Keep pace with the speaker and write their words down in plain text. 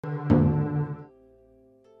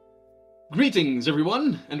Greetings,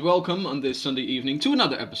 everyone, and welcome on this Sunday evening to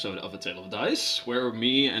another episode of A Tale of Dice, where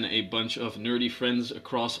me and a bunch of nerdy friends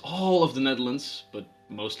across all of the Netherlands, but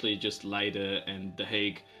mostly just Leiden and The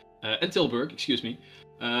Hague, and Tilburg, excuse me,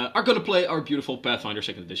 are going to play our beautiful Pathfinder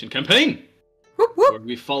 2nd Edition campaign, Whoop, whoop. where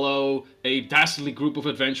we follow a dastardly group of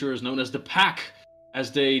adventurers known as the Pack,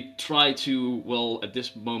 as they try to, well, at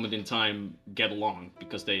this moment in time, get along,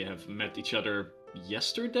 because they have met each other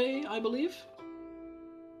yesterday, I believe?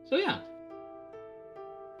 So yeah.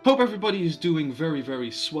 Hope everybody is doing very, very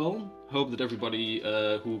swell. Hope that everybody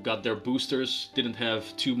who got their boosters didn't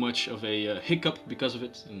have too much of a hiccup because of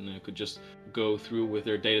it and could just go through with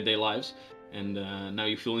their day-to-day lives. And now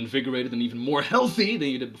you feel invigorated and even more healthy than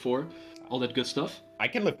you did before. All that good stuff. I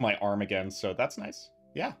can lift my arm again, so that's nice.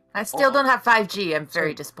 Yeah. I still don't have 5G. I'm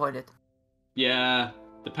very disappointed. Yeah,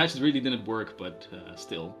 the patches really didn't work, but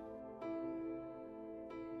still.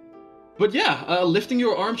 But yeah, lifting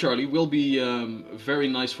your arm, Charlie, will be very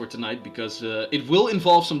nice for tonight, because it will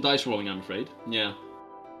involve some dice rolling, I'm afraid. Yeah.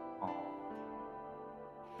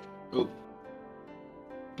 Oh.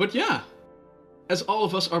 But yeah, as all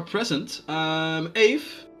of us are present, Ave,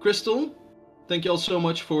 Crystal, thank you all so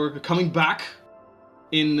much for coming back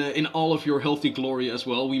in all of your healthy glory as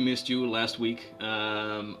well. We missed you last week.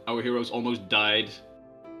 Our heroes almost died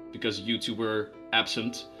because you two were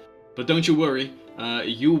absent. But don't you worry,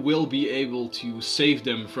 you will be able to save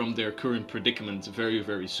them from their current predicament very,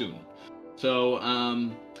 very soon. So,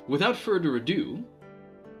 without further ado,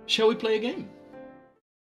 shall we play a game?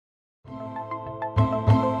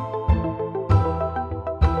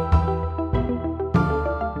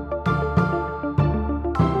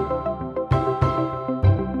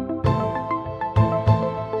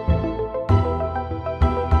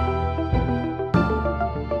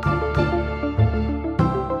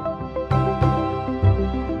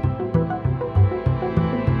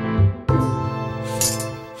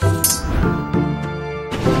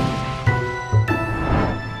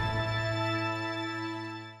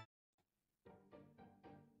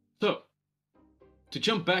 So, to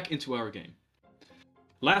jump back into our game.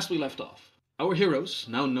 Last we left off, our heroes,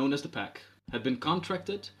 now known as the Pack, had been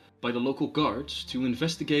contracted by the local guards to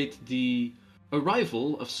investigate the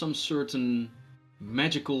arrival of some certain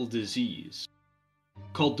magical disease.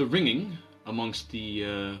 Called the Ringing, amongst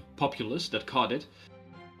the populace that caught it.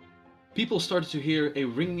 People started to hear a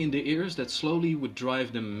ringing in their ears that slowly would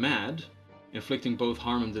drive them mad, inflicting both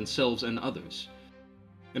harm on themselves and others.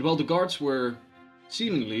 And while the guards were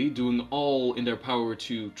seemingly doing all in their power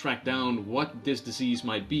to track down what this disease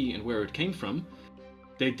might be and where it came from,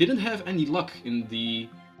 they didn't have any luck in the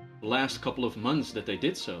last couple of months that they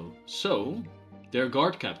did so. So, their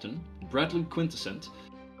guard captain, Bradley Quintessent,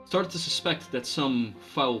 started to suspect that some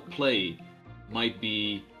foul play might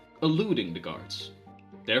be eluding the guards.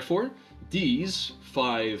 Therefore, these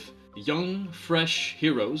 5 young, fresh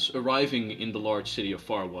heroes arriving in the large city of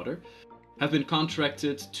Farwater have been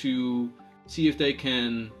contracted to see if they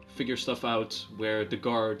can figure stuff out where the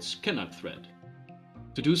guards cannot thread.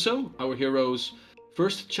 To do so, our heroes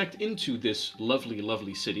first checked into this lovely,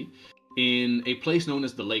 lovely city in a place known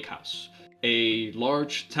as the Lake House, a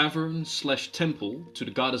large tavern/temple to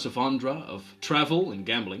the goddess Avandra of travel and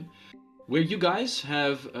gambling, where you guys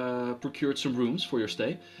have procured some rooms for your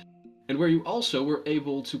stay, and where you also were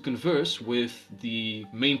able to converse with the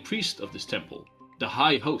main priest of this temple, the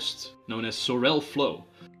High Host, known as Sorel Flo,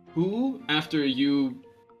 who, after you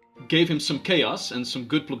gave him some chaos and some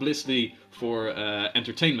good publicity for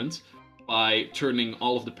entertainment by turning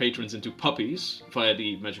all of the patrons into puppies via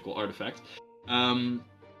the magical artifact,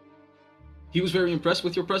 he was very impressed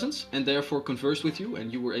with your presence and therefore conversed with you,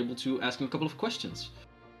 and you were able to ask him a couple of questions.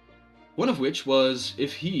 One of which was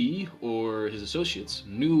if he or his associates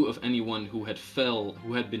knew of anyone who had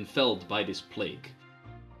been felled by this plague.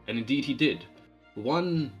 And indeed he did.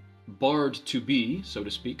 One bard to be, so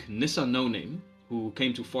to speak, Nissa No Name, who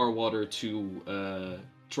came to Farwater to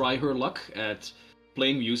try her luck at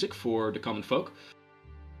playing music for the common folk,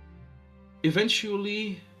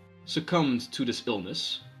 eventually succumbed to this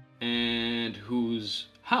illness, and whose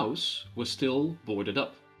house was still boarded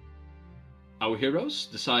up. Our heroes,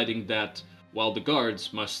 deciding that while the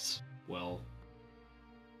guards must, well,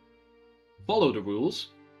 follow the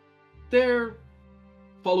rules, their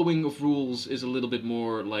following of rules is a little bit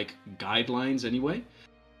more like guidelines anyway.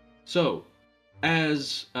 So,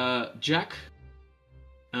 as Jack,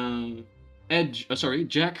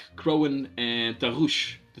 Jack, Crowan, and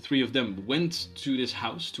Tarouche, the 3 of them, went to this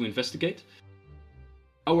house to investigate,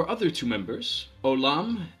 our other 2 members,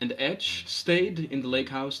 Olam and Edge, stayed in the lake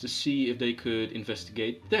house to see if they could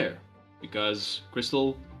investigate there, because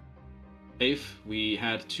Crystal Ave, we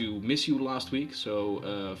had to miss you last week,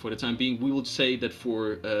 so for the time being, we will say that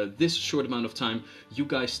for this short amount of time, you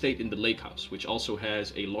guys stayed in the lake house, which also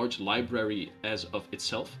has a large library as of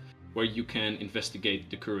itself, where you can investigate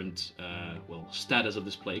the current, status of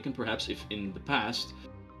this plague, and perhaps if in the past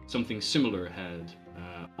something similar had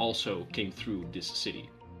also came through this city.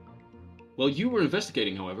 While you were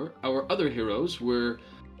investigating, however, our other heroes were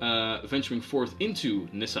venturing forth into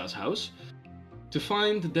Nissa's house, to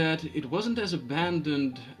find that it wasn't as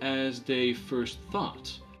abandoned as they first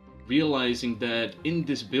thought, realizing that in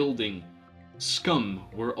this building, scum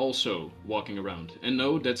were also walking around. And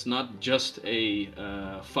no, that's not just a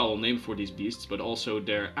foul name for these beasts, but also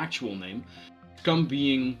their actual name. Scum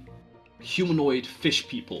being humanoid fish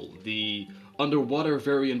people, the underwater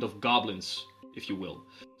variant of goblins, if you will.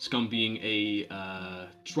 Scum being a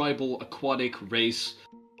tribal aquatic race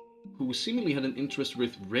who seemingly had an interest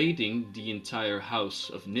with raiding the entire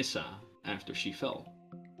house of Nissa after she fell.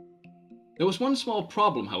 There was one small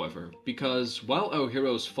problem, however, because while our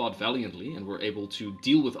heroes fought valiantly and were able to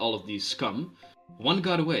deal with all of these scum, one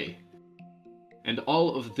got away. And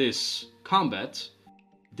all of this combat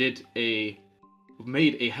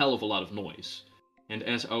made a hell of a lot of noise. And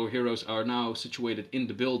as our heroes are now situated in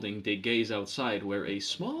the building, they gaze outside where a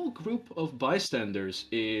small group of bystanders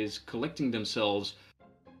is collecting themselves,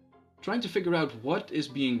 trying to figure out what is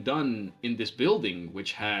being done in this building,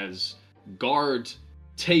 which has guard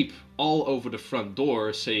tape all over the front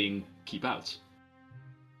door saying, "Keep out."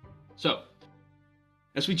 So,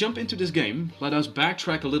 as we jump into this game, let us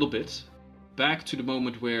backtrack a little bit, back to the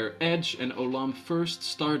moment where Edge and Olam first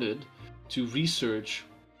started to research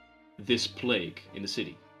this plague in the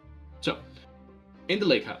city. So, in the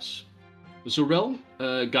lake house, Zorel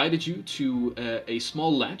guided you to a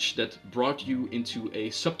small latch that brought you into a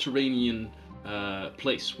subterranean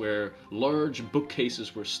place where large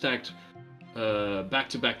bookcases were stacked back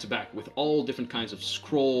to back to back with all different kinds of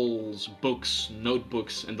scrolls, books,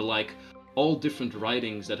 notebooks, and the like, all different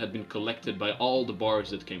writings that had been collected by all the bards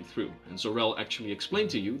that came through. And Zorel actually explained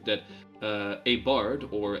to you that a bard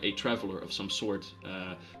or a traveler of some sort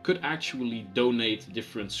could actually donate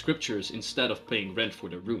different scriptures instead of paying rent for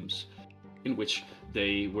their rooms, in which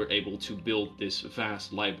they were able to build this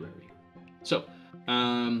vast library. So,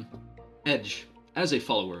 Edge, as a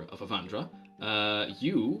follower of Avandra,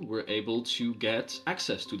 you were able to get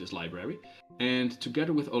access to this library, and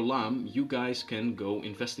together with Olam, you guys can go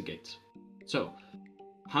investigate. So,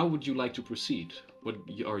 how would you like to proceed? What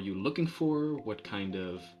are you looking for? What kind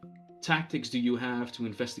of tactics do you have to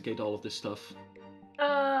investigate all of this stuff?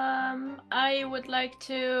 I would like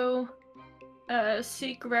to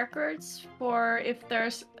seek records for if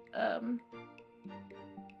there's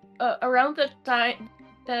around the time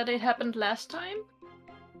that it happened last time,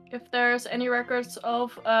 if there's any records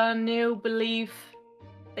of a new belief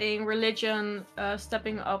thing, religion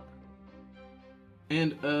stepping up.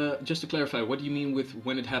 And just to clarify, what do you mean with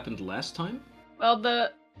when it happened last time? Well,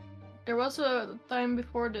 there was a time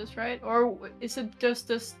before this, right? Or is it just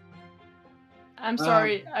this? I'm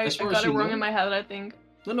sorry, I got it wrong in my head, I think.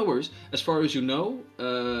 No worries. As far as you know,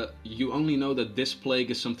 you only know that this plague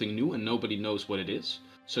is something new and nobody knows what it is.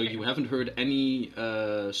 So you haven't heard any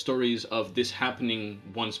stories of this happening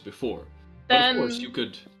once before. Then, but of course, you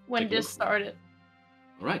could. When this started.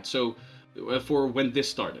 All right. So for when this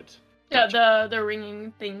started. Yeah, Gotcha. the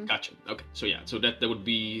ringing thing. Gotcha. Okay. So yeah. So that would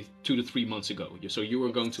be 2 to 3 months ago. So you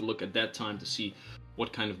were going to look at that time to see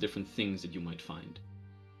what kind of different things that you might find.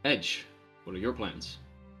 Edge, what are your plans?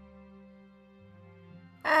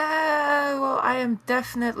 Well, I am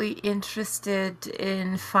definitely interested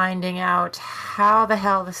in finding out how the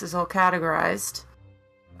hell this is all categorized.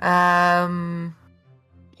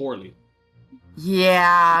 Poorly.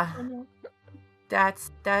 Yeah.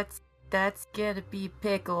 That's gonna be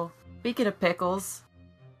pickle. Speaking of pickles,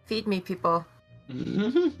 feed me, people.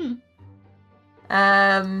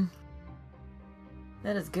 That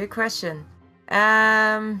is a good question.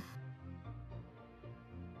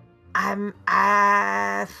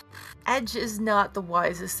 Edge is not the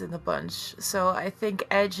wisest in the bunch, so I think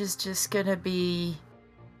Edge is just gonna be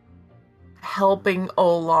helping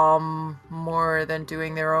Olam more than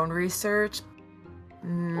doing their own research.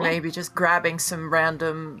 Maybe just grabbing some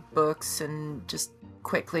random books and just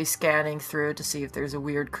quickly scanning through to see if there's a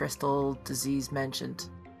weird crystal disease mentioned.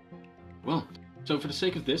 Well, so for the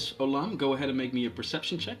sake of this, Olam, go ahead and make me a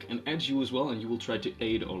perception check, and Edge you as well, and you will try to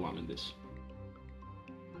aid Olam in this.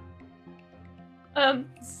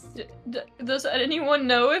 Does anyone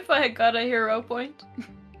know if I got a hero point?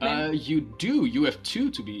 You do. You have 2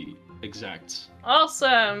 to be exact.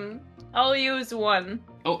 Awesome. I'll use 1.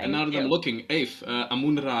 Oh, and now Thank that I'm you. looking, Aif,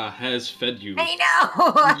 Amunra has fed you. I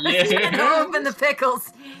know! I was gonna go Yes! open the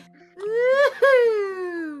pickles.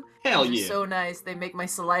 Woohoo! Hell Those are yeah. so nice. They make my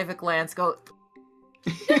saliva glands go.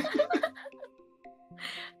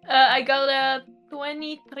 I got a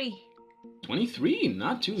 23. 23,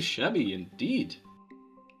 not too shabby indeed.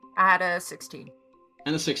 I had a 16.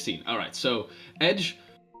 And a 16. Alright, so Edge,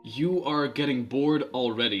 you are getting bored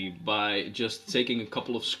already by just taking a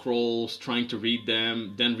couple of scrolls, trying to read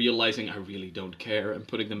them, then realizing I really don't care and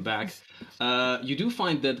putting them back. You do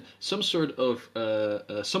find that some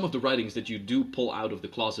of the writings that you do pull out of the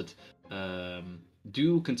closet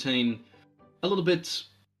do contain a little bit,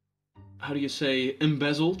 how do you say,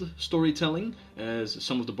 embezzled storytelling, as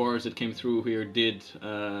some of the bars that came through here did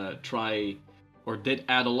try or did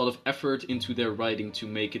add a lot of effort into their writing to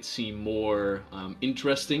make it seem more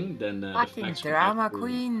interesting than the Fucking facts we drama actually-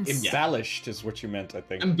 queens. Embellished is what you meant, I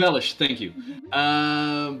think. Embellished, thank you.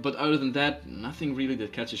 But other than that, nothing really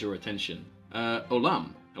that catches your attention.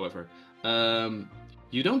 Olam, however,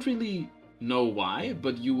 you don't really know why,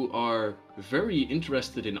 but you are very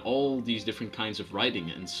interested in all these different kinds of writing,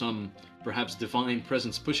 and some perhaps divine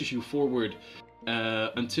presence pushes you forward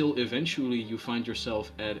until eventually you find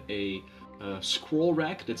yourself at a scroll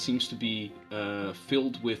rack that seems to be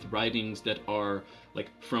filled with writings that are like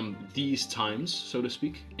from these times, so to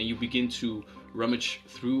speak, and you begin to rummage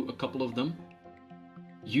through a couple of them.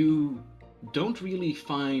 You don't really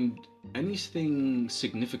find anything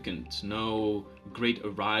significant, no great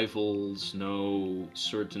arrivals, no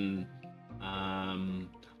certain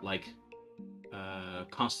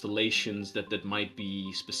constellations that might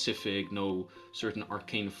be specific, no certain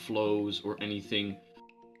arcane flows or anything.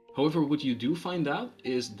 However, what you do find out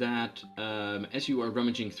is that as you are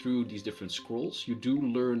rummaging through these different scrolls, you do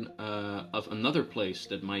learn of another place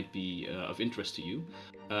that might be of interest to you.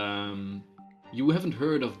 You haven't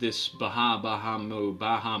heard of this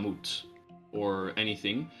Bahamut or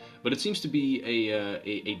anything, but it seems to be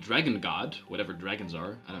a dragon god, whatever dragons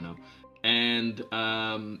are, I don't know. And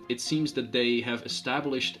it seems that they have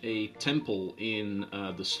established a temple in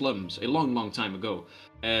the slums a long, long time ago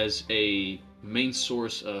as a main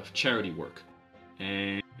source of charity work.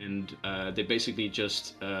 And they basically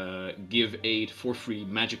just give aid for free,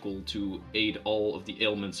 magical, to aid all of the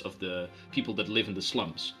ailments of the people that live in the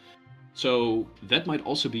slums. So that might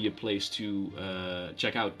also be a place to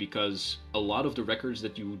check out, because a lot of the records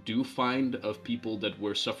that you do find of people that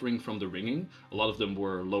were suffering from the ringing, a lot of them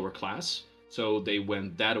were lower class, so they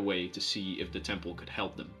went that way to see if the temple could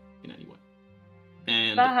help them in any way.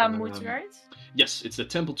 And Bahamut, right? yes, it's the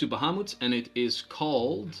temple to Bahamut, and it is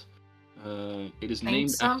called, it is Saint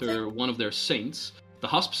named something? after one of their saints, the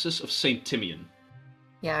Hospices of Saint Timian.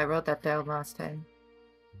 Yeah, I wrote that down last time.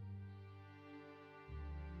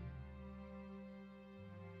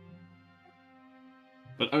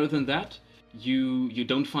 But other than that, you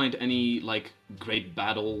don't find any like great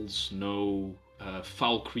battles, no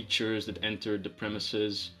foul creatures that entered the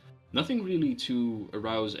premises, nothing really to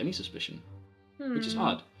arouse any suspicion, which is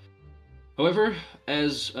odd. However,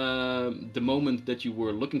 as the moment that you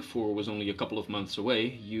were looking for was only a couple of months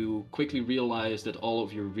away, you quickly realize that all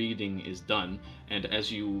of your reading is done, and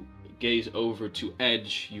as you gaze over to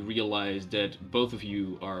Edge, you realize that both of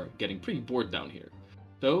you are getting pretty bored down here.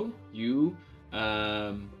 So you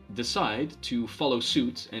decide to follow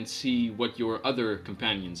suit and see what your other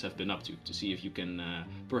companions have been up to see if you can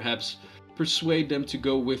perhaps persuade them to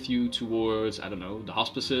go with you towards, I don't know, the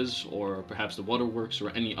hospices or perhaps the waterworks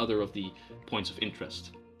or any other of the points of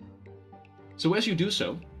interest. So as you do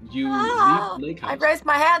so, you leave Lake House. I raised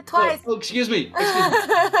my hand twice. Oh, excuse me.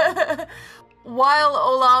 Excuse me. While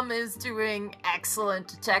Olam is doing excellent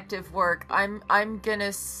detective work, I'm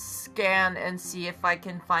gonna scan and see if I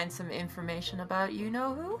can find some information about you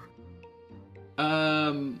know who.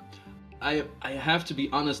 I have to be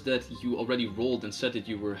honest that you already rolled and said that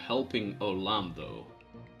you were helping Olam though.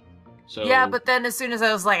 So Yeah, but then as soon as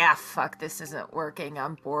I was like, fuck, this isn't working,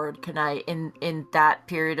 I'm bored. Can I in that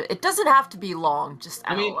period? It doesn't have to be long. Just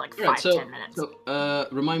I don't know, like right, 5-10 minutes. So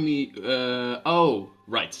remind me. Oh,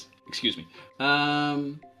 right. Excuse me.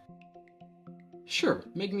 Sure.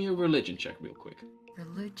 Make me a religion check real quick.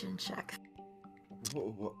 Religion check.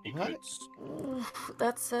 What? Oof,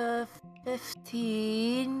 that's a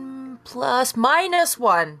 15 plus minus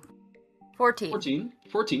 1. 14.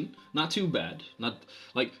 14. Not too bad. Not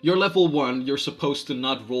like you're level 1. You're supposed to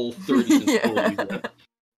not roll 30 and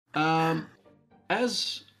Yeah.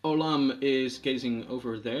 As Olam is gazing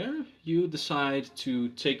over there, you decide to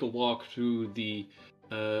take a walk through the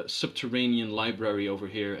subterranean library over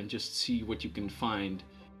here and just see what you can find.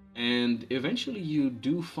 And eventually you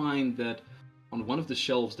do find that on one of the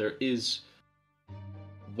shelves there is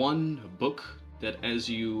one book that, as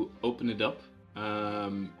you open it up,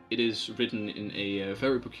 it is written in a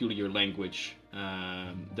very peculiar language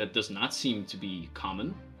that does not seem to be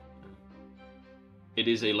common. It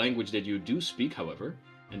is a language that you do speak, however,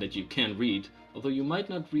 and that you can read, although you might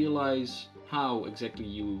not realize how exactly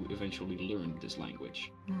you eventually learned this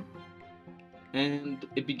language. And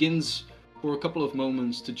it begins for a couple of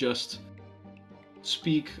moments to just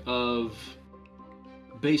speak of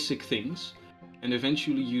basic things, and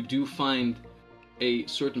eventually you do find a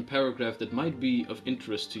certain paragraph that might be of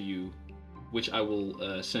interest to you, which I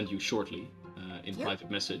will send you shortly in private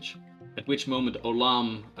message, at which moment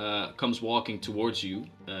Olam comes walking towards you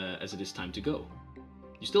as it is time to go.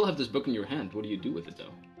 You still have this book in your hand. What do you do with it,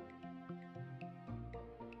 though?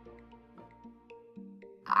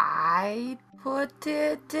 I put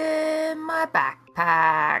it in my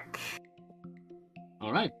backpack.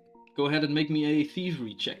 All right. Go ahead and make me a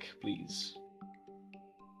thievery check, please.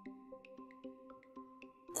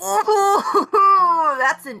 Ooh,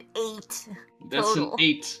 that's an 8. That's Total. an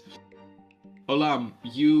 8. Olam,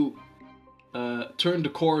 you turn the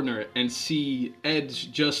corner and see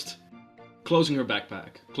Edge just closing their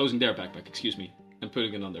backpack, excuse me, and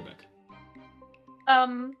putting it on their back.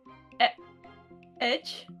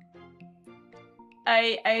 Edge.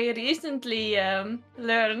 I recently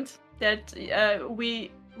learned that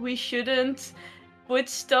we shouldn't put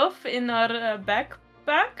stuff in our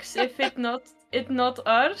backpacks if it not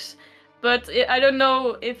ours. But I don't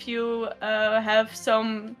know if you have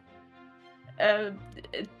some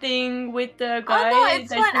thing with the guy Oh no, it's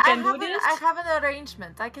that fine. you can do this. I have an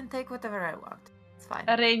arrangement. I can take whatever I want. It's fine.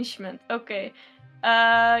 Arrangement. Okay.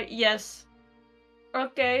 Yes.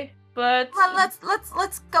 Okay. But Well,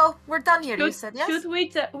 let's go. We're done here. You said yes. should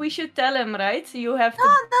we should tell him, right? You have No,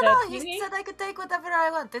 to. no. He said I could take whatever I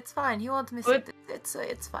want. It's fine. He won't miss it.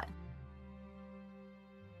 It's fine.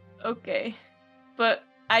 Okay, but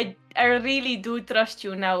I really do trust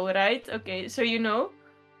you now, right? Okay, so you know.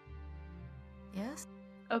 Yes.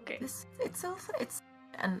 Okay. It's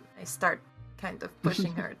and I start kind of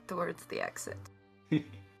pushing her towards the exit.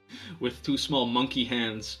 With two small monkey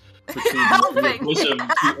hands between your bosom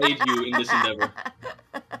to aid you in this endeavor.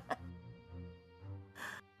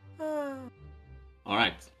 All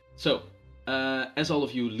right. So, as all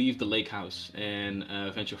of you leave the lake house and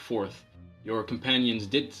venture forth, your companions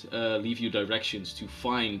did leave you directions to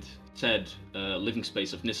find said living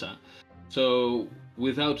space of Nissa. So,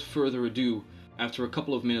 without further ado, after a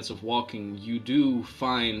couple of minutes of walking, you do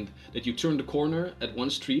find that you turn the corner at one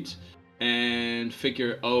street and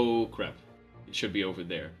figure, oh crap, it should be over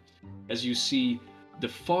there. As you see the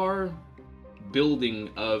far building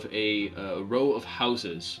of a row of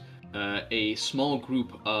houses, a small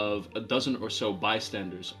group of a dozen or so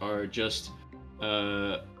bystanders are just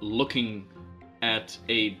looking at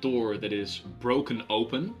a door that is broken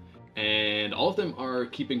open, and all of them are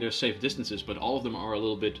keeping their safe distances, but all of them are a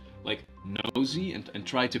little bit like nosy and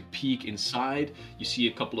try to peek inside. You see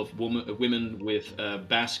a couple of women with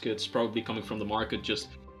baskets, probably coming from the market, just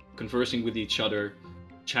conversing with each other,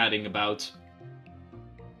 chatting about.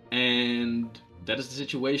 And that is the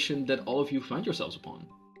situation that all of you find yourselves upon.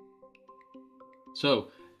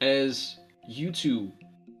 So, as you two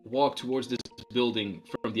walk towards this building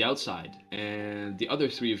from the outside, and the other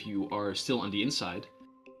three of you are still on the inside,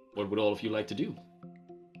 what would all of you like to do?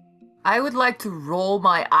 I would like to roll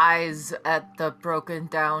my eyes at the broken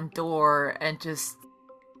down door and just...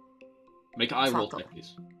 Make an eye roll check,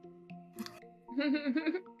 please.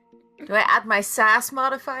 Do I add my sass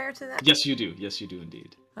modifier to that? Yes, you do. Yes, you do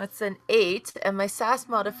indeed. That's an 8, and my sass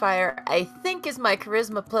modifier, I think, is my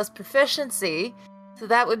charisma plus proficiency. So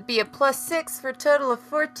that would be a +6 for a total of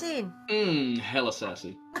 14. Hella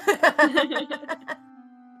sassy.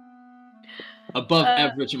 Above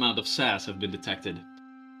average amount of sass have been detected.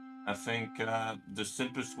 I think the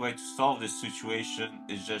simplest way to solve this situation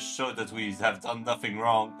is just show that we have done nothing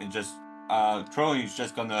wrong, and just Crowing is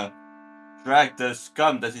just gonna drag the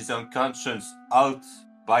scum that is unconscious out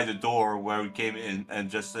by the door where we came in, and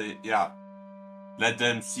just say, yeah, let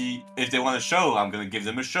them see if they want a show. I'm gonna give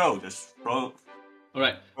them a show. Just throw. All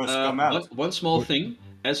right. Scum out. One small thing.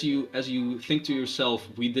 As you think to yourself,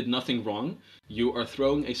 we did nothing wrong. You are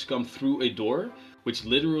throwing a scum through a door, which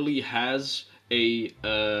literally has a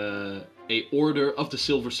order of the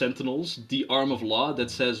Silver Sentinels, the arm of law, that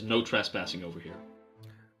says no trespassing over here.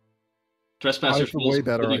 Trespassers will be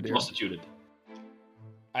prostituted.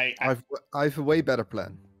 I have a way better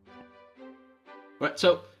plan. Right.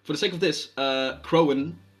 So for the sake of this,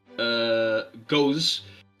 Crowan goes.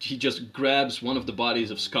 He just grabs one of the bodies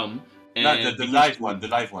of scum, No, And the live one. The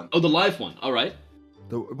live one. Oh, the live one. All right.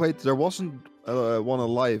 Wait, there wasn't one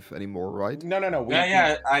alive anymore, right? No.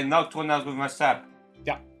 Yeah. I knocked one out with my stab.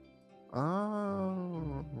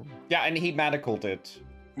 Oh. Yeah, and he medicaled it.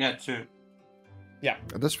 Yeah, too.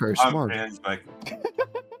 That's very I'm smart. playing back.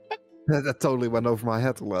 That totally went over my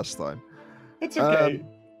head the last time. It's okay.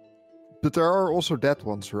 But there are also dead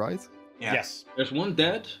ones, right? Yeah. Yes. There's one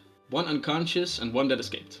dead, one unconscious, and one that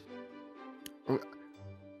escaped.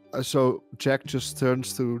 So Jack just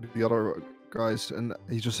turns to the other guys and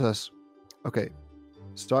he just says, "Okay,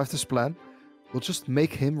 so I have this plan. We'll just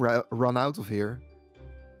make him run out of here,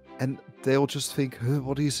 and they'll just think, huh,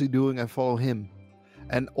 what is he doing, and follow him.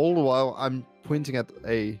 And all the while, I'm pointing at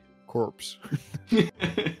a corpse.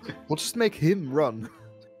 We'll just make him run."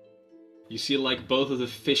 You see, like, both of the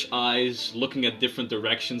fish eyes looking at different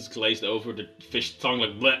directions, glazed over, the fish tongue,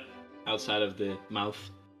 like, bleh, outside of the mouth.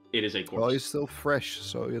 It is a corpse. Well, he's still fresh,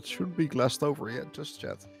 so it shouldn't be glassed over yet, just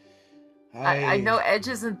yet. I know Edge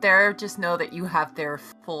isn't there, just know that you have their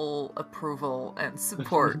full approval and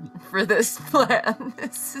support for this plan.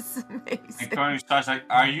 This is amazing. And Cory starts like,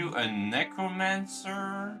 "Are you a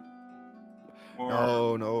necromancer?" Or...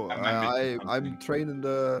 No, Am I missing I'm something? trained in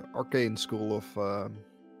the arcane school of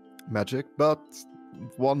magic, but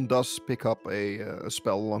one does pick up a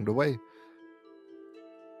spell along the way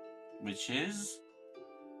Which is?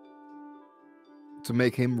 to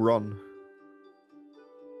make him run.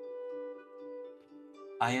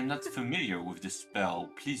 I am not familiar with this spell.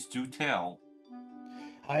 Please do tell.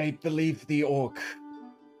 I believe the orc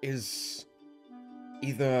is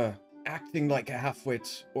either acting like a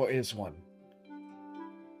half-wit or is one.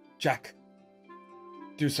 Jack,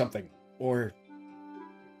 do something, or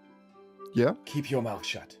Yeah? keep your mouth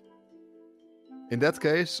shut. In that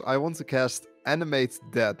case, I want to cast Animate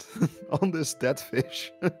Dead on this dead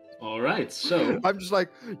fish. All right, so I'm just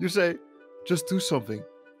like, you say, just do something.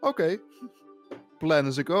 Okay. Plan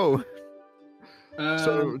as a go.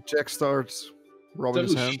 So Jack starts rubbing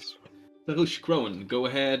his Tarush. hands. Tarush, Crowan, go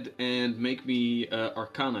ahead and make me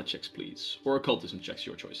Arcana checks, please, or Occultism checks,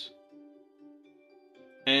 your choice.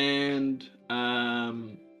 And all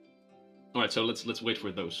right, so let's wait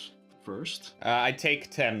for those first. I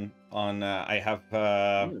take 10 on. I have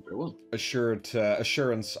Very well.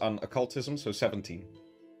 assurance on occultism, so 17.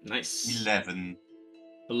 Nice. 11.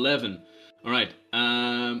 11. All right,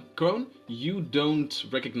 Crone, you don't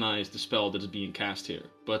recognize the spell that is being cast here,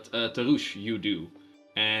 but Tarush, you do,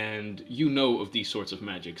 and you know of these sorts of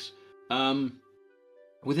magics.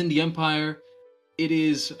 Within the Empire, it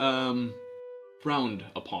is frowned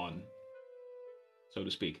upon, so to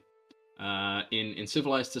speak. In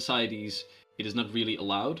civilized societies, it is not really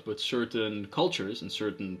allowed, but certain cultures and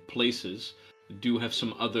certain places do have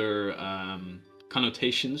some other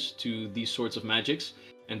connotations to these sorts of magics.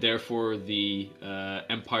 And therefore, the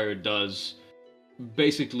Empire does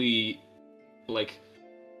basically, like,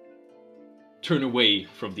 turn away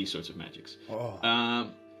from these sorts of magics. Oh.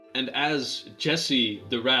 And as Jesse,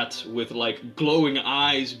 the rat, with, like, glowing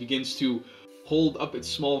eyes, begins to hold up its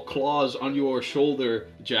small claws on your shoulder,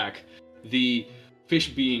 Jack, the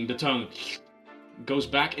fish being, the tongue, goes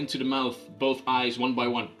back into the mouth, both eyes, one by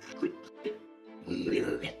one.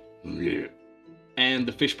 And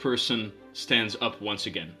the fish person stands up once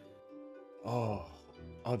again. Oh,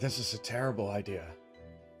 this is a terrible idea.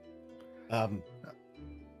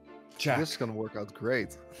 Jack, This is gonna work out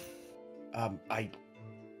great. I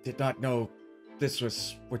did not know this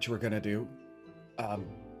was what you were gonna do.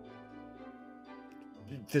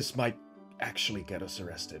 This might actually get us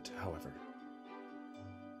arrested, however.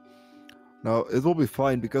 No, it will be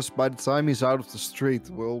fine because by the time he's out of the street,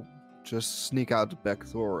 we'll just sneak out the back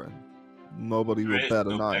door and nobody There will is bat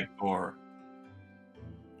no an eye. back door.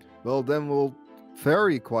 Well, then we'll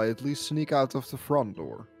very quietly sneak out of the front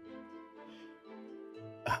door.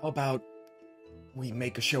 How about we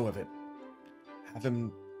make a show of it? Have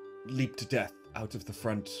him leap to death out of the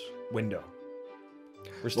front window.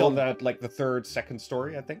 We're still Well- at like the second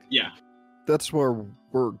story, I think. Yeah. That's where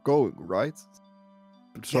we're going, right?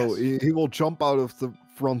 So Yes. he will jump out of the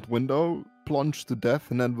front window, plunge to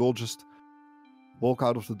death, and then we'll just walk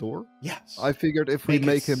out of the door. Yes. I figured if we Make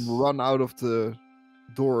make it him run out of the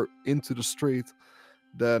door into the street,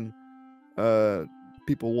 then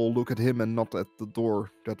people will look at him and not at the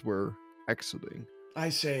door that we're exiting. I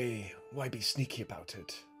say, why be sneaky about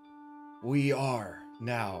it? We are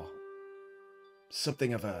now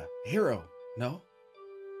something of a hero, no?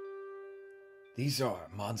 These are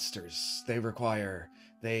monsters.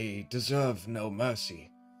 They deserve no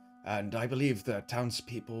mercy. And I believe the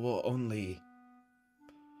townspeople will only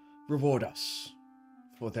reward us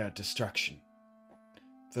for their destruction.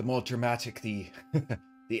 the more dramatic the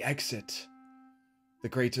the exit, the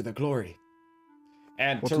greater the glory.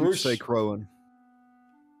 And What do you say, Crowan?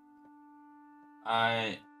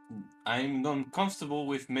 I'm uncomfortable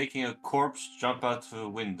with making a corpse jump out of a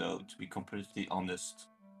window, to be completely honest.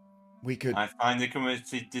 we could I find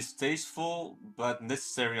necromancy distasteful, but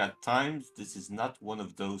necessary at times. This is not one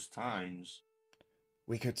of those times.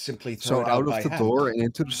 simply throw So it out by of the hand. door and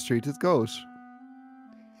into the street it goes.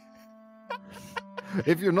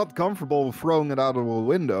 If you're not comfortable with throwing it out of a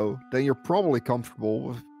window, then you're probably comfortable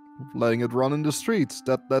with letting it run in the streets.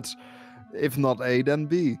 That's if not A, then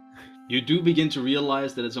B. You do begin to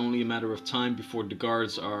realize that it's only a matter of time before the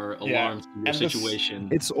guards are alarmed to your and this- situation.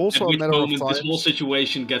 It's At also a which matter of moment time. this whole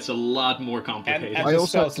situation gets a lot more complicated. and I this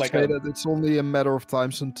also have spell's to like say a- that it's only a matter of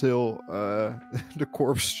time until the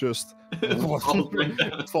corpse just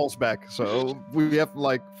falls back. So we have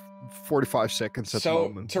like 45 seconds at the So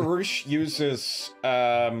moment. Tarush uses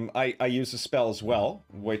I use a spell as well,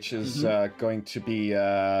 which is going to be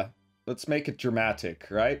let's make it dramatic,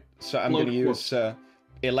 right? So I'm Float going to use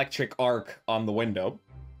electric arc on the window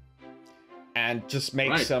and just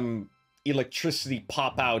make Right. some electricity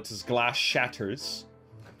pop out as glass shatters.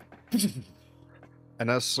 And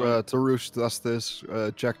as Tarush does this,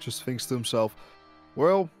 Jack just thinks to himself,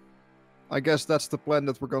 "Well, I guess that's the plan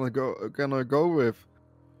that we're gonna go with.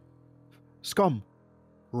 Scum,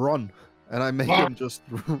 run!" And I make him just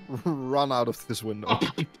run out of this window.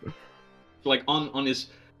 Like on his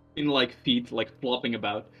in feet, like flopping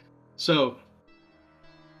about. So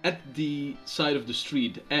at the side of the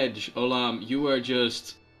street, Edge, Olam, you are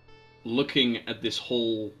just looking at this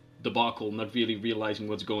whole debacle, not really realizing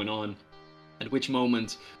what's going on. At which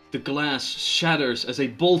moment the glass shatters as a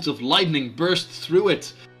bolt of lightning bursts through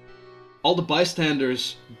it. All the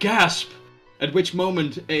bystanders gasp, at which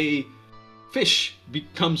moment a fish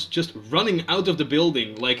becomes just running out of the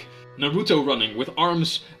building, like Naruto running, with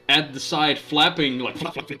arms at the side flapping, like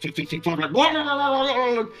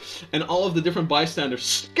and all of the different bystanders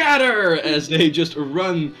scatter as they just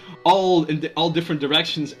run all in all different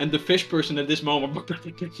directions, and the fish person at this moment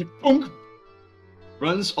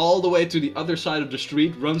runs all the way to the other side of the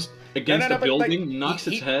street, runs against the but, like, building, knocks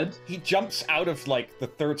its head. He jumps out of like the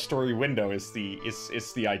third-story window is the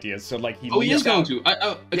idea. So like he. Oh, he is leaps going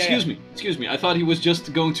out. to. Excuse me. I thought he was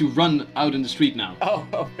just going to run out in the street now.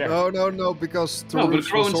 Oh, fair. No, because No, but Tarush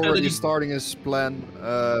Crowan was said that already he- starting his plan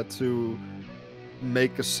to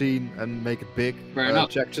make a scene and make it big. Fair enough.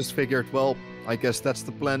 Jack just figured, well, I guess that's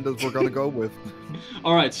the plan that we're gonna go with.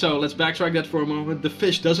 Alright, so let's backtrack that for a moment. The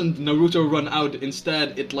fish doesn't Naruto run out,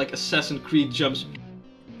 instead it like Assassin's Creed jumps,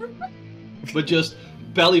 but just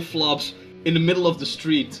belly flops in the middle of the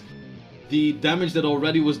street. The damage that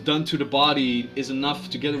already was done to the body is enough,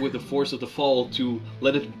 together with the force of the fall, to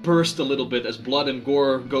let it burst a little bit as blood and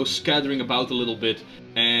gore go scattering about a little bit.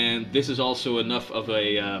 And this is also enough of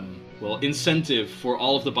a incentive for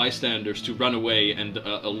all of the bystanders to run away and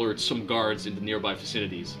alert some guards in the nearby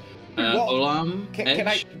vicinities. Well, Olam, Can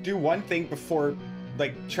I Edge? do one thing before,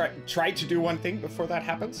 like, try to do one thing before that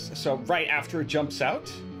happens? So right after it jumps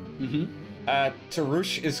out, Mm-hmm.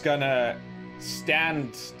 Tarush is gonna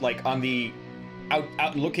stand like on the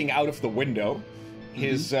out looking out of the window,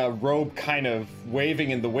 his robe kind of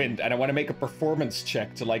waving in the wind, and I want to make a performance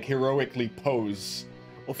check to like heroically pose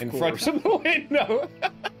Of in course. front of the window.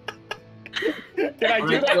 Can I do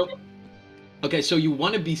Alright, that? okay, so you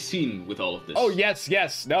want to be seen with all of this. Oh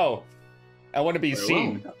yes, no. I want to be Very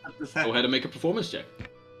seen. Go ahead and make a performance check.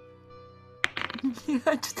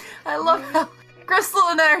 I love how Crystal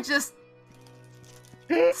and I are just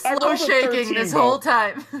I slow rolled a shaking 13, this though. whole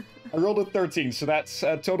time. I rolled a 13, so that's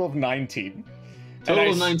a total of 19. Total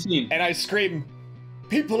And of 19. And I scream,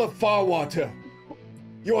 "People of Farwater,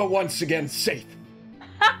 you are once again safe."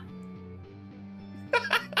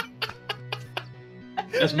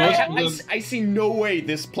 As most of I, them, I see no way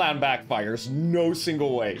this plan backfires. No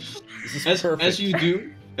single way. This is as perfect.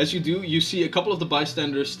 you do, you see a couple of the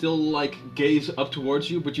bystanders still like gaze up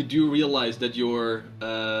towards you, but you do realize that your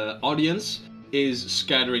audience is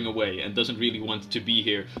scattering away and doesn't really want to be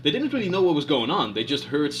here. They didn't really know what was going on. They just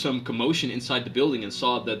heard some commotion inside the building and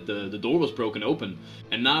saw that the door was broken open.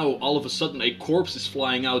 And now all of a sudden a corpse is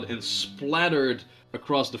flying out and splattered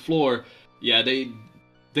across the floor. Yeah,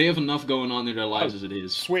 they have enough going on in their lives as it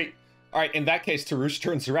is. Sweet. All right, in that case, Tarush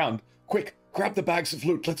turns around. Quick, grab the bags of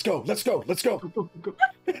loot. Let's go. Let's go. Let's go.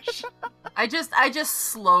 I just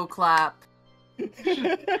slow clap.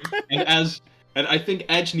 And I think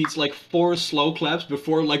Edge needs like 4 slow claps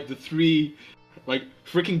before like the 3 like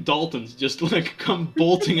freaking Daltons just like come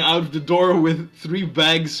bolting out of the door with 3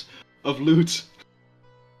 bags of loot.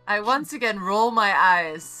 I once again roll my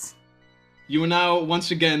eyes. You are now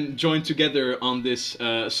once again joined together on this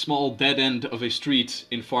small dead end of a street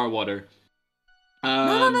in Farwater.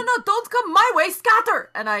 No, don't come my way, scatter!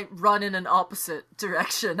 And I run in an opposite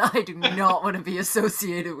direction. I do not want to be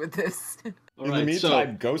associated with this. All In right, the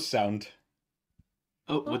meantime, ghost sound.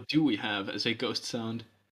 Oh, what do we have as a ghost sound?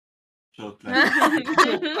 So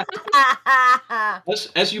clap.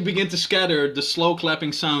 As you begin to scatter, the slow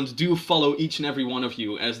clapping sounds do follow each and every one of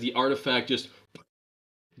you as the artifact just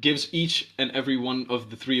gives each and every one of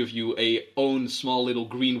the three of you a own small little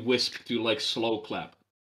green wisp to like slow clap.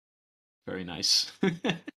 Very nice.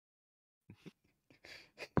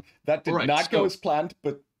 That did Alright, not go so- as planned,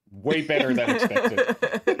 but way better than expected.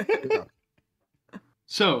 Yeah.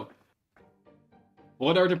 So,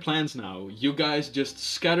 what are the plans now? You guys just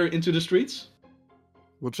scatter into the streets?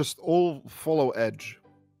 We'll just all follow Edge.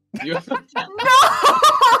 You-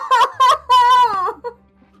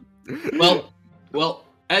 No! well,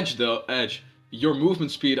 Edge, your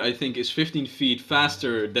movement speed I think is 15 feet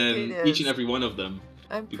faster than It each and is. every one of them.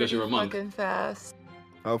 I'm Because pretty you're a monk. fucking fast.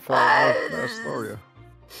 How fast are you?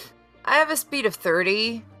 I have a speed of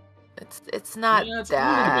 30. It's not Yeah, it's a little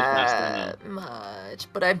bit faster that much,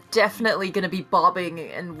 but I'm definitely gonna be bobbing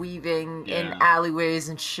and weaving in Yeah. alleyways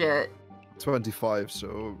and shit. 25,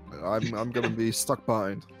 so I'm gonna be stuck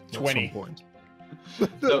behind at 20. some point. So-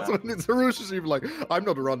 That's when Tarush is even like, I'm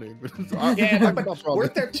not running. Yeah, I'm but not running.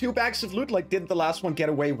 weren't there 2 bags of loot? Like, didn't the last one get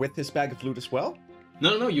away with his bag of loot as well?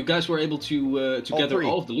 No, you guys were able to All gather three.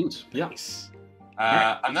 all of the loot. Yeah. Nice.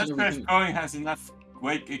 I'm not Each and sure if everything. Coin has enough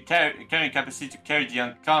weight carrying capacity to carry the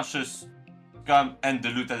unconscious scum and the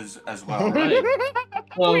loot as well. Right.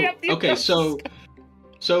 Well, We have the okay, so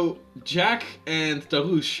unconscious Jack and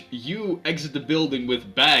Tarush, you exit the building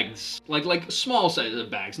with bags, like small size of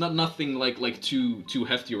bags, nothing like too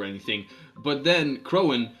hefty or anything. But then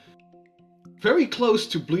Crowan, very close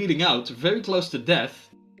to bleeding out, very close to death,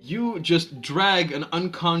 you just drag an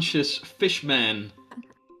unconscious fishman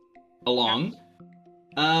along.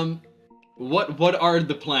 What are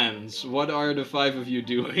the plans? What are the 5 of you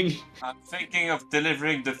doing? I'm thinking of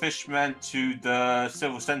delivering the fishman to the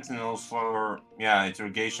Silver Sentinels for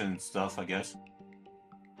interrogation and stuff, I guess.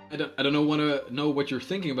 I don't want to know what you're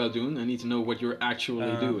thinking about doing. I need to know what you're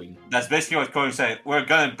actually doing. That's basically what Coin said. We're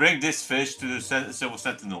gonna bring this fish to the Silver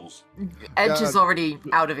Sentinels. Edge Yeah. is already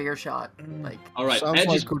out of earshot. Like, All right, Sounds Edge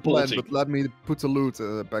like is a good plan, bolting. but let me put the loot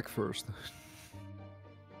back first.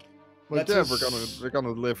 Like, Let's yeah, just- we're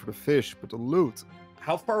gonna deliver the fish, but the loot.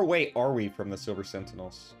 How far away are we from the Silver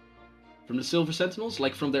Sentinels? From the Silver Sentinels,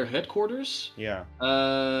 like from their headquarters, Yeah.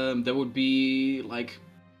 that would be like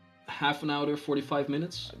half an hour, 45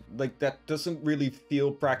 minutes. Like, that doesn't really feel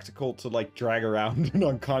practical to, like, drag around an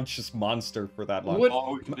unconscious monster for that long. What-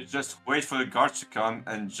 Or we could just wait for the guards to come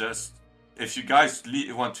and just... If you guys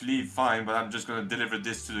want to leave, fine, but I'm just gonna deliver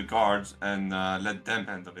this to the guards and let them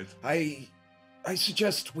handle it. I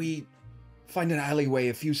suggest we find an alleyway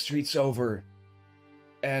a few streets over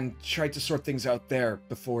and try to sort things out there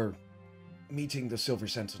before meeting the Silver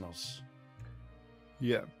Sentinels.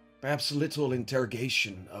 Yeah. Perhaps a little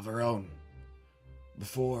interrogation of our own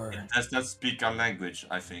before. It does not speak our language,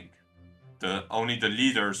 I think. Only the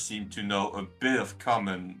leaders seem to know a bit of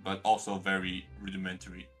common, but also very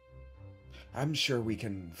rudimentary. I'm sure we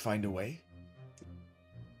can find a way.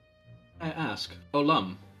 I ask,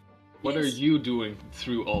 Olam, what are Yes. you doing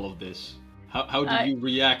through all of this? How do I- you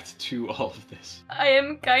react to all of this? I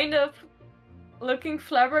am kind of looking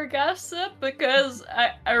flabbergasted because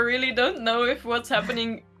I really don't know if what's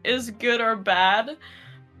happening is good or bad.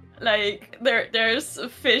 Like there's a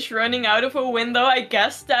fish running out of a window. I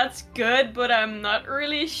guess that's good, but I'm not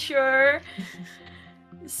really sure.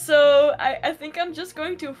 So I think I'm just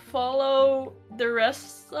going to follow the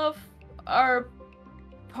rest of our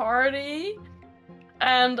party,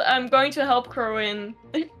 and I'm going to help Corwin.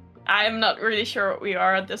 I'm not really sure what we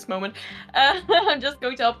are at this moment. I'm just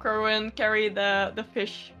going to help Corwin carry the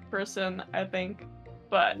fish person, I think.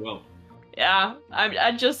 But Well, yeah,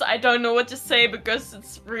 I don't know what to say because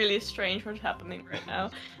it's really strange what's happening right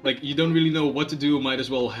now. like you don't really know what to do. Might as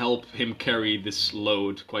well help him carry this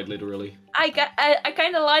load, quite literally. I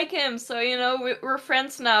kind of like him, so you know we're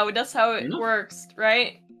friends now. That's how it Yeah. works,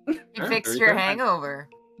 right? you Sure, fixed very your good. hangover.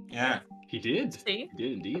 Yeah. He did. See? He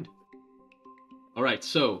did indeed. All right,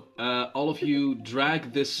 so all of you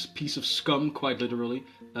drag this piece of scum, quite literally,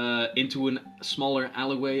 into a smaller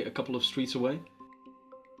alleyway a couple of streets away.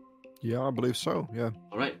 Yeah, I believe so. Yeah.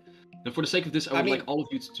 All right. And for the sake of this, I I would mean- like all of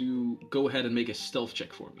you to go ahead and make a stealth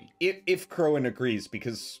check for me. If Crowan agrees,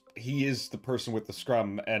 because he is the person with the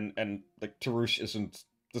scrum, and like Tarush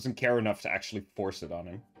doesn't care enough to actually force it on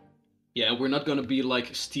him. Yeah, we're not gonna be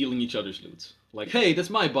like stealing each other's loot. Like, hey, that's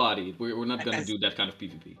my body. We're not gonna Yes. do that kind of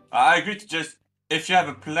PvP. I agree to just if you have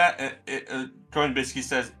a plan. Corin basically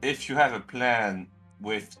says if you have a plan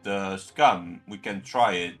with the scum, we can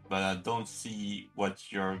try it, but I don't see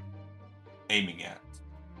what you're aiming at.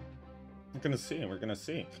 We're gonna see. We're gonna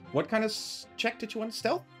see. What kind of check did you want to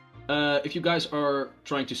stealth? If you guys are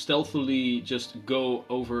trying to stealthily just go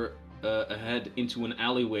over ahead into an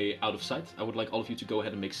alleyway out of sight, I would like all of you to go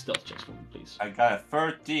ahead and make stealth checks for me, please. I got a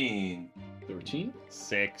 13. 13,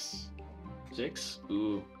 6. 6.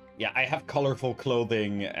 Ooh. Yeah, I have colorful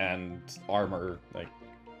clothing and armor. Like,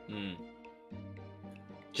 Hmm.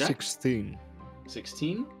 Jack? 16.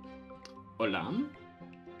 16. Olam?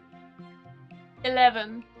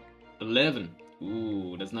 11. 11.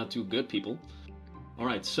 Ooh, that's not too good, people.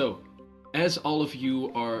 Alright, so, as all of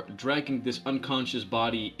you are dragging this unconscious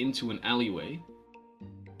body into an alleyway,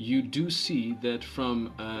 you do see that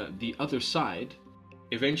from the other side,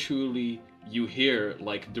 eventually you hear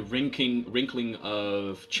like the wrinkling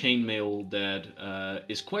of chainmail that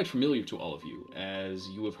is quite familiar to all of you, as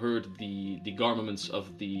you have heard the garments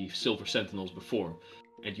of the Silver Sentinels before,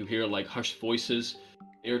 and you hear like hushed voices.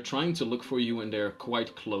 They're trying to look for you, and they're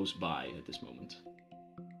quite close by at this moment.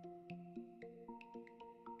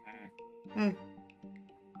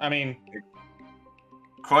 I mean,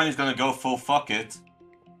 Corin is gonna go full fuck it.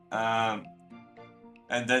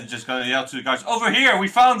 And then just gonna yell to the guards, over here, we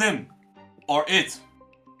found him! Or it.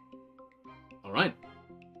 Alright.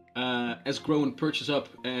 As Groen perches up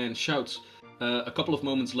and shouts, a couple of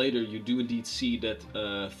moments later, you do indeed see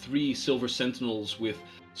that 3 Silver Sentinels with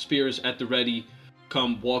spears at the ready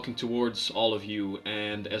come walking towards all of you,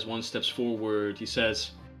 and as one steps forward, he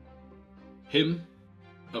says, him?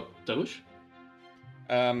 Oh, Tarush?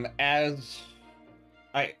 As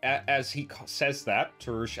he says that,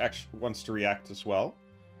 Tarush actually wants to react as well.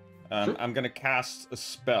 Sure. I'm gonna cast a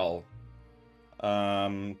spell.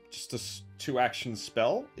 Just a 2-action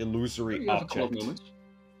spell, illusory You have a couple of object, moments.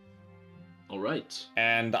 Alright.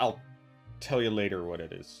 and I'll tell you later what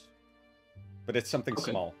it is. But it's something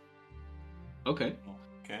Okay. small. Okay.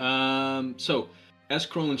 Okay. So, as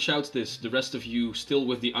Cronin shouts this, the rest of you, still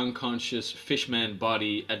with the unconscious fishman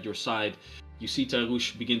body at your side, you see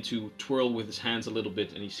Tarush begin to twirl with his hands a little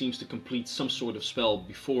bit, and he seems to complete some sort of spell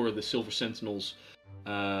before the Silver Sentinels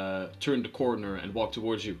turn the corner and walk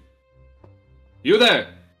towards you. You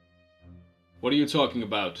there! What are you talking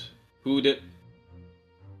about?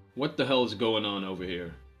 What the hell is going on over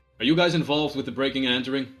here? Are you guys involved with the breaking and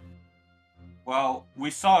entering? Well,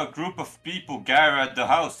 we saw a group of people gather at the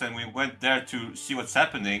house and we went there to see what's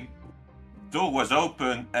happening. Door was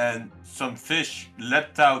open and some fish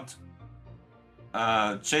leapt out,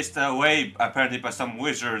 chased away apparently by some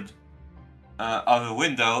wizard out of the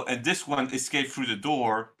window, and this one escaped through the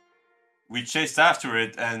door. We chased after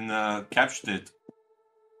it and captured it.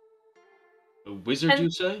 A wizard, And-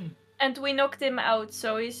 you say? And we knocked him out,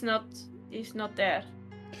 so he's not there.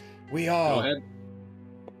 We Go are. ahead.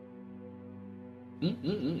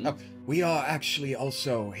 We are actually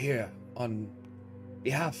also here on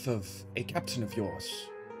behalf of a captain of yours.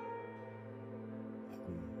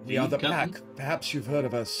 The other Captain? pack. Perhaps you've heard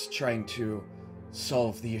of us trying to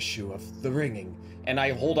solve the issue of the ringing. And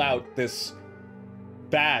I hold out this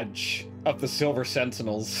badge of the Silver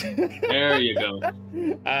Sentinels. There you go.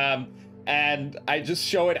 And I just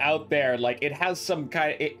show it out there. Like, it has some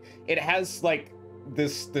kind. It has like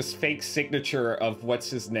this fake signature of what's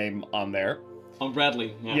his name on there. On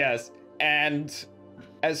Bradley. Yeah. Yes, and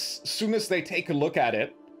as soon as they take a look at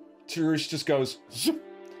it, Tarush just goes, zoop,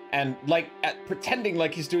 and pretending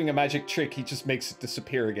like he's doing a magic trick, he just makes it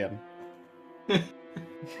disappear again.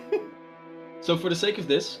 So for the sake of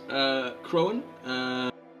this, Crowan,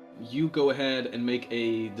 you go ahead and make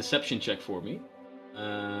a deception check for me.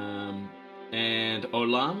 And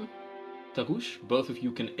Olam, Tarush, both of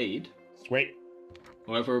you can aid. Sweet.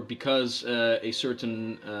 However, because a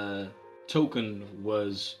certain token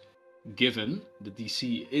was given, the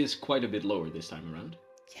DC is quite a bit lower this time around.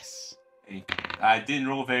 Yes. I didn't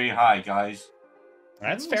roll very high, guys.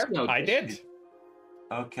 That's We'll fair. see how it I goes. did.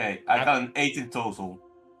 Okay, I got an 8 in total.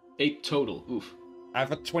 8 total. Oof. I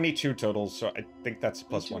have a 22 total, so I think that's a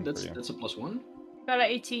plus 1 that's, for you. That's a plus 1. Got an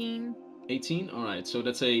 18. 18? Alright, so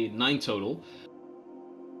that's a 9 total.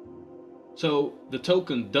 So the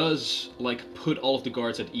token does put all of the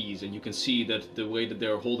guards at ease, and you can see that the way that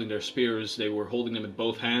they're holding their spears, they were holding them in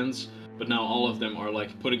both hands, but now all of them are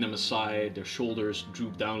putting them aside, their shoulders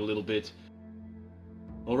droop down a little bit.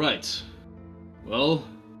 Alright. Well,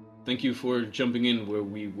 thank you for jumping in where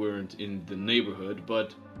we weren't in the neighborhood,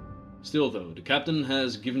 but still though, the captain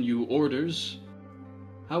has given you orders.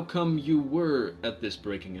 how come you were at this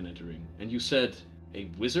breaking and entering? And you said a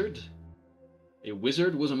wizard? A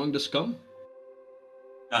wizard was among the scum?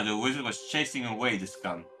 No, the wizard was chasing away the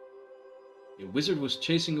scum. A wizard was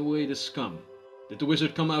chasing away the scum. Did the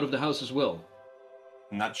wizard come out of the house as well?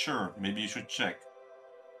 Not sure. Maybe you should check.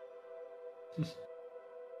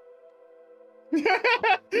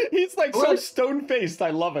 He's like so stone-faced.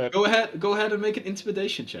 I love it. Go ahead and make an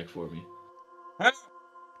intimidation check for me.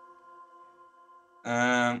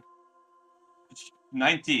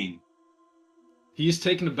 19. He is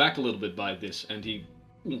taken aback a little bit by this, and the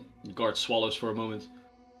guard swallows for a moment.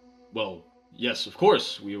 Well, yes, of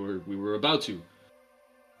course, we were about to.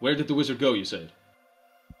 Where did the wizard go, you said?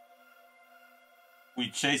 We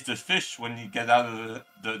chased the fish when he get out of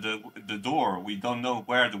the door. We don't know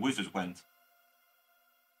where the wizard went.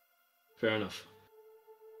 Fair enough.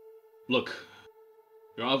 Look,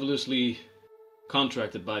 you're obviously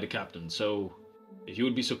contracted by the captain, so if you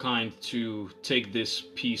would be so kind to take this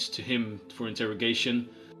piece to him for interrogation,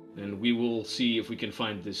 then we will see if we can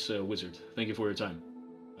find this wizard. Thank you for your time.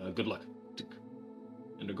 Good luck.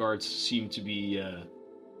 And the guards seem to be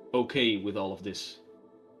okay with all of this,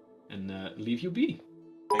 and leave you be.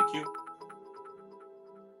 Thank you.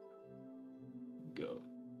 Go.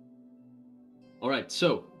 Alright,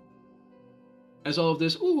 so, as all of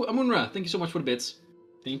this... Ooh, Amunra, thank you so much for the bits.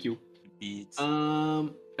 Thank you. Beats.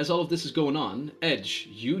 As all of this is going on, Edge,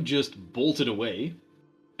 you just bolted away,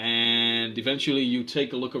 and eventually you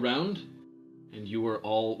take a look around, and you are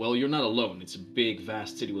all... Well, you're not alone. It's a big,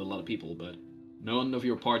 vast city with a lot of people, but none of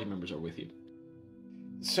your party members are with you.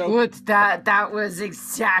 So Good, that was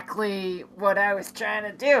exactly what I was trying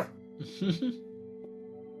to do.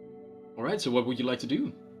 Alright, so what would you like to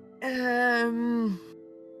do?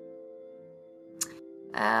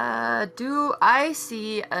 Do I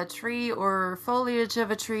see a tree or foliage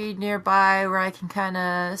of a tree nearby where I can kind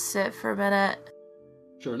of sit for a minute?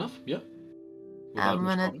 Sure enough, yeah. I'm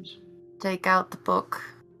gonna take out the book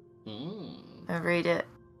and read it.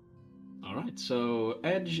 Alright, so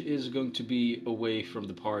Edge is going to be away from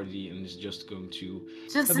the party and is just going to...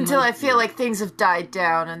 Just have a until I nice feel day. like things have died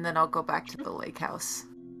down, and then I'll go back to the lake house.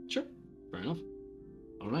 Sure, fair enough.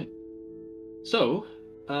 Alright. So,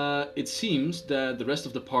 it seems that the rest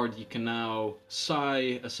of the party can now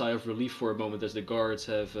sigh a sigh of relief for a moment as the guards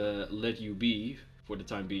have let you be for the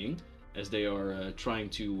time being, as they are trying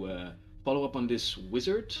to follow up on this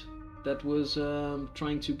wizard that was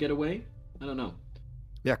trying to get away. I don't know.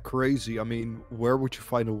 Yeah, crazy. I mean, where would you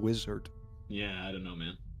find a wizard? Yeah, I don't know,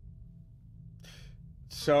 man.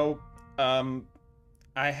 So,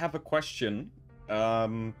 I have a question.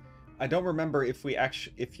 I don't remember if you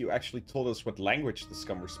actually told us what language the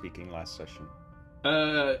scum were speaking last session.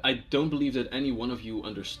 I don't believe that any one of you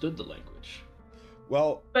understood the language.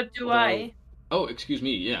 Well, But do I? Oh, excuse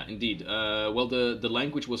me. Yeah, indeed. Well, the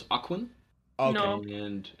language was Aquan, okay. No.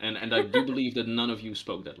 and I do believe that none of you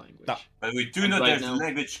spoke that language. No. But we do And know right there's now- a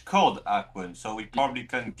language called Aquan, so we probably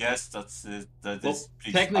can guess that Well, this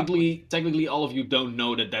speaks technically, all of you don't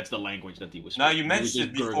know that that's the language that he was Now speaking. you He was mentioned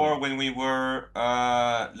it just before gurgling. when we were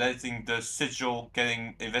letting the sigil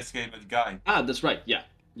getting investigated by the guy. Ah, that's right. Yeah,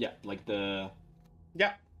 like the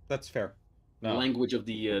Yeah, that's fair. No. language of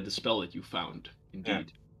the spell that you found.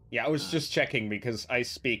 Indeed. Yeah, I was just checking because I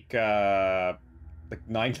speak like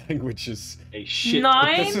 9 languages. A shit. But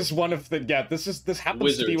Nine? this is one of the this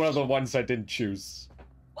happens to be Wizards. one of the ones I didn't choose.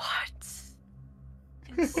 What?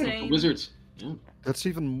 The Insane. wizards. Yeah. That's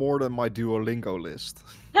even more than my Duolingo list.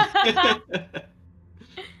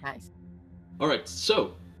 Nice. All right.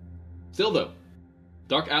 So, still though,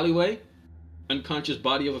 dark alleyway, unconscious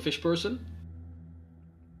body of a fish person.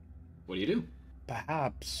 What do you do?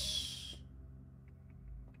 Perhaps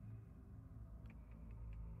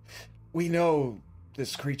we know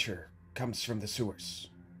this creature comes from the sewers.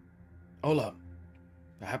 Ola,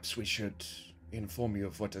 perhaps we should inform you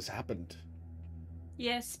of what has happened.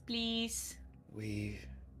 Yes, please.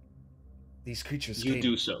 These creatures You came.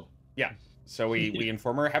 do so. So we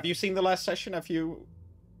inform her. Have you seen the last session? Have you?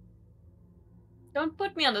 Don't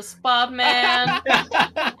put me on the spot, man.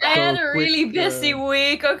 I had a really busy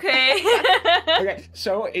week, okay? Okay,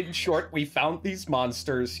 so in short, we found these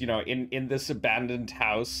monsters, in this abandoned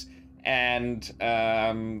house, and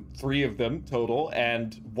 3 of them total,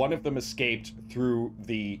 and one of them escaped through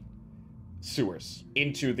the sewers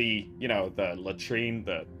into the, the latrine,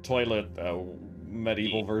 the toilet, the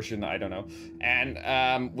medieval version, I don't know,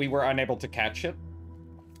 and we were unable to catch it,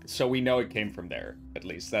 so we know it came from there. At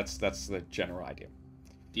least that's the general idea.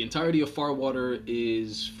 The entirety of Farwater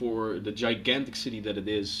is, for the gigantic city that it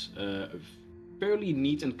is, fairly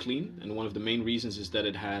neat and clean, and one of the main reasons is that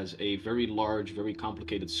it has a very large, very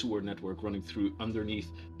complicated sewer network running through underneath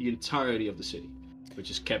the entirety of the city, which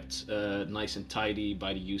is kept nice and tidy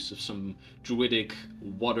by the use of some druidic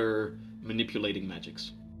water manipulating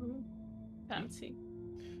magics. Fancy.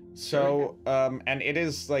 So, and it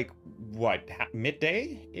is like what,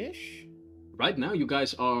 midday-ish? Right now, you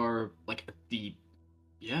guys are like at the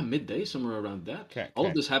midday, somewhere around that. Okay, All of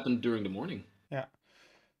okay. this happened during the morning. Yeah.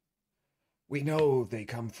 We know they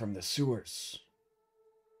come from the sewers.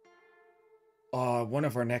 One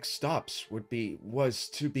of our next stops was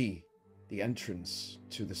to be the entrance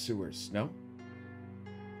to the sewers, no?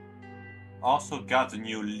 Also got a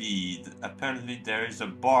new lead. Apparently there is a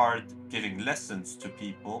bard giving lessons to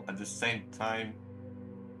people at the same time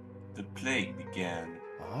the plague began.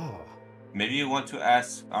 Ah. Maybe you want to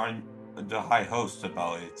ask the high host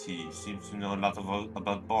about it. He seems to know a lot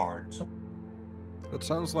about bards. That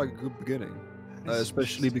sounds like a good beginning. That is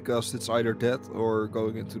Especially interesting. because it's either that or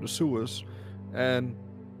going into the sewers. And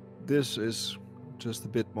this is just a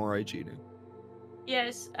bit more hygienic.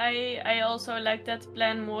 Yes, I also like that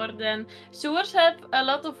plan more than sewers have a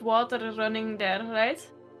lot of water running there, right?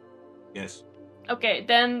 Yes. Okay,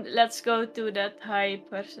 then let's go to that high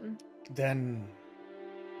person. Then,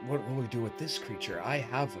 what will we do with this creature? I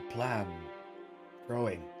have a plan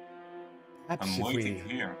growing. Perhaps I'm if waiting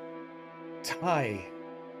we here. tie.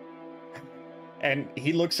 And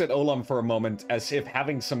he looks at Olam for a moment as if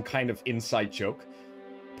having some kind of inside joke.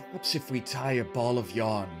 Perhaps if we tie a ball of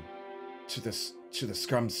yarn to the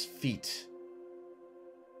scrum's feet,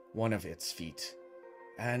 one of its feet,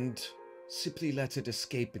 and simply let it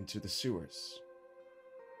escape into the sewers.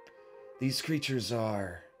 These creatures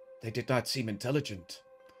they did not seem intelligent.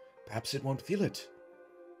 Perhaps it won't feel it.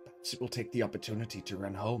 Perhaps it will take the opportunity to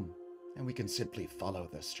run home, and we can simply follow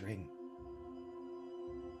the string.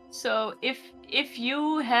 So if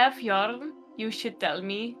you have yarn, you should tell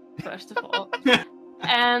me first of all.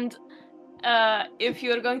 And if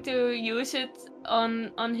you're going to use it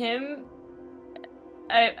on him,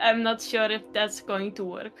 I'm not sure if that's going to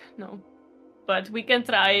work. No, but we can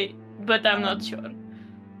try. But I'm not sure.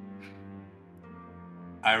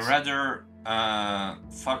 I rather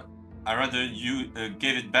you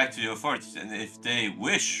give it back to the authorities, and if they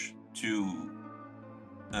wish to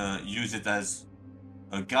use it as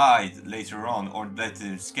a guide later on or let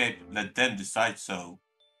it escape, let them decide so.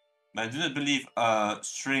 But I do not believe a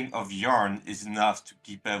string of yarn is enough to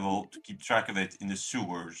keep track of it in the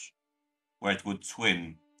sewers, where it would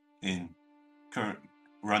swim in current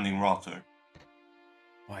running water.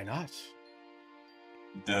 Why not?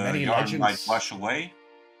 The Many yarn legends- might wash away.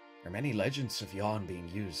 There are many legends of yarn being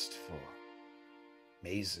used for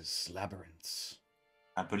mazes, labyrinths.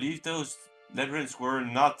 I believe those labyrinths were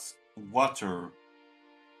not water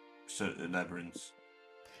labyrinths.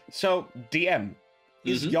 So, DM,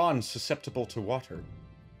 is Mhm. yarn susceptible to water?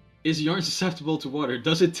 Is yarn susceptible to water?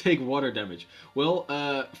 Does it take water damage? Well,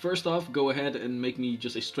 first off, go ahead and make me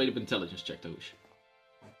just a straight up intelligence check, Tosh.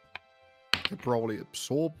 It can probably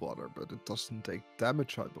absorb water, but it doesn't take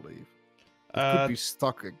damage, I believe. It Uh, could be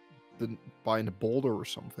stuck behind a boulder or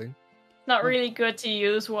something. Not really good to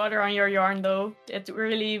use water on your yarn though. It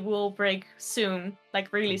really will break soon,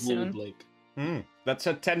 like really soon. Blake. That's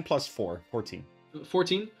a 10 plus 4, 14.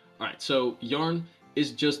 14? Alright, so yarn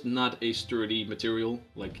is just not a sturdy material.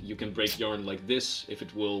 Like, you can break yarn like this. If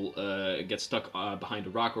it will get stuck behind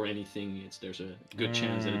a rock or anything, there's a good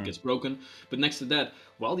chance that it gets broken. But next to that,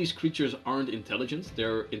 while these creatures aren't intelligent,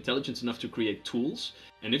 they're intelligent enough to create tools.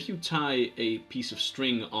 And if you tie a piece of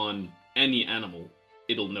string on any animal,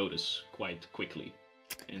 it'll notice quite quickly.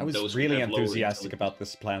 And I was those who really have lower enthusiastic intelligence- about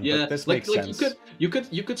this plan, Yeah, but this like, makes like sense.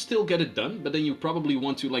 you could still get it done, but then you probably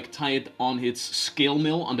want to like tie it on its scale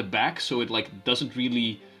mill on the back, so it like doesn't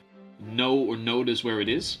really know or notice where it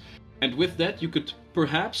is. And with that, you could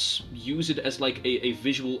perhaps use it as like a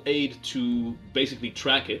visual aid to basically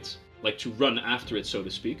track it, like to run after it, so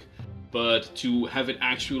to speak. But to have it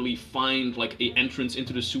actually find like a entrance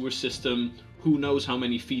into the sewer system, who knows how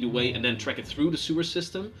many feet away, and then track it through the sewer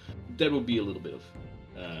system, that would be a little bit of.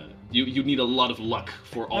 You need a lot of luck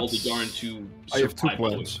for all the yarn to I have two survive all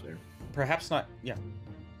the way plans. there. Perhaps not, yeah.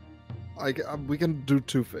 We can do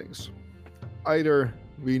two things. Either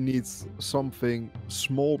we need something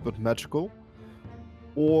small but magical,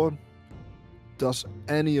 or does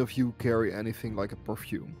any of you carry anything like a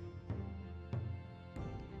perfume?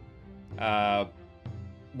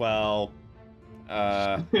 Well,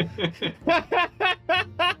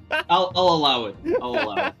 I'll allow it. I'll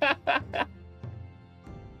allow it.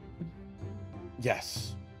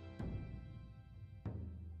 Yes.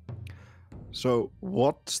 So,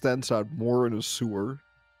 what stands out more in a sewer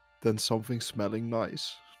than something smelling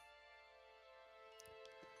nice?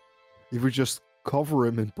 If we just cover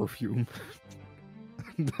him in perfume,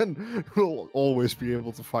 then we'll always be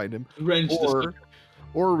able to find him. Range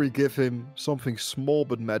Or we give him something small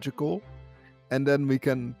but magical, and then we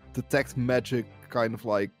can detect magic kind of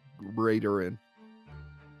like radar in.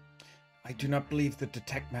 I do not believe the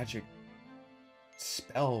detect magic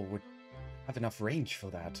spell would have enough range for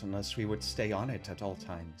that unless we would stay on it at all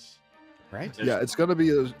times. Right? Yes. Yeah, it's gonna be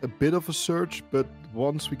a bit of a search, but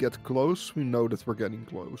once we get close, we know that we're getting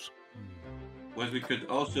close. What we could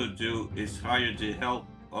also do is hire the help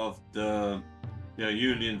of the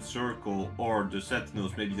Union Circle or the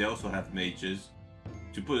Sentinels. Maybe they also have mages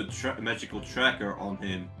to put a magical tracker on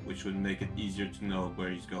him, which would make it easier to know where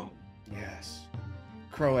he's going. Yes.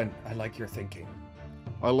 Crowan, I like your thinking.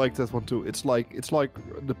 I like that one too. It's like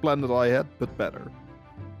the plan that I had, but better.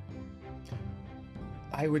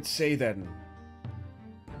 I would say then,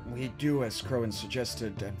 we do as Crowan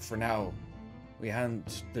suggested, and for now, we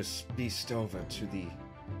hand this beast over to the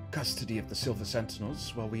custody of the Silver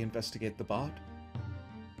Sentinels while we investigate the bard.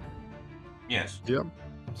 Yes. Yeah,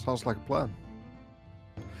 sounds like a plan.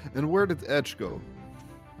 And where did Edge go?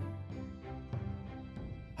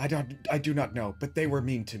 I do not know, but they were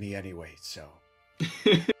mean to me anyway, so.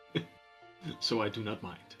 So I do not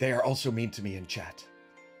mind. They are also mean to me in chat.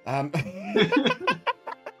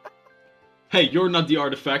 Hey, you're not the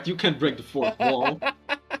artifact. You can't break the fourth wall.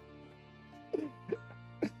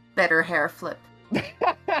 Better hair flip.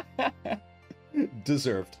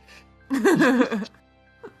 Deserved.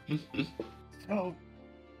 Oh,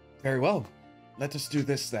 very well. Let us do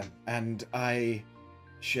this then, and I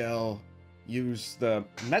shall use the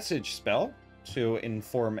message spell to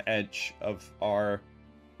inform Edge of our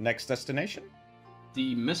next destination.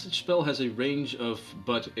 The message spell has a range of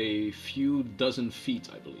but a few dozen feet,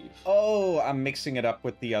 I believe. Oh, I'm mixing it up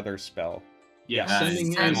with the other spell. Yeah, Yeah,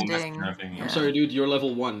 sending it's in. Sending. I'm sorry, dude. You're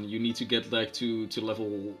level 1. You need to get like to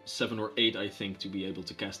level 7 or 8, I think, to be able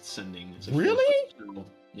to cast sending. It's a Really? spell.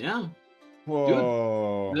 Yeah.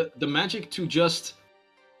 Whoa. The magic to just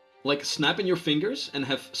like snap in your fingers and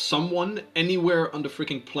have someone anywhere on the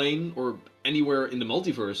freaking plane or anywhere in the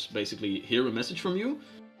multiverse basically hear a message from you.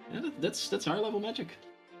 Yeah, that's higher level magic.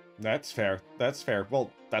 That's fair. That's fair.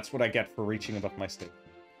 Well, that's what I get for reaching above my state.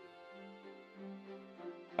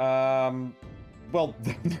 Well,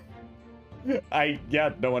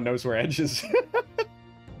 no one knows where Edge is.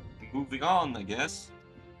 Moving on, I guess.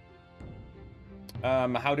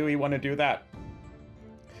 How do we want to do that?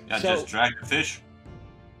 Yeah, So- just drag the fish.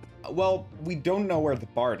 Well, we don't know where the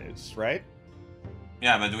bard is, right?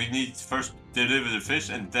 Yeah, but we need to first deliver the fish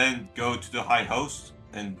and then go to the high host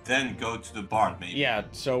and then go to the bard, maybe. Yeah,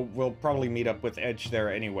 so we'll probably meet up with Edge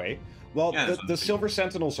there anyway. Well, Yeah, the that's what I'm Silver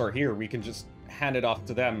Sentinels are here. We can just hand it off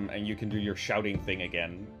to them, and you can do your shouting thing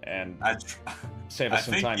again and save I us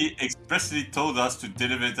some think time. he expressly told us to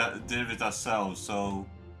deliver it ourselves, so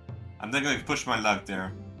I'm not going to push my luck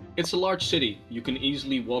there. It's a large city. You can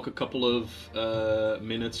easily walk a couple of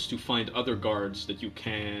minutes to find other guards that you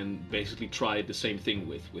can basically try the same thing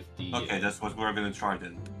with the. Okay, that's what we're going to try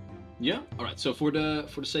then. Yeah. All right. So for the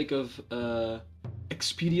sake of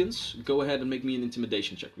expedience, go ahead and make me an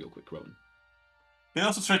intimidation check real quick, Rowan. We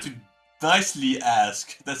also try to nicely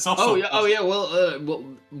ask. That's also. Oh yeah.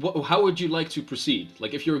 Well, how would you like to proceed?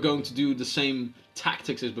 Like, if you're going to do the same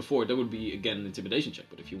tactics as before, that would be again an intimidation check.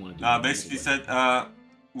 But if you want to do Basically said,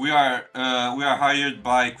 we are hired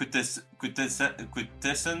by Quintessence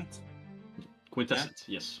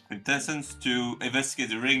yes. to investigate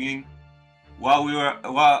the ringing. While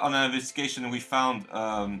on an investigation, we found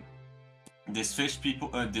this fish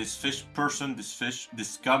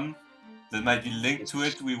scum that might be linked to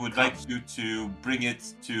it. We would like you to bring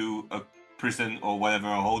it to a prison or whatever,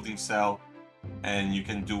 a holding cell, and you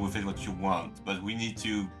can do with it what you want. But we need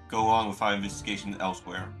to go on with our investigation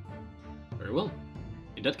elsewhere. Very well.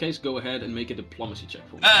 In that case, go ahead and make a diplomacy check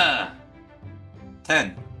for me.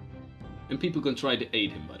 10. And people can try to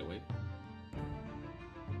aid him, by the way.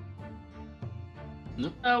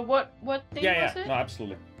 No? What thing was it? No,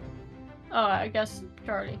 absolutely. Oh, I guess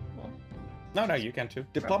Charlie. Well, No, you can too.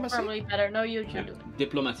 Diplomacy? probably better. No, you should do it.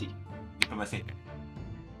 Diplomacy. Diplomacy.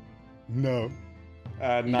 No.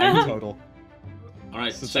 9 total.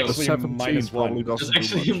 Alright, So it's so actually a 17 minus probably 1. doesn't that's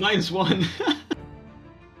do actually much. -1.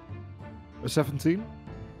 A 17?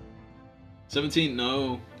 17?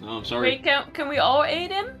 No, I'm sorry. Wait, can we all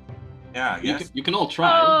aid him? Yeah, I You guess. can, you can all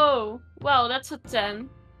try. Oh, well, that's a 10.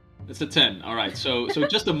 It's a 10. Alright, so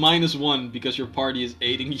just a -1 because your party is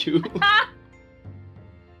aiding you. You're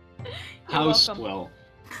How welcome. swell.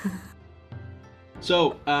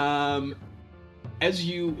 So, as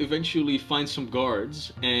you eventually find some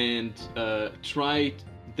guards and try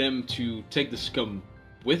them to take the scum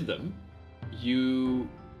with them, you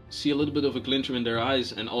see a little bit of a glinter in their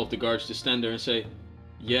eyes, and all of the guards just stand there and say,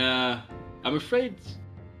 "Yeah, I'm afraid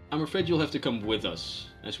you'll have to come with us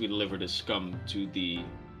as we deliver this scum to the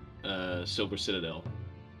Silver Citadel.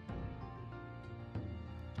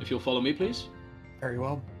 If you'll follow me, please." Very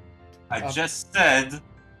well. I just said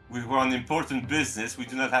we were on important business. We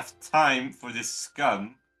do not have time for this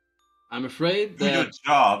scum. I'm afraid Do your that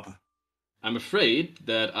job. I'm afraid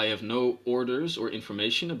that I have no orders or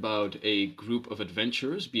information about a group of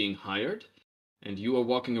adventurers being hired, and you are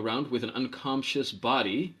walking around with an unconscious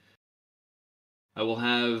body. I will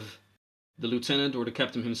have the lieutenant or the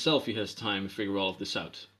captain himself, if he has time, figure all of this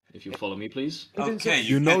out. If you follow me, please. Okay,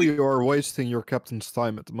 You know can- you are wasting your captain's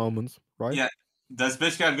time at the moment, right? Yeah, that's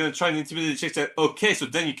basically I'm gonna try and intimidate the chick. Say, okay, so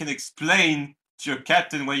then you can explain to your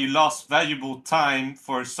captain why you lost valuable time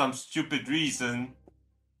for some stupid reason,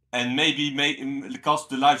 and maybe cost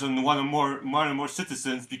the lives of one or more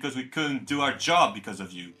citizens because we couldn't do our job because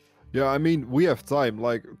of you. Yeah, I mean, we have time.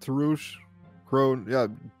 Like, Tarouche, Crone, yeah,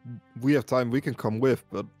 we have time. We can come with,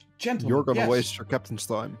 but Gentlemen, you're gonna yes. waste your captain's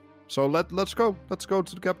time. So let's go. Let's go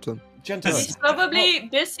to the captain. Gentlemen, He's probably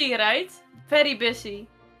busy, right? Very busy.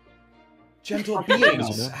 gentle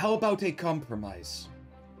beings, how about a compromise?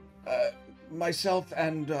 Myself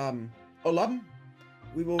and Olam,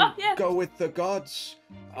 we will Oh, yeah. go with the gods.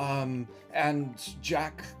 And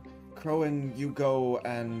Jack, Crowan, you go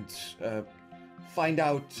and find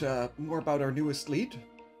out more about our newest lead,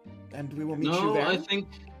 and we will meet you No, there.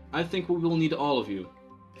 I think we will need all of you.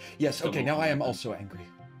 Yes. Okay. Now I am also angry.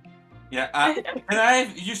 Yeah, can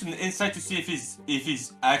I use an insight to see if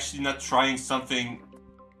he's actually not trying something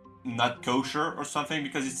not kosher or something,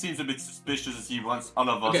 because it seems a bit suspicious as he wants all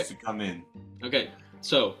of us Okay. to come in. Okay,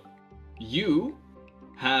 so you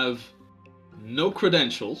have no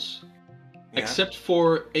credentials Yeah. except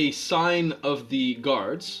for a sign of the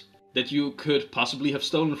guards that you could possibly have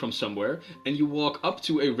stolen from somewhere, and you walk up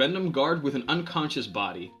to a random guard with an unconscious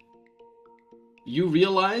body. You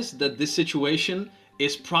realize that this situation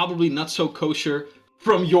is probably not so kosher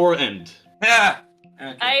from your end. Yeah.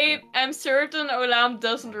 Okay. I am certain Olam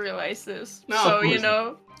doesn't realize this. No, so, of you course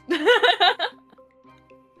know.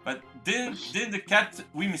 But didn't the captain?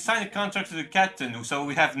 We signed a contract to the captain, so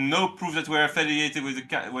we have no proof that we're affiliated with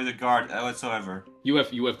the guard whatsoever. You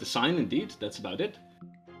have the sign, indeed. That's about it.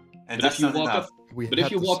 And But that's if you not walk enough. up, We but if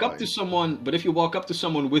had you to walk up sign. to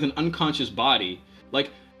someone, with an unconscious body, like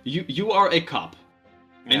you are a cop,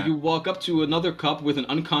 Yeah. and you walk up to another cop with an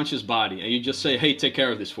unconscious body, and you just say, "Hey, take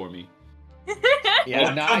care of this for me." Yeah.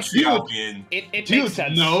 What no, country are we in? it Dude, makes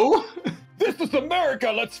sense. no. This is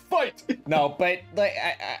America. Let's fight. No, but like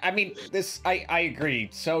I mean, this I agree.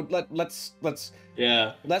 So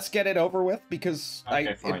Yeah. let's get it over with, because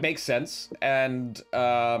Okay, fine. it makes sense, and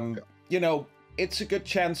you know, it's a good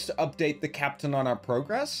chance to update the captain on our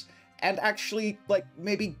progress, and actually like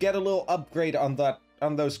maybe get a little upgrade on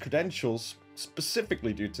those credentials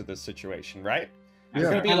specifically due to this situation, right? It's Yeah.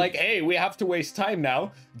 gonna be And- like, hey, we have to waste time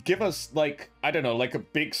now. Give us like, I don't know, like a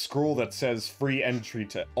big scroll that says free entry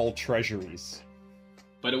to all treasuries.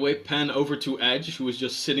 By the way, pan over to Edge, who was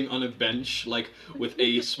just sitting on a bench, like with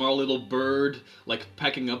a small little bird, like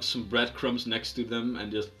packing up some breadcrumbs next to them, and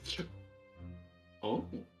just. Oh.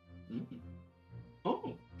 Mm.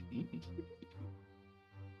 Oh. Mm.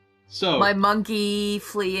 So. My monkey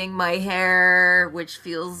fleeing my hair, which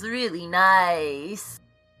feels really nice.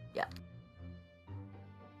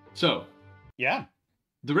 So. Yeah.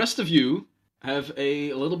 The rest of you have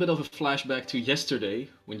a little bit of a flashback to yesterday,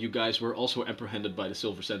 when you guys were also apprehended by the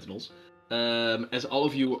Silver Sentinels, as all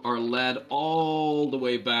of you are led all the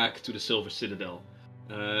way back to the Silver Citadel.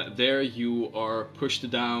 There you are pushed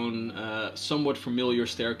down somewhat familiar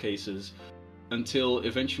staircases until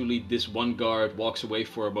eventually this one guard walks away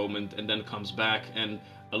for a moment and then comes back and,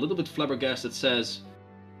 a little bit flabbergasted, says,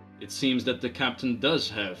 "It seems that the captain does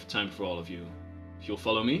have time for all of you. If you'll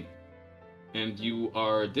follow me." And you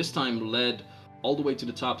are this time led all the way to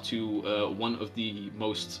the top to one of the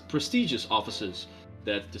most prestigious offices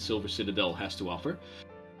that the Silver Citadel has to offer.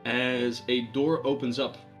 As a door opens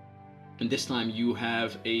up, and this time you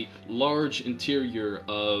have a large interior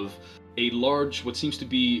of a large, what seems to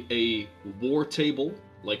be a war table,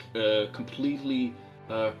 like completely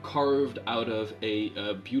carved out of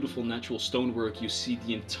a beautiful natural stonework. You see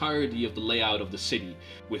the entirety of the layout of the city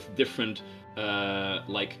with different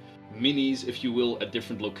like minis, if you will, at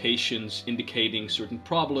different locations, indicating certain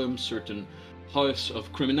problems, certain types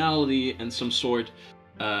of criminality and some sort.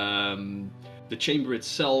 the chamber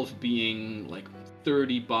itself being like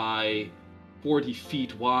 30 by 40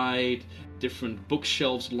 feet wide, different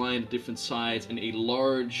bookshelves lined different sides, and a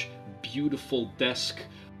large, beautiful desk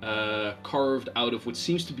carved out of what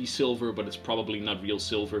seems to be silver, but it's probably not real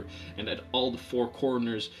silver. And at all the four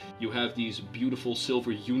corners, you have these beautiful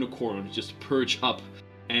silver unicorns just perch up.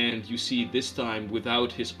 And you see this time, without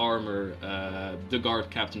his armor, the guard,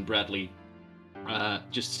 Captain Bradley,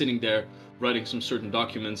 just sitting there, writing some certain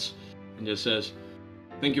documents, and just says,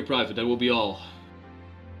 "Thank you, Private, that will be all."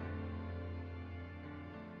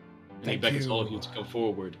 And he beckons all of you to come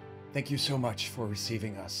forward. Thank you so much for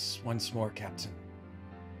receiving us once more, Captain.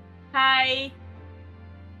 Hi.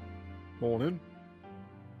 Morning.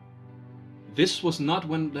 This was not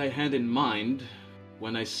what I had in mind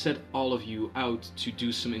when I set all of you out to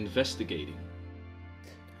do some investigating.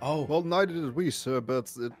 Oh, Well, neither did we, sir,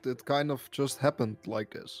 but it kind of just happened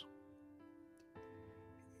like this.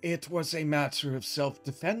 it was a matter of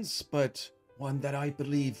self-defense, but one that I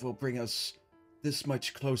believe will bring us this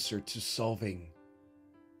much closer to solving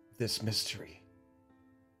this mystery.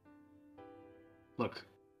 Look,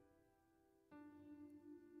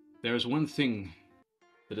 there's one thing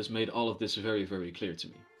that has made all of this very, very clear to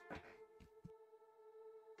me.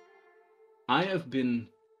 I have been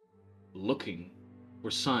looking for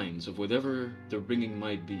signs of whatever the ringing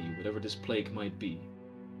might be, whatever this plague might be,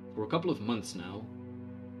 for a couple of months now,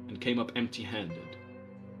 and came up empty-handed.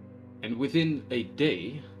 And within a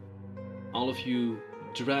day, all of you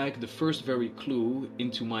dragged the first very clue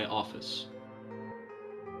into my office.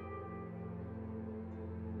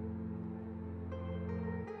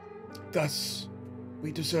 Thus,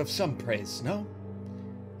 we deserve some praise, no?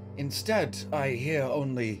 Instead, I hear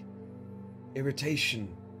only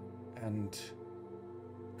irritation and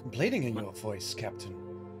complaining in your voice, Captain.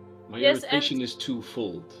 My Yes, irritation and- is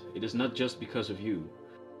twofold. It is not just because of you.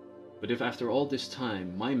 But if after all this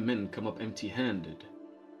time my men come up empty-handed,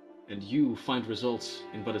 and you find results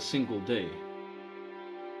in but a single day,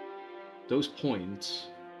 those points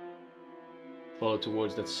follow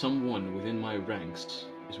towards that someone within my ranks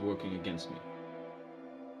is working against me.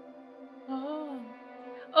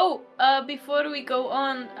 Before we go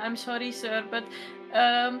on, I'm sorry, sir, but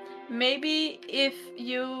maybe if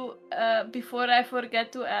you, before I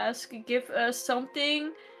forget to ask, give us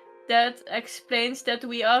something that explains that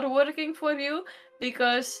we are working for you,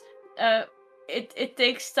 because it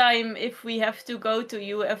takes time if we have to go to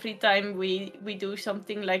you every time we do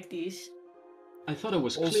something like this. I thought it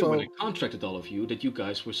was clear when I Also- contracted all of you that you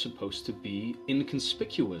guys were supposed to be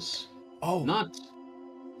inconspicuous. Oh, Not...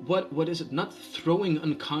 What is it? Not throwing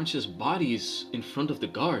unconscious bodies in front of the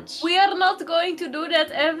guards. We are not going to do that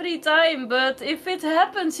every time, but if it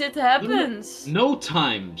happens, it happens. No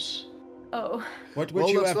times. Oh. what would Well,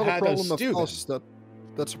 you that's have not a had us problem do of then? us.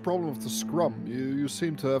 That's a problem of the scrum. You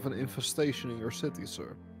seem to have an infestation in your city,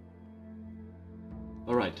 sir.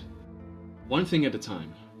 Alright. One thing at a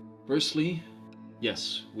time. Firstly,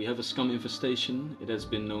 yes, we have a scum infestation. It has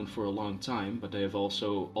been known for a long time, but they have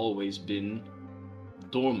also always been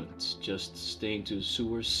dormant, just staying to the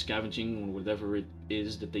sewers, scavenging on whatever it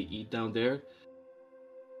is that they eat down there.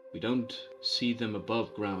 We don't see them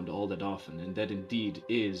above ground all that often, and that indeed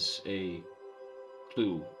is a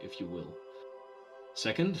clue, if you will.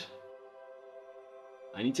 Second,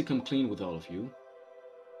 I need to come clean with all of you.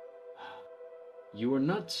 You are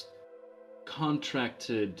not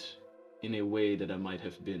contracted in a way that I might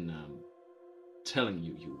have been telling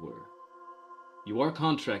you you were. You are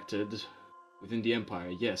contracted within the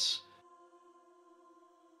Empire, yes.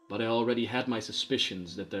 But I already had my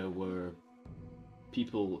suspicions that there were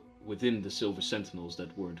people within the Silver Sentinels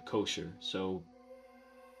that weren't kosher, so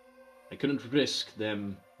I couldn't risk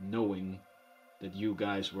them knowing that you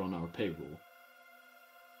guys were on our payroll.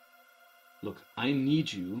 Look, I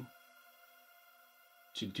need you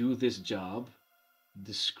to do this job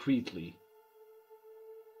discreetly.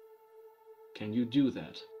 Can you do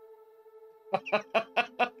that?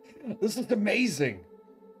 This is amazing.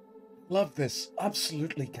 Love this.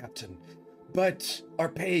 Absolutely, Captain. But our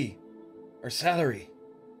pay, our salary,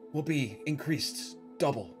 will be increased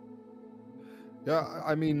double. Yeah,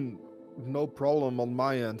 I mean, no problem on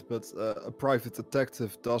my end, but a private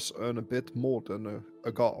detective does earn a bit more than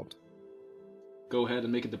a guard. Go ahead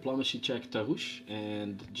and make a diplomacy check, Tarush,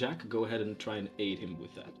 and Jack, go ahead and try and aid him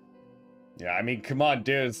with that. Yeah, I mean, come on,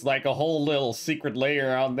 dude. It's like a whole little secret layer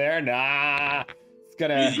out there. Nah. It's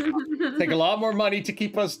gonna take a lot more money to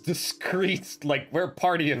keep us discreet. Like, we're a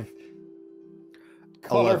party of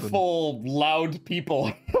colorful, loud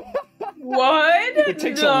people. What? It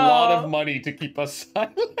takes a lot of money to keep us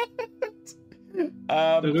silent.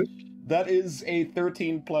 Tarush, That is a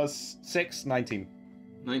 13 plus 6, 19.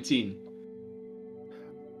 19.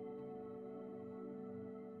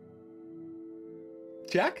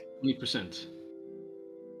 Jack? 20%.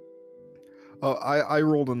 Oh, I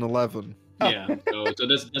rolled an 11. Yeah, so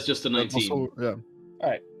that's just a That 19. also, yeah. All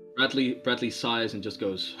right. Bradley sighs and just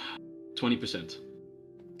goes 20%.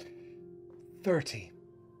 30.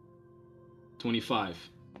 25.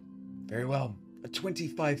 Very well. A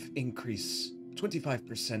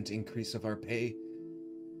 25% increase of our pay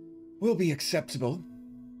will be acceptable.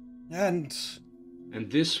 And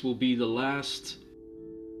this will be the last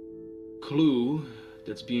clue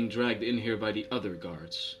that's being dragged in here by the other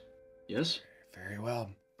guards. Yes? very well.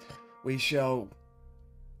 We shall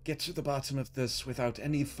get to the bottom of this without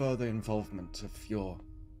any further involvement of your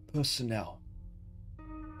personnel.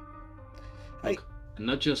 Look, and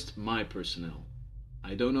not just my personnel.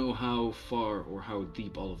 I don't know how far or how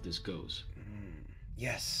deep all of this goes.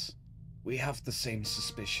 Yes, we have the same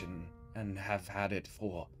suspicion and have had it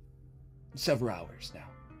for several hours now.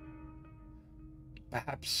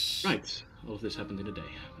 Perhaps... Right, all of this happened in a day.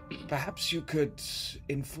 Perhaps you could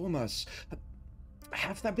inform us.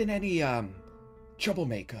 Have there been any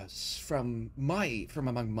troublemakers from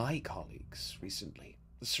among my colleagues recently?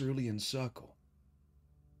 The Cerulean Circle.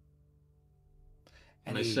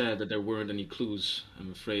 And I said that there weren't any clues.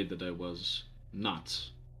 I'm afraid that I was not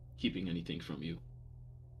keeping anything from you.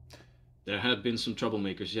 There have been some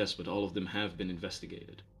troublemakers, yes, but all of them have been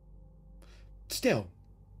investigated. Still,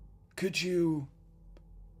 could you,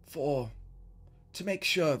 to make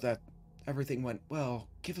sure that everything went well,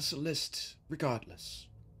 give us a list regardless?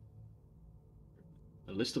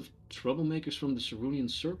 A list of troublemakers from the Cerulean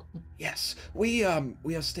Circle? Yes, we are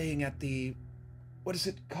staying at the, what is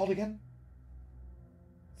it called again?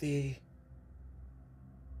 The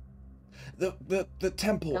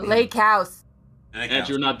temple. The lake house. Ed,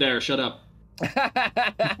 you're not there. Shut up. I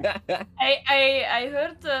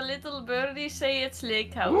heard a little birdie say it's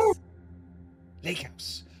lake house. Lake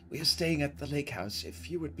house. We are staying at the lake house. If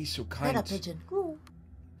you would be so Let kind a pigeon.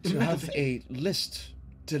 to have a list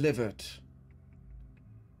delivered.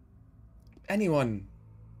 Anyone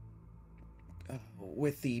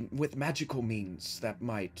with magical means that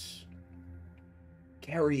might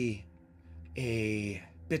carry a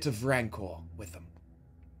bit of rancor with them.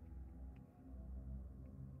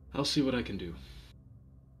 I'll see what I can do.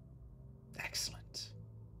 Excellent.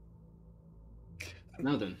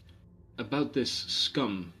 Now then, about this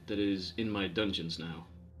scum that is in my dungeons now.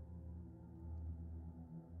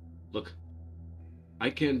 Look, I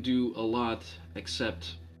can't do a lot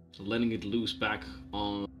except letting it loose back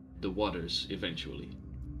on the waters eventually.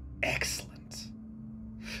 Excellent.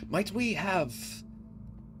 Might we have,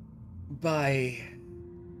 by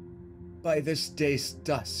this day's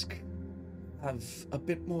dusk, have a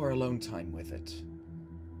bit more alone time with it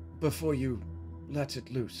before you let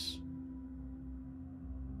it loose?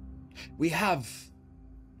 We have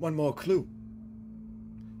one more clue.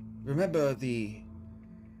 Remember the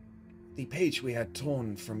page we had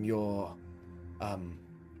torn from your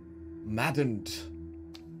maddened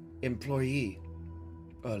employee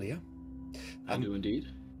earlier? I do indeed.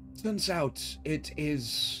 Turns out it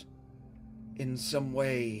is, in some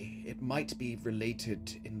way, it might be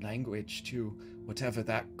related in language to whatever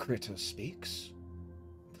that critter speaks.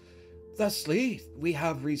 Thusly, we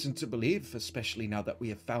have reason to believe, especially now that we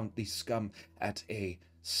have found the scum at a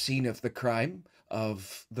scene of the crime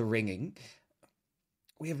of the ringing,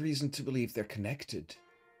 we have reason to believe they're connected.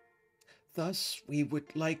 Thus, we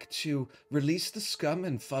would like to release the scum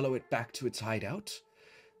and follow it back to its hideout,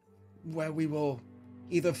 where we will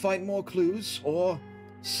either find more clues or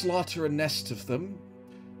slaughter a nest of them.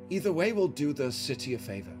 Either way will do the city a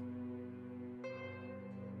favor.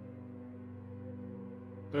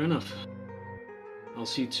 Fair enough. I'll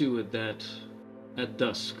see to it that at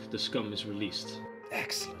dusk the scum is released.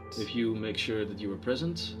 Excellent. If you make sure that you are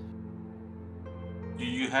present. Do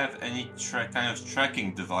you have any kind of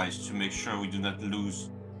tracking device to make sure we do not lose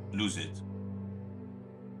it?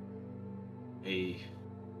 I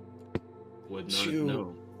would not You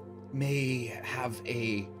know. may have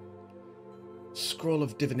a scroll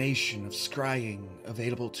of divination, of scrying,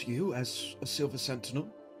 available to you as a silver sentinel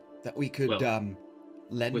that we could Well,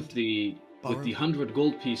 lend. With the borrow? 100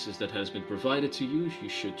 gold pieces that has been provided to you, you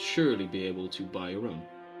should surely be able to buy your own.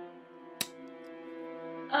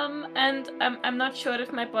 And I'm not sure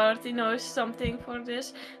if my party knows something for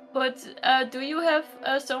this, but do you have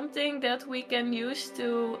something that we can use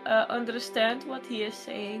to understand what he is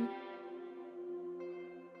saying?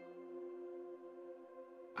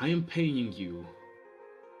 I am paying you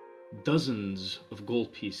dozens of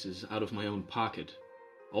gold pieces out of my own pocket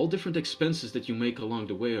All different expenses that you make along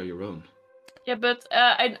the way are your own. Yeah, but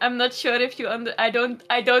I'm not sure if you I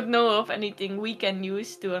don't know of anything we can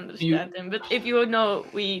use to understand him. But if you know,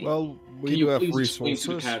 we. Well, we Can do you have please explain to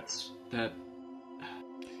the resources. cats that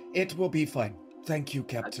It will be fine. Thank you,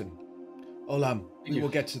 Captain. Olam, we you. will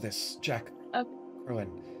get to this. Jack. Okay.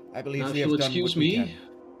 Rowan, I believe now, we if have you'll done excuse what we me, can.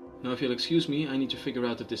 now if you'll excuse me, I need to figure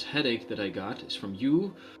out if this headache that I got is from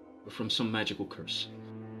you or from some magical curse.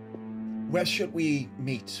 Where should we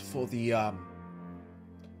meet for the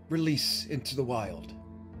release into the wild?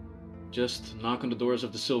 Just knock on the doors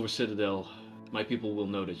of the Silver Citadel. My people will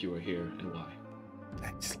know that you are here and why.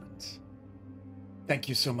 Excellent. Thank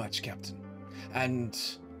you so much, Captain. And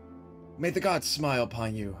may the gods smile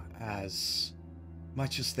upon you as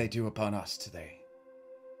much as they do upon us today.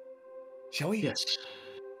 Shall we? Yes.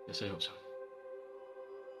 Yes, I hope so.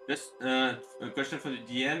 Just a question for the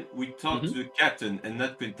DM. We talked to the captain and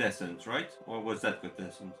not quintessence, right? Or was that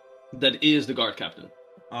quintessence? That is the guard captain.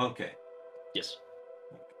 Okay. Yes.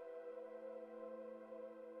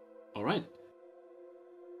 All right.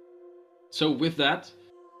 So with that,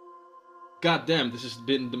 goddamn, this has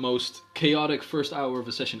been the most chaotic first hour of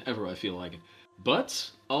a session ever, I feel like. But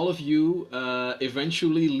all of you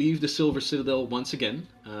eventually leave the Silver Citadel once again.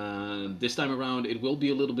 This time around, it will be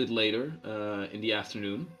a little bit later in the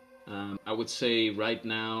afternoon. I would say right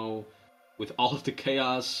now, with all of the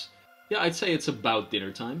chaos, yeah, I'd say it's about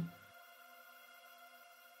dinner time.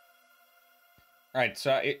 All right,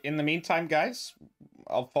 so in the meantime, guys,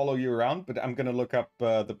 I'll follow you around, but I'm going to look up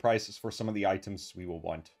the prices for some of the items we will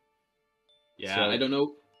want. Yeah, So- I don't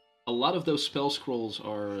know. A lot of those spell scrolls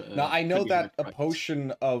are. Now, I know pretty that a high priced.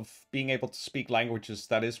 potion of being able to speak languages,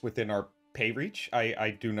 that is within our pay reach.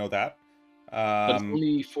 I do know that. But it's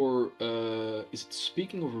only for. Is it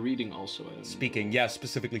speaking or reading also? I don't know. Speaking, yeah,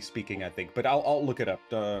 specifically speaking, I think. But I'll look it up.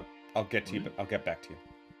 I'll get to you, but I'll get back to you.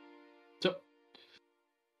 So,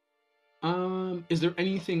 is there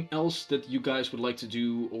anything else that you guys would like to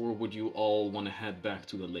do, or would you all want to head back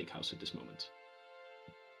to the lake house at this moment?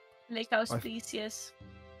 Lake house, I've- please. Yes.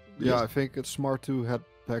 Yeah, Yes. I think it's smart to head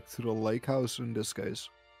back to the lake house in this case.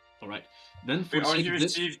 All right. Then, for We the sake already of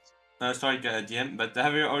this, received. Sorry, DM, but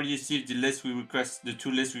have we already received the list we request? The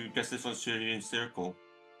 2 lists we requested from Syrian Circle.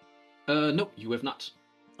 no, you have not.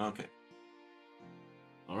 Okay.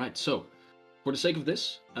 All right. So, for the sake of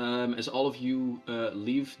this, as all of you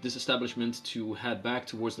leave this establishment to head back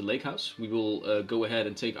towards the lake house, we will go ahead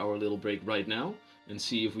and take our little break right now and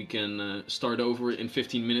see if we can start over in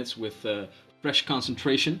 15 minutes with fresh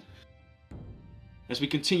concentration. As we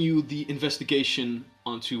continue the investigation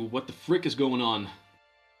onto what the frick is going on.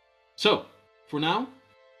 So, for now,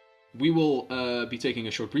 we will be taking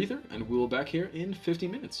a short breather, and we will be back here in 15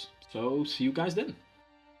 minutes. So, see you guys then.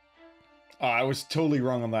 I was totally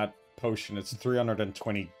wrong on that potion. It's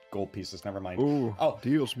 320 gold pieces. Never mind. Ooh, Oh.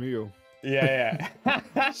 Dios mío. Yeah.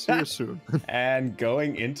 See you soon. And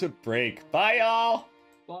going into break. Bye, y'all.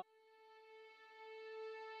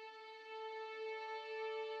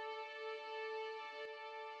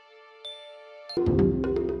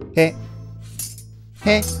 Hey.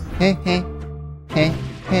 Hey, hey, hey. Hey,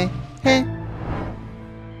 hey, hey.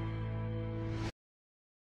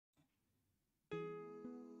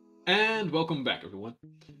 And welcome back, everyone.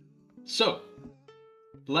 So,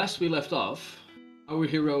 last we left off, our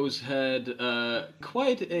heroes had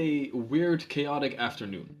quite a weird, chaotic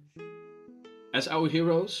afternoon. As our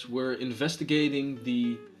heroes were investigating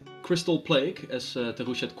the Crystal Plague, as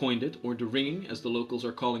Tarush had coined it, or the Ringing, as the locals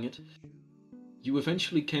are calling it, you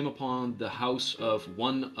eventually came upon the house of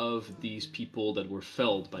one of these people that were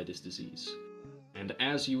felled by this disease. And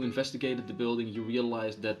as you investigated the building, you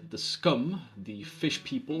realized that the scum, the fish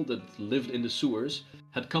people that lived in the sewers,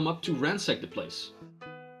 had come up to ransack the place.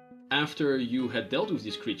 After you had dealt with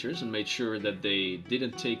these creatures and made sure that they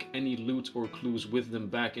didn't take any loot or clues with them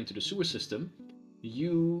back into the sewer system,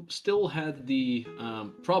 you still had the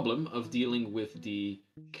problem of dealing with the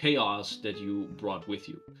chaos that you brought with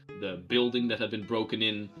you. The building that had been broken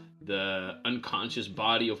in, the unconscious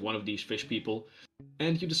body of one of these fish people,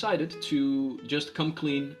 and you decided to just come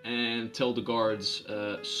clean and tell the guards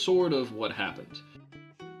sort of what happened.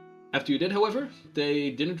 After you did, however,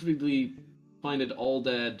 they didn't really find it all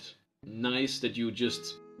that nice that you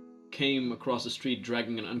just came across the street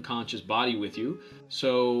dragging an unconscious body with you,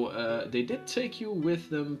 so they did take you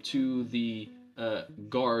with them to the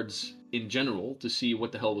guards in general to see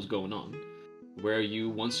what the hell was going on, where you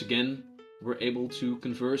once again were able to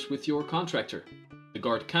converse with your contractor, the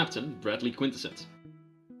guard captain, Bradley Quintessent,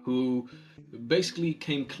 who basically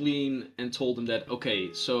came clean and told them that,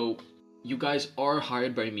 okay, so you guys are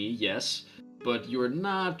hired by me, yes, but you're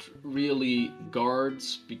not really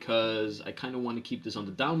guards because I kind of want to keep this on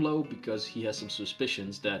the down low because he has some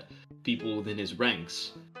suspicions that people within his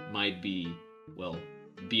ranks might be, well,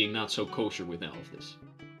 being not so kosher with all of this.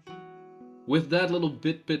 With that little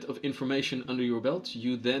bit of information under your belt,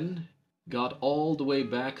 you then got all the way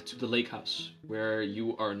back to the lake house, where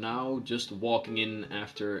you are now just walking in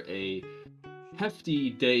after a hefty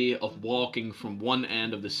day of walking from one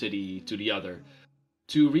end of the city to the other,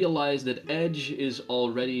 to realize that Edge is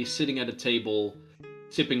already sitting at a table,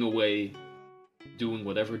 sipping away, doing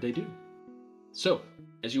whatever they do. So,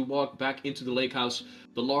 as you walk back into the lake house,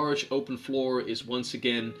 the large open floor is once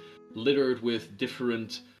again littered with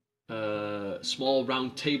different small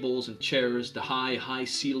round tables and chairs. The high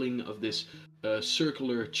ceiling of this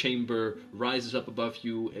circular chamber rises up above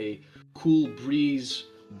you. A cool breeze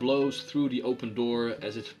blows through the open door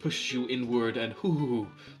as it pushes you inward, and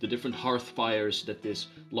the different hearth fires that this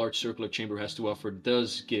large circular chamber has to offer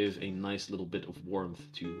does give a nice little bit of warmth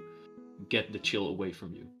to get the chill away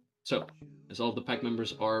from you. So, as all of the pack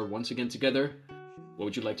members are once again together, what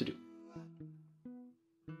would you like to do?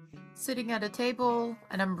 Sitting at a table,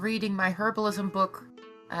 and I'm reading my herbalism book,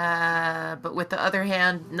 but with the other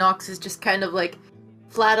hand, Nox is just kind of like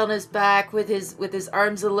flat on his back with his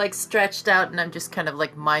arms and legs stretched out, and I'm just kind of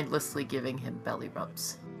like mindlessly giving him belly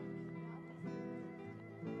rubs.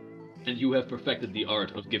 And you have perfected the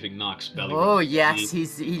art of giving Nox belly rubs. Oh yes,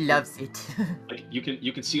 he loves it. Like you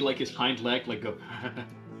can see like his hind leg like go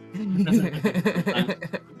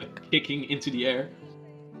kicking into the air.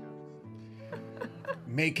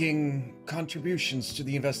 Making contributions to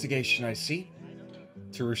the investigation, I see,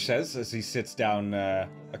 Tarush says as he sits down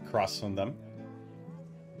across from them.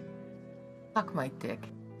 Suck my dick.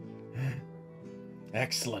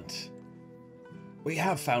 Excellent. We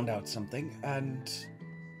have found out something, and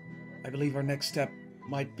I believe our next step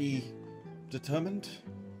might be determined.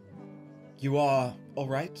 You are all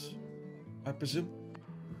right, I presume?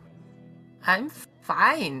 I'm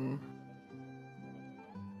fine.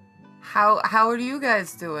 How are you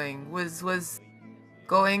guys doing? Was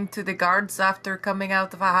going to the guards after coming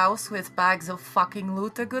out of a house with bags of fucking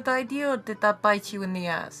loot a good idea, or did that bite you in the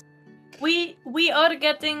ass? We are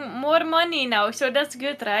getting more money now, so that's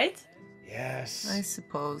good, right? Yes. I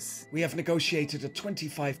suppose. We have negotiated a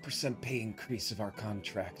 25% pay increase of our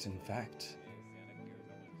contract, in fact.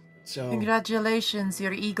 So... Congratulations,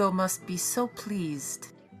 your ego must be so pleased.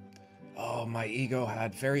 Oh, my ego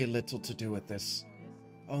had very little to do with this.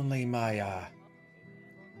 Only my,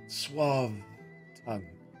 suave tongue.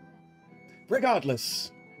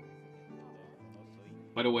 Regardless.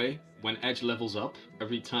 By the way, when Edge levels up,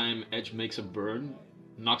 every time Edge makes a burn,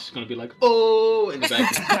 Nox is gonna be like, "Oh!" in the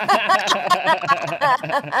back.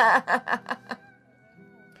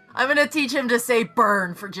 I'm gonna teach him to say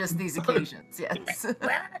 "burn" for just these occasions. Yes.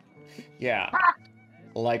 Yeah.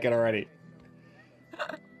 Like it already.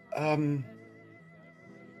 Yeah,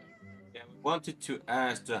 we wanted to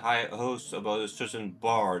ask the high host about a certain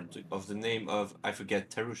bard of the name of, I forget,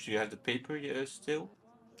 Tarush. Do you have the paper still?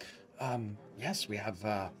 Yes, we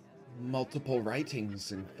have, multiple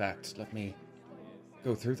writings, in fact. Let me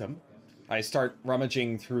go through them. I start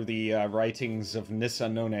rummaging through the writings of Nissa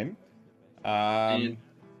No Name. And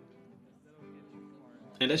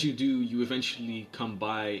as you do, you eventually come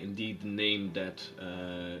by, indeed, the name that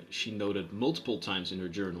she noted multiple times in her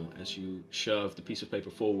journal as you shove the piece of paper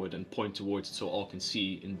forward and point towards it so all can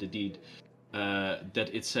see in the deed that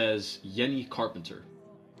it says Yenny Carpenter.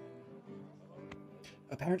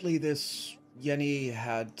 Apparently this Yenny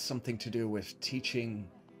had something to do with teaching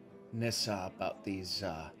Nissa about these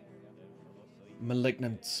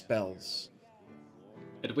malignant spells.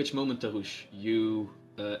 At which moment, Tarush, you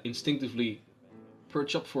instinctively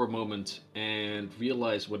perch up for a moment and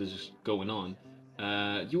realize what is going on.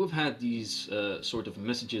 You have had these sort of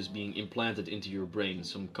messages being implanted into your brain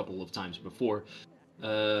some couple of times before.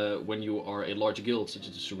 When you are a large guild such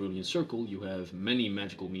as the Cerulean Circle, you have many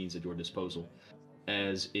magical means at your disposal,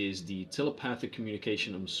 as is the telepathic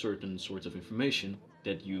communication of certain sorts of information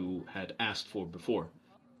that you had asked for before.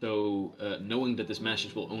 So, knowing that this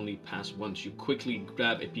message will only pass once, you quickly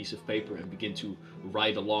grab a piece of paper and begin to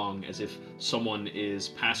write along as if someone is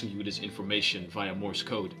passing you this information via Morse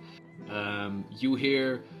code. You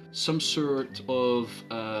hear some sort of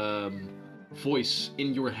voice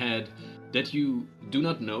in your head that you do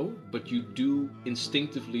not know, but you do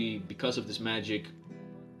instinctively, because of this magic,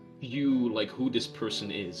 view like who this person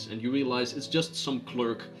is, and you realize it's just some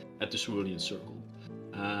clerk at the Cerulean Circle.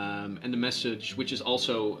 And the message, which is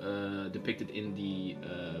also depicted in the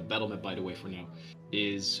battle map, by the way, for now,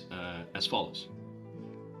 is as follows.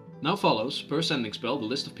 Now follows, per sending spell, the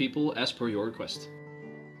list of people as per your request.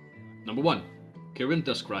 Number 1. Kirin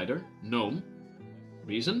Duskrider, Gnome.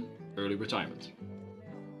 Reason, early retirement.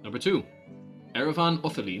 Number 2. Erevan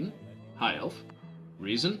Otheline, High Elf.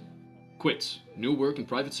 Reason, quits, new work in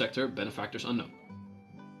private sector, benefactors unknown.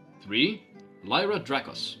 3. Lyra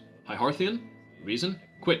Dracos, High Hearthian. Reason,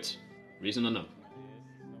 quit, reason unknown.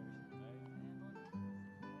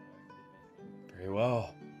 Very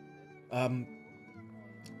well.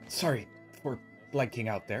 Sorry for blanking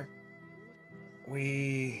out there.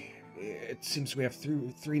 It seems we have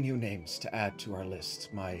three new names to add to our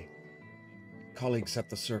list. My colleagues at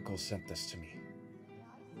the Circle sent this to me.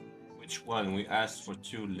 Which one? We asked for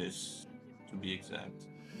 2 lists, to be exact.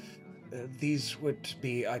 These would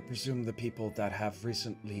be, I presume, the people that have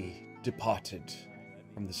recently departed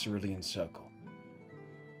from the Cerulean Circle.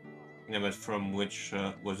 Yeah, but from which,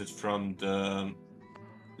 was it from the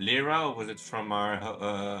Lyra, or was it from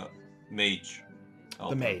our mage? The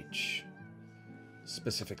Alpha? mage.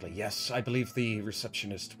 Specifically, yes. I believe the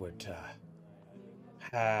receptionist would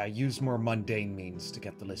use more mundane means to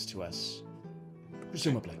get the list to us.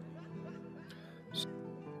 Presumably.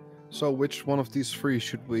 So which one of these 3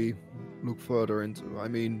 should we look further into? I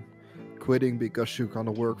mean, quitting because you kind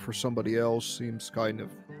of work for somebody else seems kind of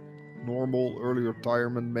normal. Early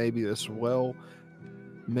retirement maybe as well.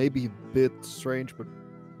 Maybe a bit strange, but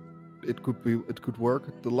it could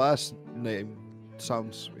work. The last name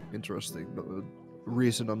sounds interesting.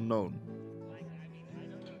 Reason unknown.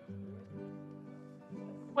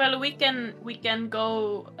 Well, we can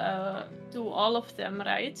go to all of them,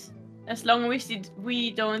 right? As long as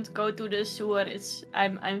we don't go to the sewer,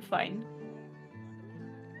 I'm fine.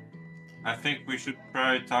 I think we should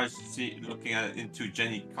prioritize looking into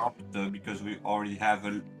Jenny Carpenter because we already have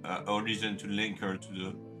a reason to link her to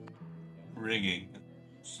the rigging.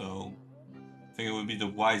 So I think it would be the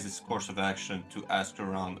wisest course of action to ask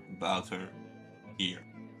around about her here.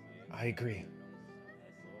 I agree.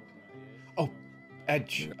 Oh,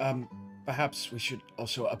 Edge, perhaps we should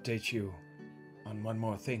also update you on one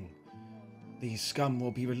more thing. The scum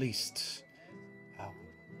will be released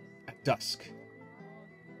at dusk.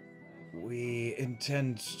 We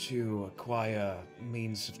intend to acquire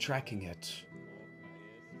means of tracking it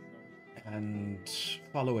and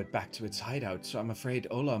follow it back to its hideout. So I'm afraid,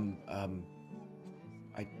 Olam,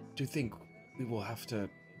 I do think we will have to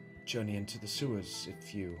journey into the sewers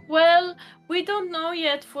if you... Well, we don't know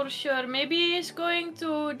yet for sure. Maybe he's going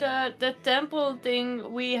to the temple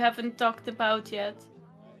thing we haven't talked about yet.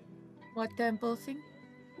 What temple thing?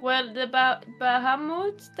 Well, the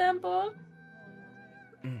Bahamut temple.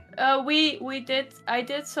 I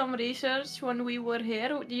did some research when we were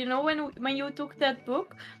here. You know when you took that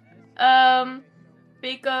book,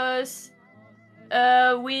 because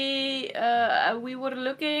we were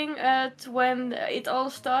looking at when it all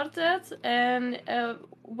started and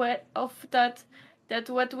what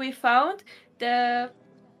we found,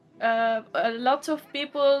 lots of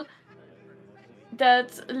people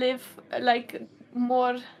that live like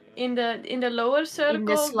more in the lower circle, In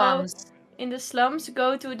the slums. in the slums,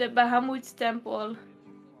 go to the Bahamut temple.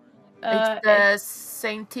 It's the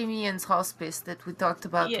St. Timian's hospice that we talked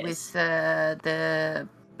about Yes. with the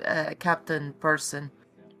captain person.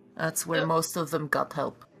 That's where So- most of them got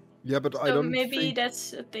help. Yeah, but I So don't maybe think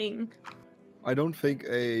that's a thing. I don't think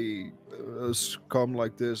a scum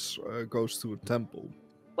like this goes to a temple.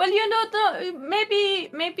 Well, you don't know.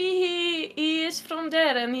 Maybe he is from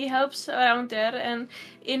there and he helps around there, and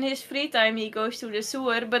in his free time he goes to the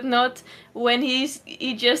sewer, but not when he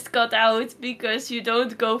just got out, because you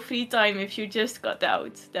don't go free time if you just got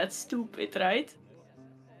out. That's stupid, right?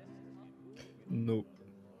 No.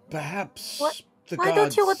 Perhaps What? the Why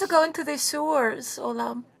don't you want to gods- go into the sewers,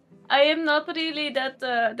 Olam? I am not really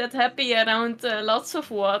that happy around lots of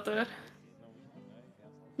water.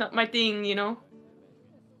 Not my thing, you know.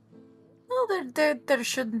 Well, there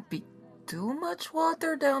shouldn't be too much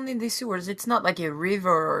water down in the sewers. It's not like a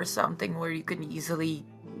river or something where you can easily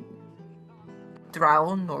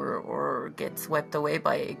drown or get swept away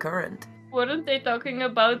by a current. Weren't they talking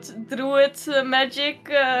about druid magic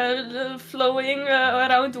flowing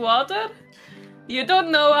around water? You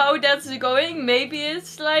don't know how that's going. Maybe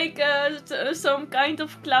it's like some kind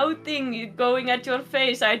of cloud thing going at your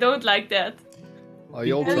face. I don't like that.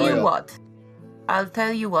 You'll Tell try you it. what. I'll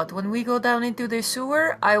tell you what. When we go down into the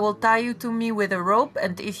sewer, I will tie you to me with a rope,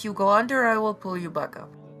 and if you go under, I will pull you back up.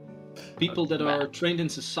 People that are trained in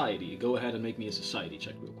society, go ahead and make me a society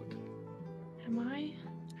check real quick. Am I?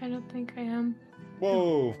 I don't think I am.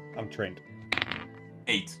 Whoa, I'm trained.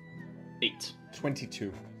 8.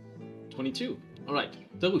 22. 22. Alright,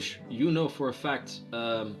 Darush, you know for a fact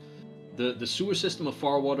the sewer system of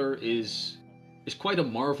Farwater is quite a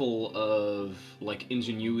marvel of like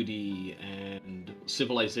ingenuity and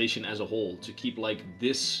civilization as a whole to keep like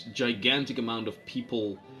this gigantic amount of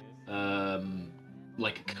people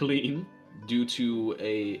like clean due to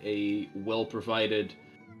a well provided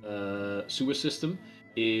sewer system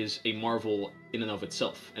is a marvel in and of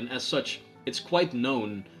itself, and as such it's quite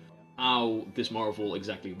known how this marvel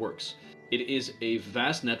exactly works. It is a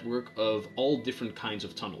vast network of all different kinds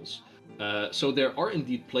of tunnels. So there are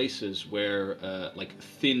indeed places where like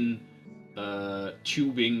thin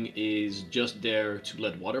tubing is just there to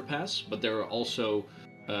let water pass, but there are also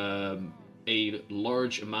a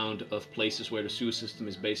large amount of places where the sewer system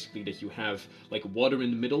is basically that you have like water in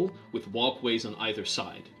the middle with walkways on either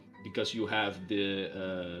side, because you have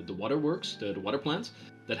the waterworks, the water plant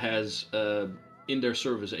that has in their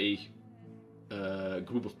service a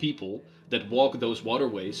group of people that walk those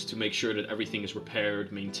waterways to make sure that everything is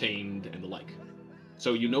repaired, maintained, and the like.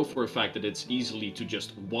 So you know for a fact that it's easily to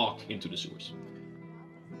just walk into the sewers.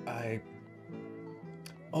 How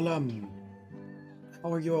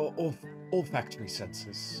are your olfactory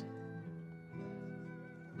senses?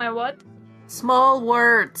 My what? Small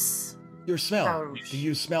words. Your smell. Ouch. Do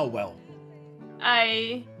you smell well?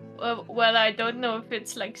 Well, I don't know if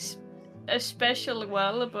it's like a special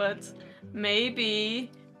well, but maybe.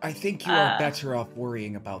 I think you are better off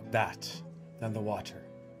worrying about that than the water.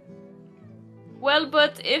 Well,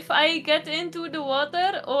 but if I get into the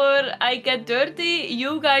water or I get dirty,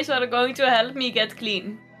 you guys are going to help me get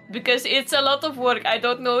clean. Because it's a lot of work. I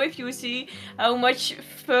don't know if you see how much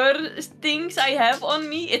fur things I have on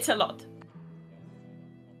me. It's a lot.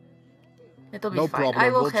 It'll be No fine. problem. I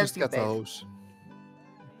will We'll help just you get the bathe. hose.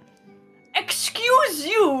 Excuse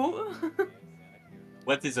you!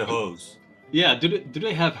 What is a hose? Yeah, do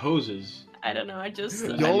they have hoses? I don't know, I just...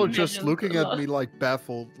 Y'all are just imagined looking a at lot. me like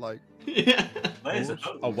baffled, like Yeah. What is a Hose?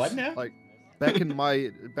 hose? A what now? like back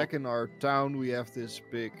in our town we have this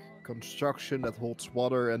big construction that holds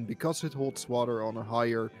water, and because it holds water on a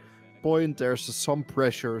higher point there's some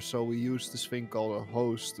pressure, so we use this thing called a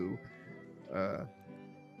hose to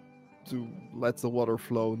let the water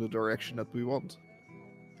flow in the direction that we want.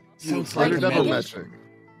 Sounds like Harder a than magic. magic.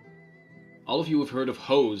 All of you have heard of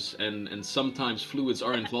hose, and sometimes fluids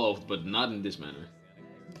are involved, but not in this manner.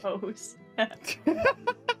 Hose.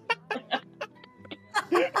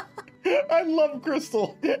 I love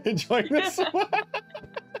Crystal enjoying this.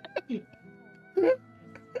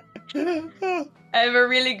 I have a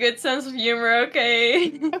really good sense of humor,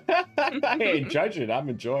 okay? I ain't judging. I'm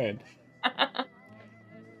enjoying.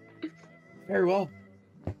 Very well.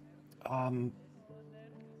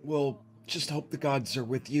 We'll just hope the gods are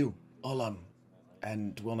with you, Olam,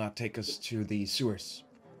 and will not take us to the sewers.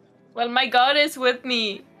 Well, my god is with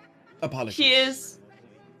me. Apologies. He is.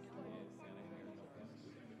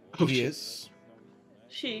 Oh, He shit. is.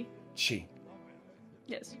 She. She.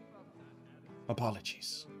 Yes.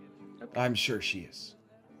 Apologies. Okay. I'm sure she is.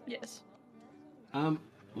 Yes.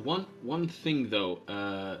 One thing though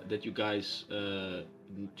that you guys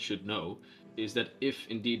should know is that if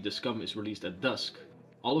indeed the scum is released at dusk,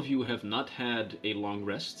 all of you have not had a long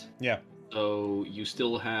rest, Yeah. so you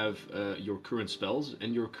still have your current spells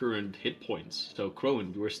and your current hit points. So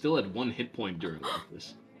Crowan, you are still at 1 hit point during all of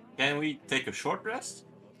this. Can we take a short rest?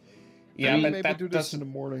 Yeah, mean, but Maybe that do this in doesn't. the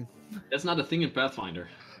morning. That's not a thing in Pathfinder.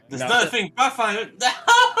 There's No. nothing, Pathfinder.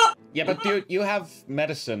 Yeah, but you have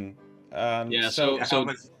medicine. Yeah, so How so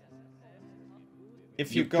much-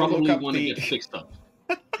 if you you go look probably up want to the. get fixed up.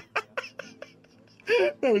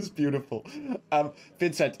 That was beautiful.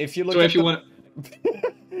 Vincent, if you look So up if you the... want,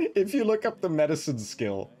 if you look up the medicine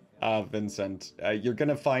skill, Vincent, you're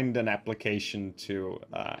gonna find an application to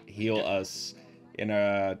heal us in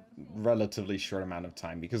a relatively short amount of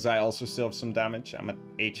time, because I also still have some damage. I'm at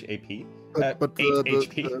HAP. But 8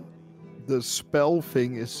 HP. the spell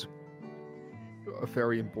thing is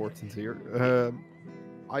very important here.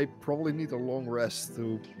 I probably need a long rest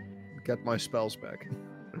to get my spells back.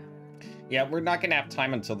 Yeah, we're not gonna have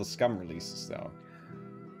time until the scum releases, though.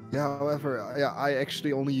 Yeah, however, I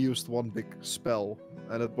actually only used one big spell,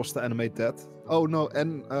 and it was to animate death. Oh no,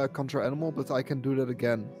 and conjure animal, but I can do that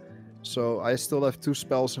again. So I still have 2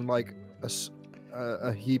 spells and like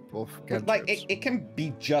a heap of But, like, cantrips. it can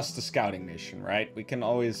be just a scouting mission, right? We can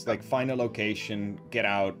always like find a location, get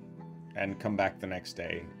out, and come back the next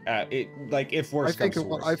day. If worse comes to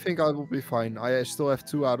worse. I think I will be fine. I still have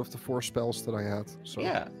 2 out of the 4 spells that I had. So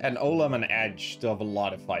Yeah, and Olam and Edge still have a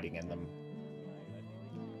lot of fighting in them.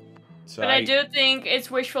 So But I do think it's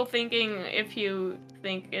wishful thinking if you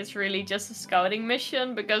think it's really just a scouting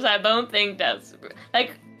mission, because I don't think that's...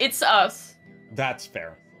 Like, it's us. That's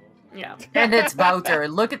fair. Yeah. And it's Wouter.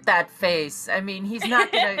 Look at that face. I mean, he's not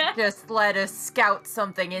gonna just let us scout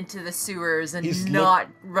something into the sewers and He's not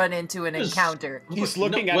run into an Just- encounter. He's No,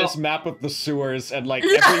 looking at well- his map of the sewers and like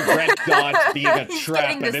every red dot being a He's trap,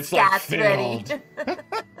 getting and the it's like stats ready. filled.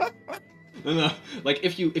 No. Like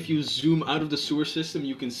if you zoom out of the sewer system,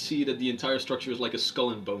 you can see that the entire structure is like a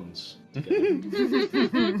skull and bones.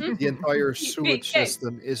 The entire sewage Hey.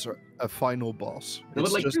 system is a final boss. No, but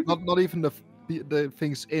It's like- just not even the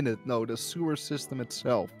things in it. No, the sewer system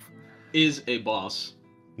itself. Is a boss.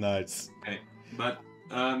 Nice. But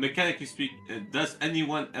mechanically speaking, does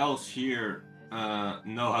anyone else here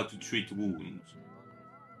know how to treat wounds?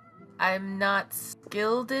 I'm not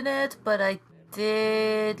skilled in it, but I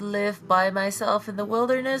did live by myself in the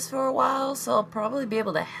wilderness for a while, so I'll probably be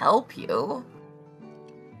able to help you.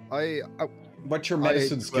 I What's your I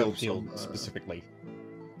medicine do skill have field some, specifically?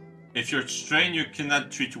 If you're trained, you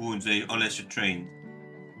cannot treat wounds unless you're trained.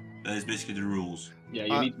 That is basically the rules. Yeah,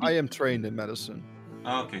 you need. I am trained in medicine.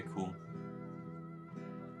 Okay, cool.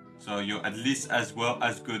 So you're at least as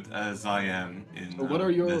good as I am in. So what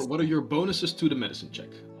are your bonuses to the medicine check?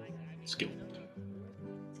 Skill.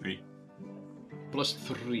 3?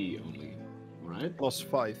 +3 only. Alright.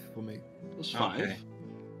 +5 for me. +5. Okay.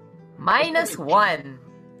 -1.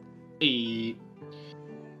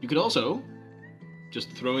 You could also, just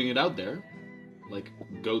throwing it out there, like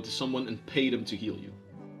go to someone and pay them to heal you.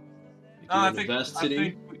 If you're I in a think, vast I city,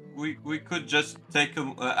 think we could just take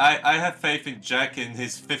him. I have faith in Jack in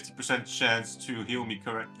his 50% chance to heal me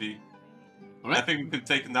correctly. I alright. think we could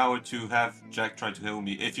take an hour to have Jack try to heal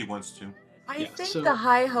me if he wants to. I Yeah, think so- the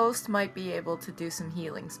High Host might be able to do some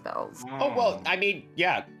healing spells. Oh well, I mean,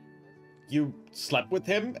 yeah. You slept with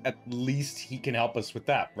him. At least he can help us with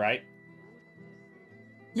that, right?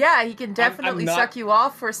 Yeah, he can definitely not- suck you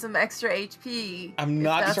off for some extra HP. I'm if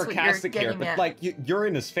not that's what you're sarcastic here, getting but at. like you're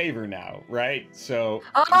in his favor now, right? So.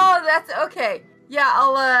 Oh, that's okay. Yeah,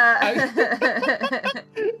 I'll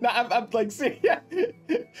No, I'm like, see, yeah.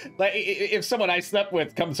 Like, if someone I slept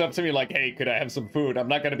with comes up to me like, "Hey, could I have some food?" I'm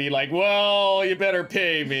not gonna be like, "Well, you better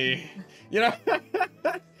pay me," you know.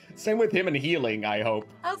 Same with him and healing, I hope.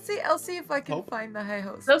 I'll see if I can Hope. find the High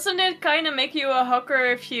Host. Doesn't it kind of make you a hooker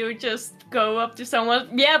if you just go up to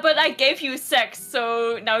someone? Yeah, but I gave you sex,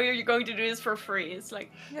 so now you're going to do this for free. It's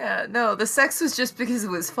like, Yeah, no, the sex was just because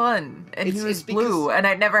it was fun, and It's- he was it's because- blue, and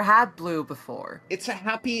I'd never had blue before. It's a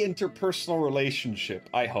happy interpersonal relationship,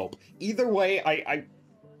 I hope. Either way, I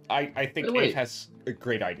think By the way, Eve has a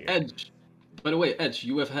great idea. Edge. By the way, Edge,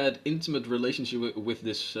 you have had intimate relationship with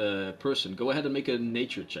this person. Go ahead and make a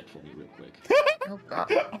nature check for me real quick. Oh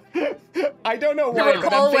god. I don't know Do why, I but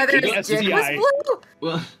recall I'm whether thinking his dick was STI.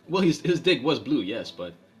 blue? Well, his dick was blue, yes,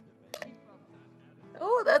 but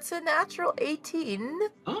Oh, that's a natural 18.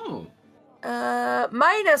 oh,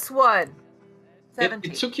 -1.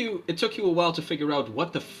 17. it took you a while to figure out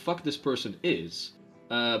what the fuck this person is.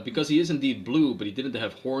 Because he is indeed blue, but he didn't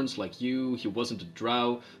have horns like you. He wasn't a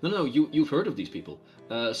drow. No, you've heard of these people.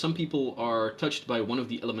 Some people are touched by one of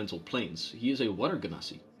the elemental planes. He is a water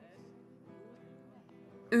genasi.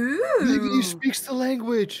 Ooh. He speaks the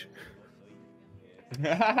language.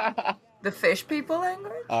 The fish people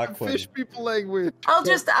language? Awkward. Fish people language.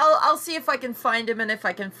 I'll see if I can find him, and if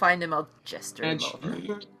I can find him, I'll gesture him Edge,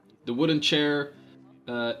 over. the wooden chair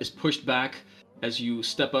is pushed back. As you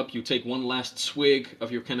step up, you take one last swig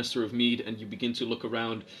of your canister of mead, and you begin to look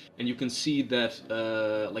around, and you can see that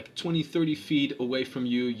like 20-30 feet away from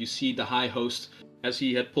you, you see the High Host as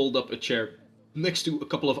he had pulled up a chair next to a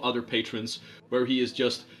couple of other patrons, where he is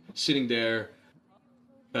just sitting there,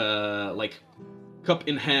 like cup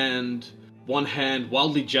in hand, one hand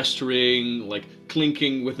wildly gesturing, like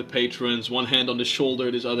clinking with the patrons, one hand on the shoulder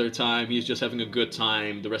this other time. He's just having a good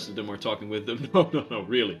time. The rest of them are talking with them. No,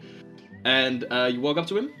 really. And you walk up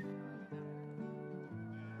to him.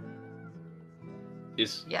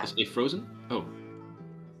 Is he frozen? Oh.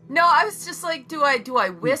 No, I was just like, do I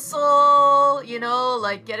whistle? You know,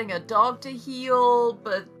 like getting a dog to heal,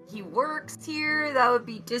 but he works here. That would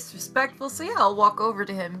be disrespectful. So yeah, I'll walk over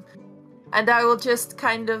to him, and I will just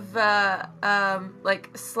kind of like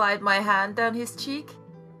slide my hand down his cheek,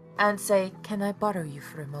 and say, "Can I bother you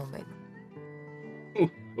for a moment?"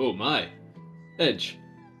 Oh my. Edge.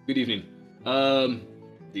 Good evening.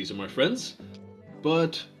 These are my friends.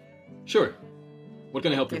 But sure. What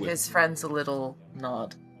can I help you Give with? his friends a little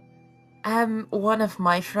nod. One of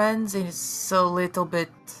my friends is a little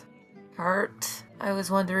bit hurt. I was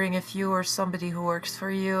wondering if you or somebody who works for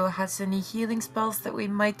you has any healing spells that we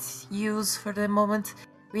might use for the moment.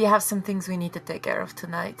 We have some things we need to take care of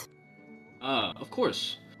tonight. Of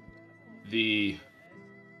course. The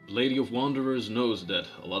Lady of Wanderers knows that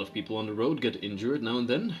a lot of people on the road get injured now and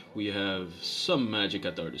then. We have some magic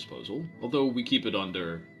at our disposal, although we keep it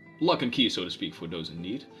under lock and key, so to speak, for those in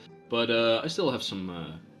need. But I still have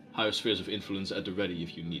some higher spheres of influence at the ready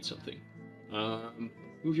if you need something.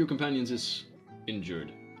 Who of your companions is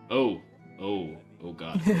injured? Oh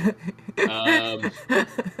God.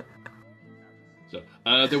 So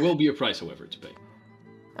there will be a price, however, to pay. Of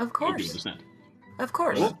I hope you course. understand. Of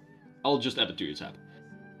course. Well, I'll just add it to your tab.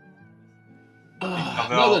 Now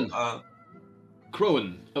Well, then,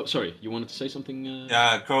 Crowan. Oh, sorry, you wanted to say something?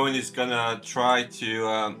 yeah, Cohen is gonna try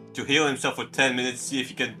to heal himself for 10 minutes, see if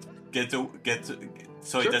he can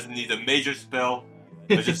so he Sure. doesn't need a major spell,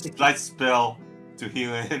 but just a slight spell to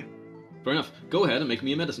heal him. Fair enough. Go ahead and make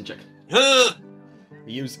me a medicine check.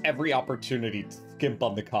 We use every opportunity to skimp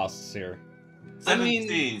on the costs here.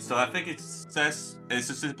 17, so I think it's success. It's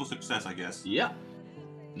a simple success, I guess. Yeah.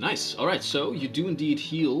 Nice. All right. So you do indeed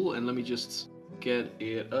heal, and let me just get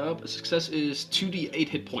it up. A success is 2d8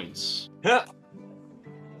 hit points. Yeah.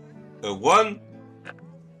 A 1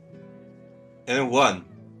 and a 1.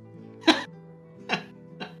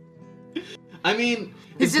 I mean,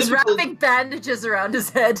 He's it's just difficult- wrapping bandages around his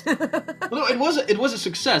head. No, it was a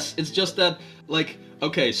success. It's just that, like,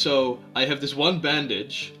 okay, so I have this one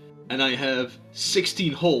bandage, and I have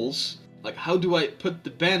 16 holes. Like, how do I put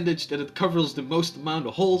the bandage that it covers the most amount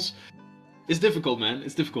of holes? It's difficult, man.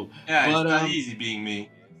 It's difficult. Yeah, But, it's not easy being me.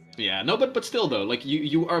 Yeah, no, but still though, like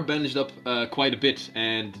you are bandaged up quite a bit,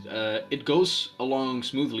 and it goes along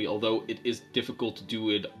smoothly. Although it is difficult to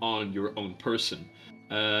do it on your own person.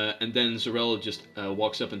 And then Zarel just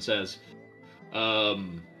walks up and says,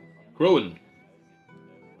 Crowan,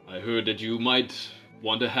 I heard that you might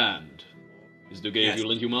want a hand. Is it okay if Yes. you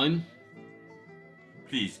lend you mine?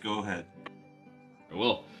 Please go ahead.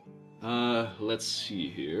 Well, let's see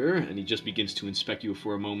here. And he just begins to inspect you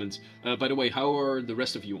for a moment. By the way, how are the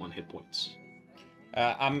rest of you on hit points?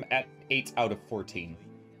 I'm at 8 out of 14.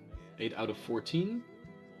 8 out of 14.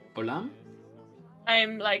 Olam?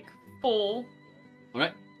 I'm like full.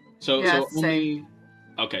 Alright. So Yeah, so only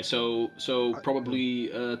okay, so probably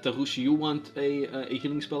Tarush, you want a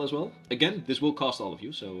healing spell as well? Again, this will cost all of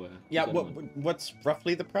you, so Yeah, keep that in mind. what's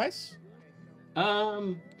roughly the price?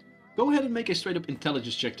 Go ahead and make a straight up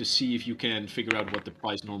intelligence check to see if you can figure out what the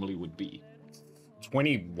price normally would be.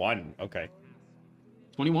 21. Okay.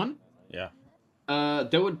 21? Yeah.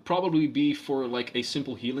 That would probably be for like a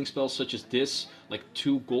simple healing spell such as this, like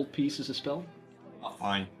 2 gold pieces a spell. Oh,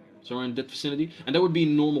 fine. Somewhere in that vicinity. And that would be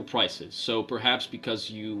normal prices. So perhaps because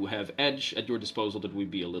you have edge at your disposal, that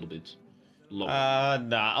would be a little bit lower.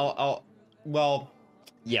 I'll well,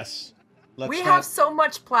 yes. Let's we not... have so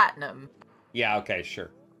much platinum. Yeah, okay,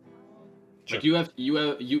 sure. Like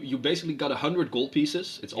you basically got 100 gold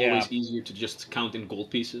pieces. It's always easier to just count in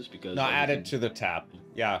gold pieces because No, add it to the tab.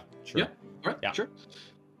 Yeah, sure. Yeah. Alright, Yeah. sure.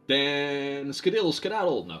 Then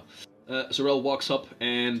skedaddle. No. Zarel walks up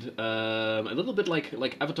and a little bit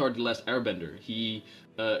like Avatar: The Last Airbender, he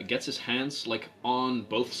gets his hands like on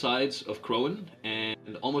both sides of Crowan,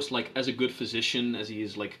 and almost like as a good physician, as he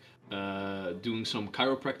is like doing some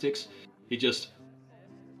chiropractics, he just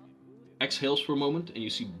exhales for a moment, and you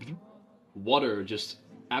see water just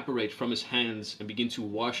apparate from his hands and begin to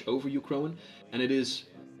wash over you, Crowan, and it is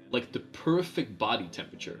like the perfect body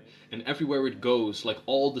temperature, and everywhere it goes, like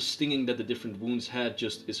all the stinging that the different wounds had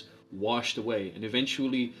just is washed away, and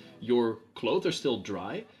eventually your clothes are still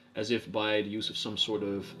dry, as if by the use of some sort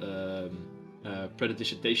of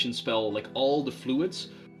prestidigitation spell, like all the fluids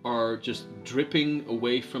are just dripping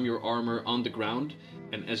away from your armor on the ground,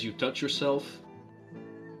 and as you touch yourself,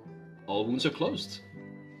 all wounds are closed.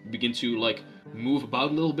 You begin to like move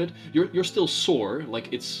about a little bit. You're still sore,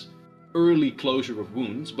 like it's early closure of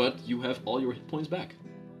wounds, but you have all your hit points back.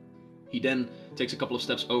 He then takes a couple of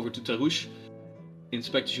steps over to Tarush,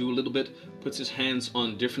 inspects you a little bit, puts his hands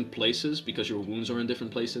on different places because your wounds are in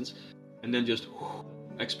different places, and then just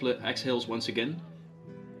exhales once again.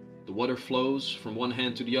 The water flows from one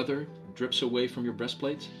hand to the other, drips away from your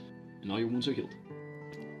breastplate, and all your wounds are healed.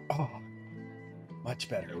 Oh, much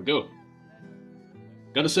better. There we go.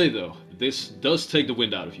 Gotta say though, this does take the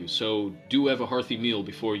wind out of you, so do have a hearty meal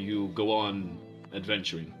before you go on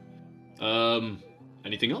adventuring.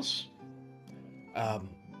 Anything else?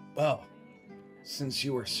 Well, since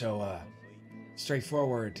you were so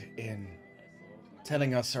straightforward in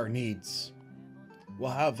telling us our needs,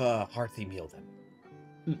 we'll have a hearty meal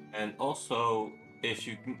then. And also, if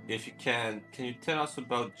you can you tell us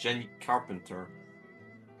about Jenny Carpenter?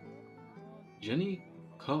 Jenny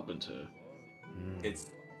Carpenter. It's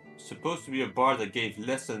supposed to be a bard that gave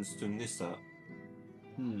lessons to Nissa.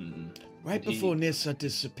 Right Did he- before Nissa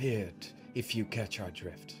disappeared, if you catch our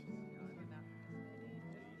drift.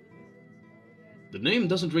 The name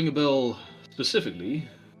doesn't ring a bell specifically,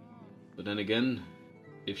 but then again,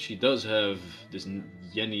 if she does have this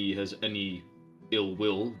Yenny has any ill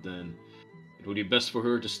will, then it would be best for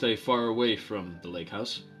her to stay far away from the lake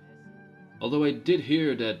house. Although I did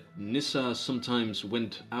hear that Nissa sometimes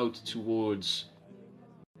went out towards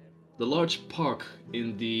the large park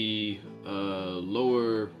in the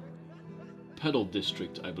lower Pedal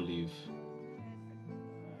district, I believe.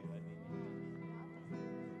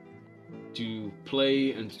 To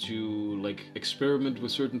play and to like experiment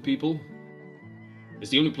with certain people. It's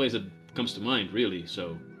the only place that comes to mind, really,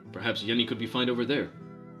 so perhaps Yenny could be found over there.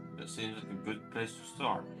 That seems like a good place to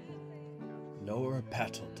start. Lower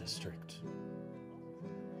Patel District.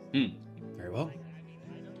 Hmm. Very well.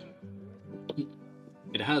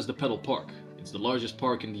 It has the Pedal Park. It's the largest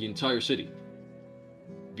park in the entire city.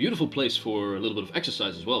 Beautiful place for a little bit of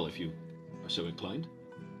exercise as well, if you are so inclined.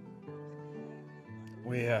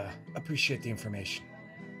 We appreciate the information.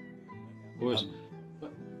 Of course.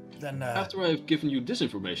 Then After I've given you this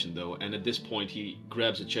information, though, and at this point he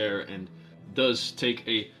grabs a chair and does take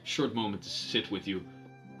a short moment to sit with you,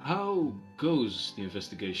 how goes the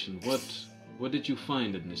investigation? What did you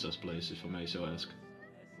find at Nissa's place, if I may so ask?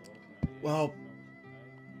 well,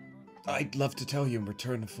 I'd love to tell you in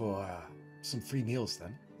return for some free meals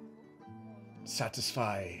then.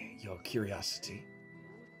 Satisfy your curiosity.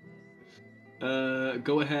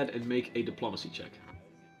 Go ahead and make a diplomacy check.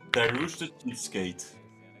 Darush the Cheapskate.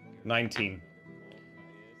 19.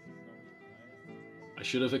 I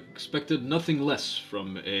should have expected nothing less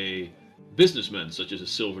from a businessman such as a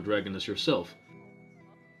silver dragon as yourself.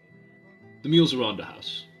 The meals are on the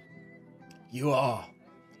house. You are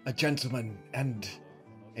a gentleman and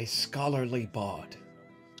a scholarly bard.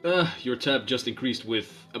 Your tab just increased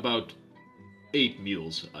with about 8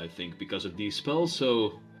 meals, I think, because of these spells,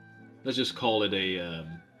 so let's just call it a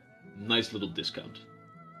nice little discount.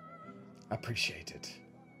 Appreciate it.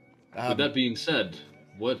 With that being said,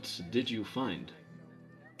 what did you find?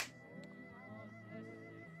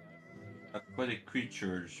 Aquatic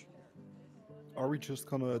creatures. Are we just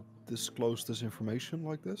gonna disclose this information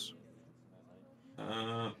like this?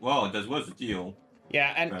 Well, that was the deal.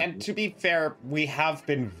 Yeah, and to be fair, we have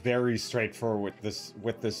been very straightforward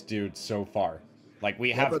with this dude so far. Like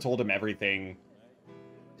we have but- told him everything.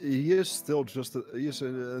 He is still just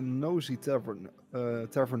a nosy tavern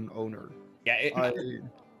owner. Yeah,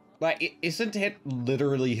 isn't it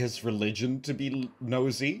literally his religion to be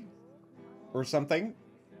nosy, or something?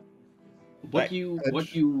 What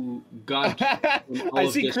you got? from all I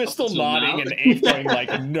of see this Crystal up until nodding now? and Ape going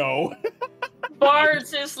like, no.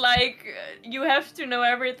 Bards is like you have to know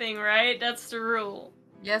everything, right? That's the rule.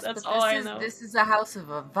 Yes, That's but all I this is know. this is a house of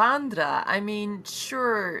Avandra. I mean,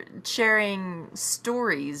 sure, sharing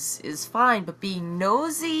stories is fine, but being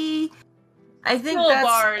nosy, I think No, that's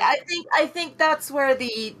Bard. I think that's where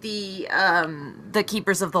the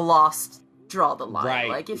keepers of the lost draw the line. Right.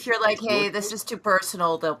 Like if you're like, hey, this is too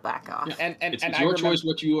personal, they'll back off. And It's I your remember- choice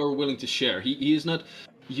what you are willing to share. He is not.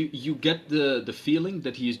 You get the feeling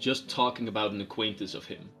that he is just talking about an acquaintance of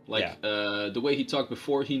him. Like the way he talked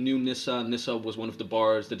before, he knew Nissa. Nissa was one of the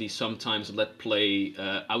bards that he sometimes let play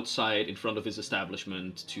outside in front of his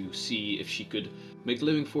establishment to see if she could make a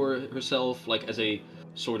living for herself, like as a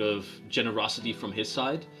sort of generosity from his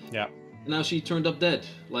side. Yeah. Now she turned up dead.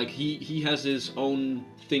 Like he has his own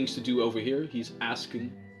things to do over here. He's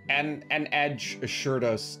asking. And Edge assured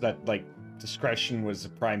us that like discretion was a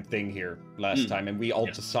prime thing here last time, and we all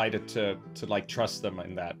decided to like trust them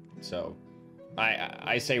in that. So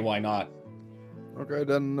I say why not? Okay,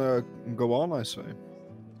 then go on, I say.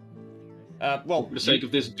 Well, For the sake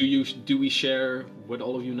of this, do we share what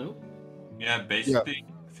all of you know? Yeah, basically,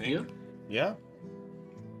 I think. yeah.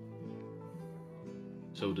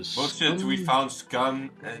 So the Bullshit, we found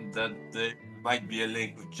Scum, and that there might be a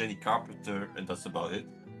link with Jenny Carpenter, and that's about it.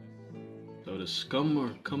 So the scum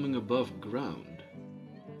are coming above ground.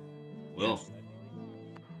 Well, Yes.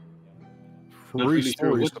 Not Three really sure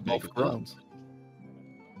stories what to above make of ground.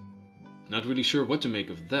 not really sure what to make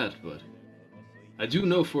of that, but I do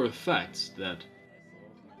know for a fact that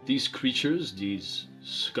these creatures, these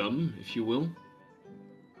scum, if you will.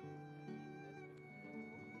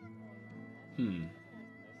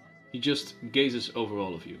 He just gazes over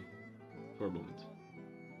all of you for a moment.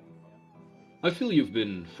 I feel you've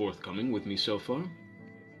been forthcoming with me so far.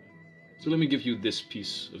 So let me give you this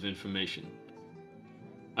piece of information.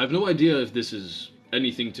 I have no idea if this is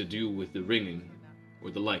anything to do with the ringing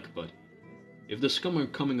or the like, but if the scum are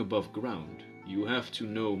coming above ground, you have to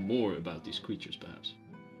know more about these creatures, perhaps.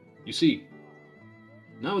 You see,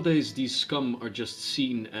 nowadays these scum are just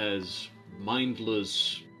seen as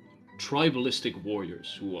mindless, tribalistic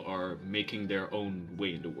warriors who are making their own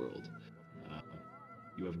way in the world. Uh,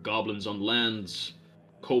 you have goblins on lands,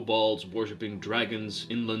 kobolds worshipping dragons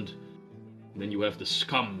inland, and then you have the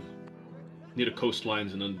scum near the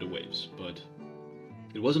coastlines and under the waves. But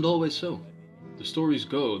it wasn't always so. The stories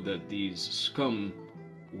go that these scum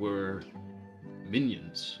were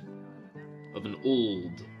minions of an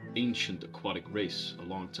old, ancient aquatic race a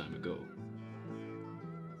long time ago.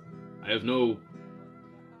 I have no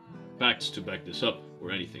facts to back this up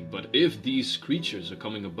or anything, but if these creatures are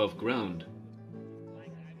coming above ground,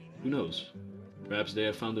 who knows? Perhaps they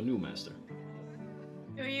have found a new master.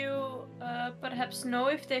 Do you perhaps know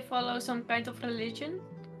if they follow some kind of religion?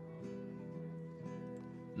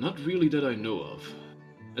 Not really that I know of.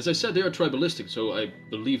 As I said, they are tribalistic, so I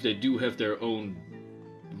believe they do have their own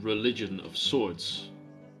religion of sorts.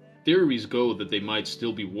 Theories go that they might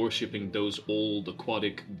still be worshipping those old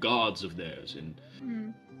aquatic gods of theirs in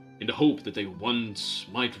the hope that they once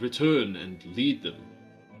might return and lead them.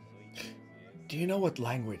 Do you know what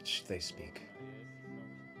language they speak?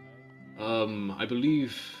 I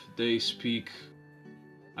believe they speak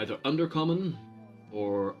either Undercommon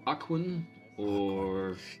or Aquan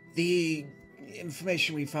or... The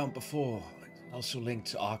information we found before also linked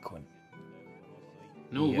to Aquan.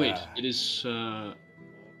 No, wait, it is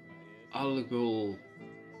Algol.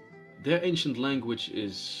 Their ancient language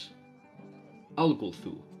is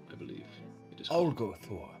Algolthu, I believe. It is called.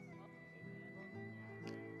 Olgothor.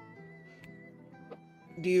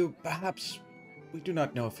 Do you perhaps... We do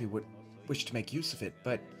not know if you would wish to make use of it,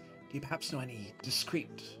 but do you perhaps know any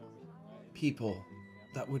discreet people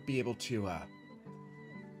that would be able to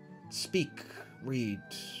speak, read,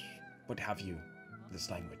 what have you, this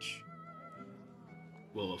language?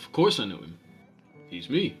 Well, of course I know him. He's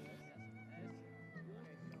me.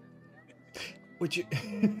 Would you...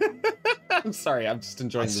 I'm sorry, I'm just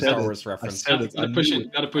enjoying the said Star it. Wars I reference. said it. Gotta I push knew in.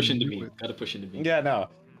 it. Gotta push I into knew me. it. Gotta push into me. Yeah,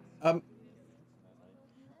 no.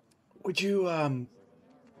 Would you,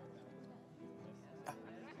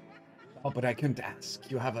 Oh, but I couldn't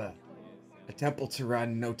ask. You have a temple to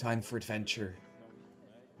run, no time for adventure.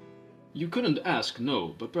 You couldn't ask,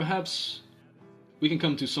 no, but perhaps we can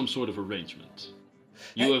come to some sort of arrangement.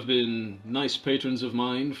 You have been nice patrons of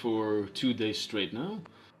mine for 2 days straight now.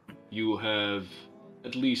 You have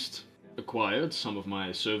at least acquired some of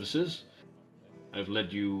my services. I've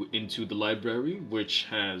led you into the library, which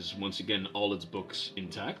has, once again, all its books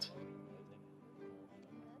intact.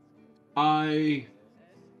 I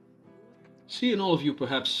see in all of you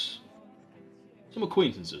perhaps some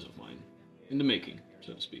acquaintances of mine, in the making,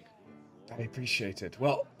 so to speak. I appreciate it.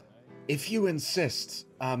 Well, if you insist,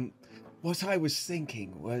 what I was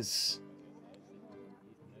thinking was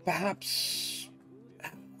perhaps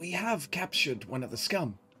we have captured one of the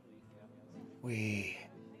scum. We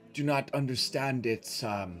do not understand its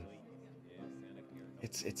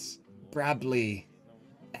brabbly,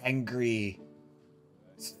 angry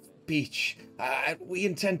speech. We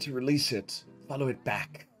intend to release it, follow it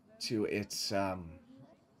back to its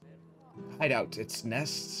hideout, its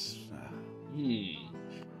nests.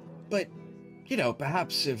 But, you know,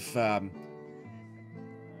 perhaps if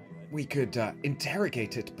we could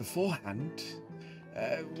interrogate it beforehand,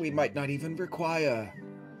 we might not even require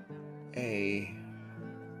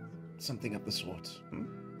something of the sort.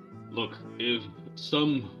 Look, if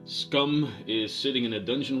some scum is sitting in a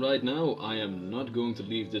dungeon right now, I am not going to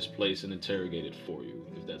leave this place and interrogate it for you,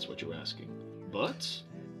 if that's what you're asking. But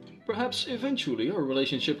perhaps eventually our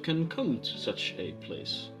relationship can come to such a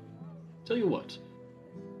place. Tell you what,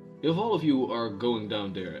 if all of you are going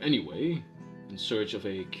down there anyway, in search of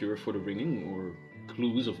a cure for the ringing or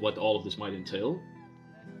clues of what all of this might entail,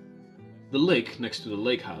 the lake next to the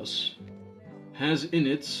lake house has in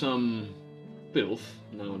it some filth,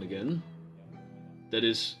 now and again, that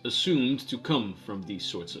is assumed to come from these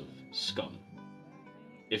sorts of scum.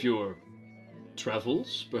 If your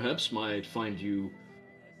travels, perhaps, might find you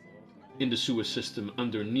in the sewer system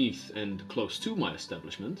underneath and close to my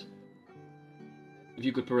establishment, if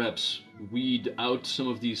you could perhaps weed out some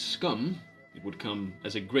of these scum, it would come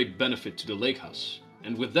as a great benefit to the lake house,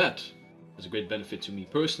 and with that, as a great benefit to me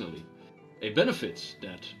personally, a benefit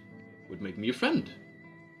that would make me a friend.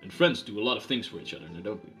 And friends do a lot of things for each other, now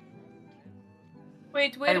don't we?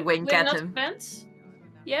 Wait, I we're wink at not him. friends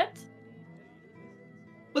yet?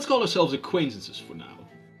 Let's call ourselves acquaintances for now.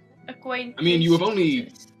 Acquaintances. I mean, you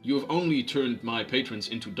have only turned my patrons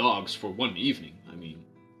into dogs for one evening. I mean,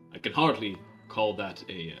 I can hardly call that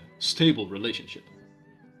a stable relationship.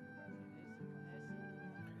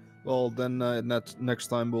 Well, then next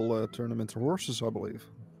time we'll turn them into horses, I believe.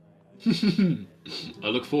 I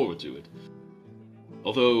look forward to it.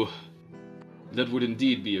 Although, that would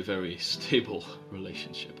indeed be a very stable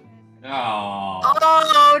relationship. Oh.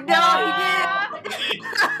 Oh no,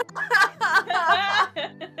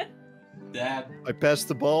 Dad. I passed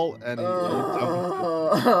the ball and he dumped it.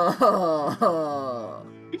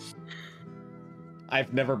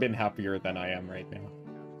 I've never been happier than I am right now.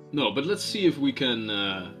 No, but let's see if we can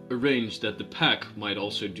arrange that the pack might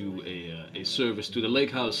also do a service to the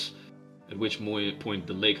lake house, at which point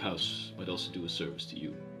the lake house might also do a service to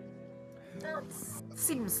you. That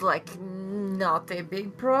seems like not a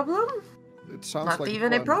big problem. It sounds Not like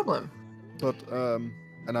even a plan. problem. But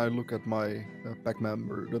and I look at my the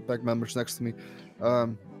pack members next to me.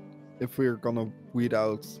 If we're gonna weed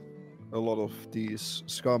out a lot of these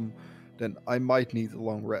scum, then I might need a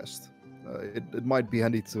long rest. It might be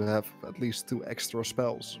handy to have at least 2 extra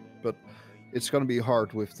spells, but it's gonna be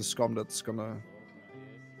hard with the scum that's gonna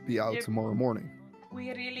be out Yep. tomorrow morning. We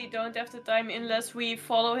really don't have the time unless we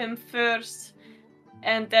follow him first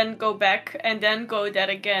and then go back and then go there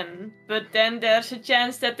again. But then there's a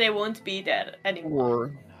chance that they won't be there anymore.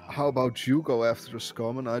 Or how about you go after the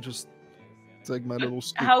scum and I just take my little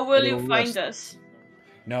sneak How will you little find rest? us?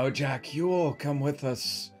 No, Jack, you will come with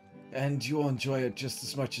us, and you'll enjoy it just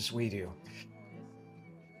as much as we do.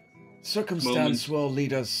 Circumstance will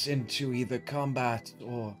lead us into either combat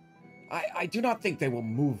or... I do not think they will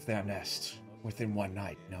move their nest within one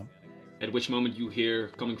night, no? At which moment you hear,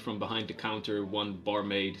 coming from behind the counter, one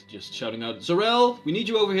barmaid just shouting out, "Zarel, we need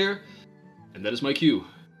you over here!" And that is my cue.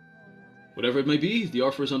 Whatever it may be, the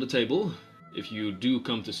offer is on the table. If you do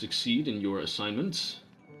come to succeed in your assignment,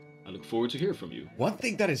 I look forward to hear from you. One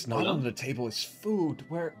thing that is not Hello? on the table is food,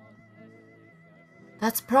 where...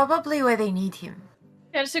 That's probably why they need him.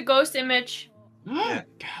 There's a ghost image. Yeah.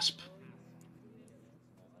 Gasp.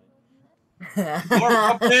 More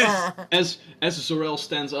puppies! As Zorel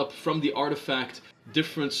stands up from the artifact,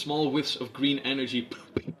 different small whiffs of green energy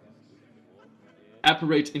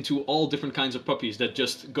apparate into all different kinds of puppies that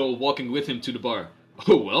just go walking with him to the bar.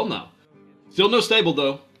 Oh, well now. Still no stable,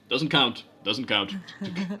 though. Doesn't count. Doesn't count.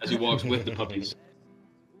 As he walks with the puppies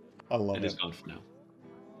I love and is it. gone for now.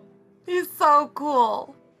 He's so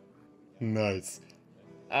cool. Nice.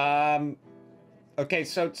 Okay,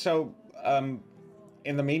 so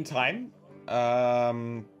in the meantime,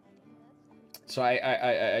 so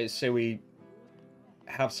I say we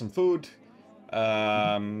have some food.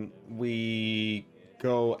 We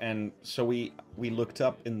go and so we looked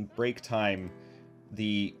up in break time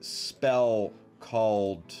the spell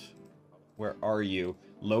called, where are you?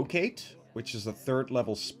 Locate, which is a 3rd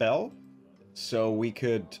level spell. So we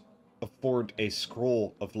could afford a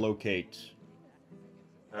scroll of locate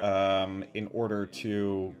in order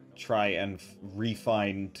to try and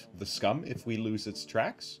re-find the scum if we lose its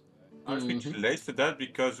tracks. Are we too late for that?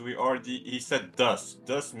 Because we already... He said dusk.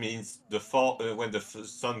 Dusk means the fall when the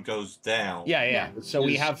sun goes down. Yeah. So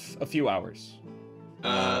we Is- have a few hours.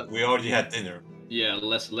 We already had dinner. Yeah,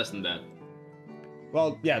 less than that.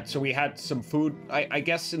 Well, yeah, so we had some food. I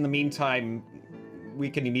guess in the meantime, we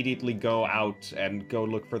can immediately go out and go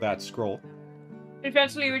look for that scroll.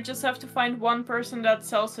 Eventually, we just have to find one person that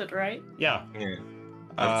sells it, right? Yeah. Yeah.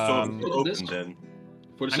 I'm sort Um, of Look at this. open then.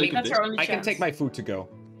 For the I sake mean, of That's this, our only I chance. can take my food to go.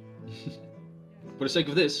 For the sake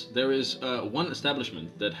of this, there is one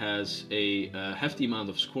establishment that has a hefty amount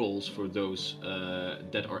of scrolls for those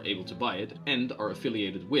that are able to buy it and are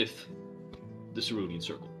affiliated with the Cerulean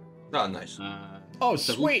Circle. Oh, nice. Oh,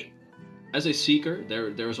 So- sweet! As a seeker,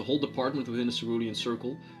 there is a whole department within the Cerulean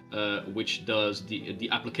Circle, which does the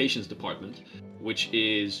applications department, which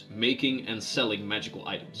is making and selling magical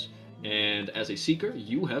items. And as a seeker,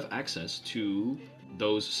 you have access to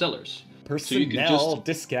those sellers. So you can Personnel just-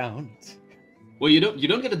 discount. Well, you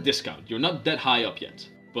don't get a discount. You're not that high up yet,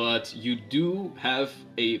 but you do have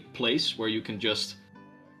a place where you can just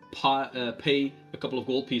pay a couple of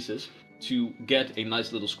gold pieces to get a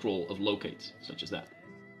nice little scroll of locate, such as that.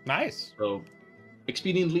 Nice. So,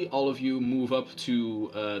 expediently, all of you move up to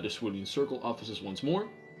the Cerulean Circle offices once more.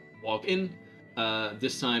 Walk in.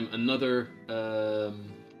 This time, another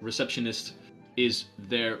receptionist is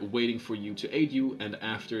there waiting for you to aid you, and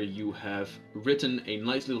after you have written a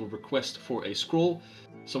nice little request for a scroll,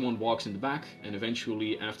 someone walks in the back, and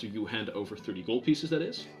eventually, after you hand over 30 gold pieces, that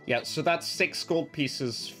is. Yeah, so that's 6 gold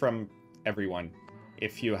pieces from everyone,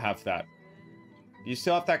 if you have that. You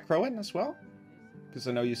still have that Crowan as well? Because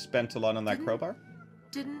I know you spent a lot on that Didn't- crowbar.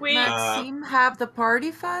 Didn't We- Maxime have the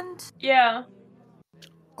party fund? Yeah.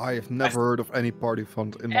 I have never heard of any party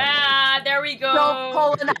fund in my life. Ah, there we go. Don't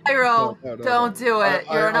pull an Iroh. No. Don't do it.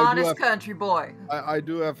 You're an I do honest have- country boy. I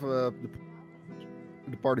do have the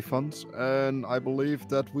party funds, and I believe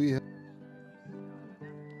that we.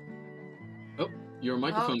 Your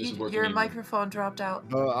microphone isn't working Your anymore. microphone dropped out.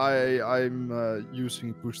 I'm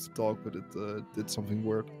using push to talk, but it did something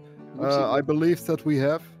weird. Whoopsie. I believe that we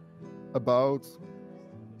have about.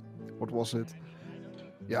 What was it?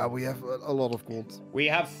 Yeah, we have a lot of gold. We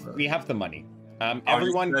have the money. Already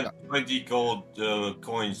Everyone. spent 20 gold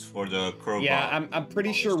coins for the crowbar. Yeah, I'm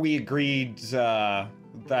pretty sure we agreed that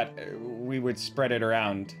we would spread it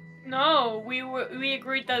around. No, we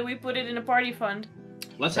agreed that we put it in a party fund.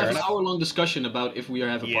 Let's Fair have an enough. hour-long discussion about if we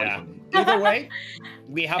have a party Yeah. fund. Either way,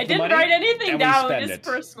 we have I the didn't money. write anything and we down. spend It's it.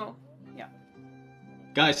 personal.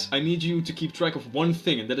 Guys, I need you to keep track of one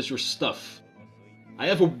thing, and that is your stuff. I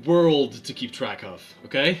have a world to keep track of,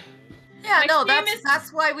 okay? Yeah, no, Maxime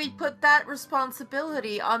that's why we put that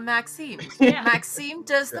responsibility on Maxime. Yeah. Maxime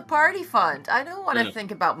does the party fund. I don't want Fair to enough.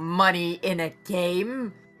 think about money in a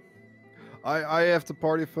game. I have the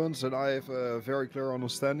party funds, and I have a very clear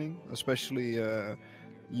understanding, especially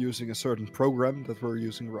using a certain program that we're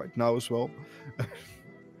using right now as well.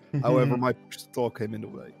 However, my push to talk came in the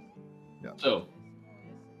way. So,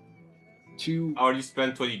 to I already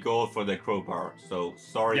spent 20 gold for the crowbar, so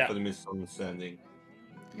sorry Yeah. for the misunderstanding.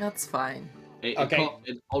 That's fine. Okay.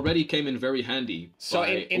 it already came in very handy. So by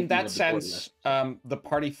in opening that up the portal sense, last- the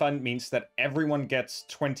party fund means that everyone gets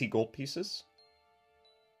 20 gold pieces.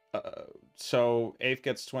 So Ave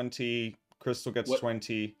gets 20, Crystal gets What-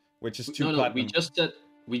 20, which is 2 no, platinum.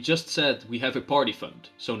 we just said we have a party fund.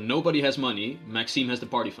 So nobody has money. Maxime has the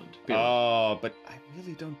party fund. Period. Oh, but I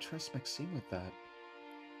really don't trust Maxime with that.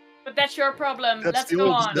 But that's your problem. That's Let's the go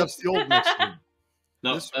old. on. That's the old Maxime.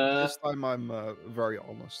 now, This time I'm very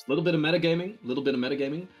honest. little bit of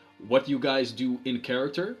metagaming. What you guys do in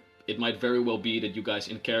character, it might very well be that you guys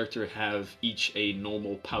in character have each a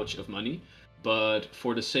normal pouch of money, but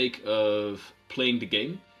for the sake of playing the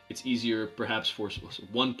game, it's easier perhaps for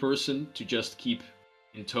one person to just keep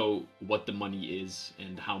in tow what the money is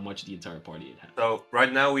and how much the entire party has. So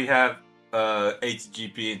right now we have 8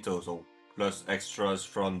 GP in total, plus extras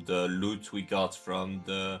from the loot we got from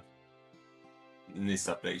the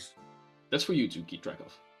Nissa place. That's for you to keep track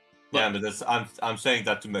of. Yeah, but that's I'm saying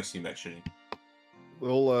that to Maxime actually.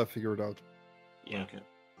 We'll figure it out. Yeah. Okay.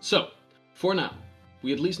 So, for now,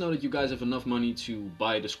 we at least know that you guys have enough money to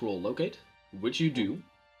buy the scroll locate, which you do,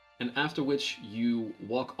 and after which you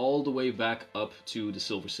walk all the way back up to the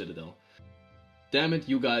Silver Citadel. Damn it,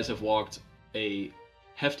 you guys have walked a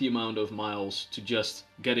hefty amount of miles to just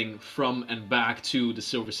getting from and back to the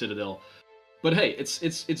Silver Citadel. But hey,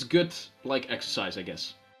 it's good like exercise, I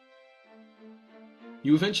guess.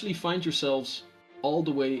 You eventually find yourselves all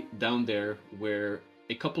the way down there where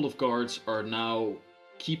a couple of guards are now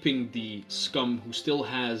keeping the scum who still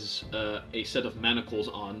has a set of manacles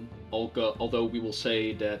on, although we will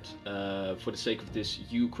say that for the sake of this,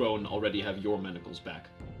 you, Crone, already have your manacles back.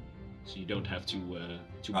 So you don't have to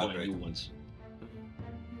buy great. new ones.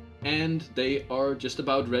 And they are just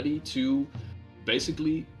about ready to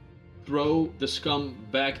basically throw the scum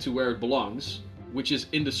back to where it belongs, which is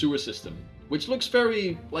in the sewer system. Which looks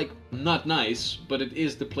very, not nice, but it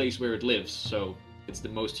is the place where it lives, so it's the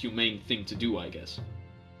most humane thing to do, I guess.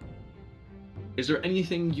 Is there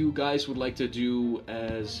anything you guys would like to do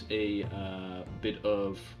as a bit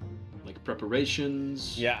of,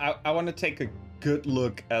 preparations? Yeah, I want to take a good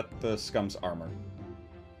look at the scum's armor.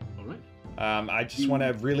 Alright. I just want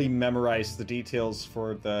to really memorize the details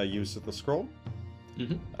for the use of the scroll.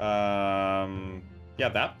 Mhm. Yeah,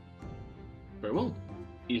 that. Very well.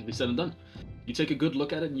 Easily said and done. You take a good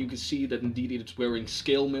look at it and you can see that indeed it's wearing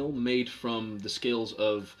scale mail made from the scales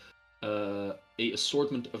of a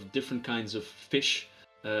assortment of different kinds of fish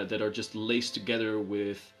that are just laced together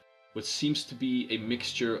with what seems to be a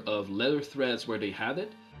mixture of leather threads where they had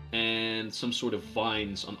it and some sort of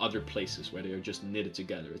vines on other places where they are just knitted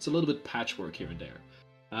together. It's a little bit patchwork here and there.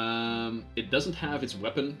 It doesn't have its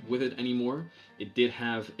weapon with it anymore. It did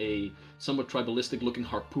have a somewhat tribalistic looking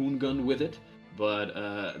harpoon gun with it, but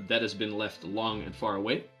that has been left long and far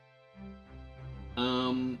away.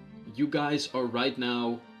 You guys are right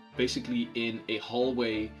now basically in a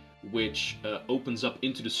hallway which opens up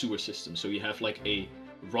into the sewer system. So you have a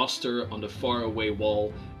roster on the far away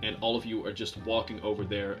wall, and all of you are just walking over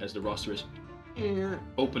there as the roster is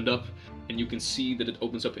opened up, and you can see that it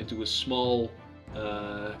opens up into a small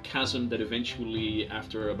chasm that eventually,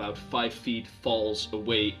 after about 5 feet, falls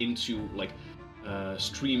away into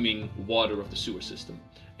streaming water of the sewer system.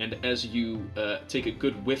 And as you take a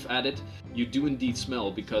good whiff at it, you do indeed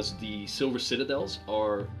smell, because the Silver Citadels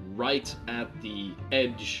are right at the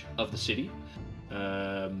edge of the city.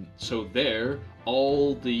 So there,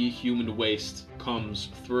 all the human waste comes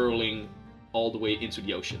swirling all the way into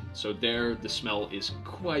the ocean. So there, the smell is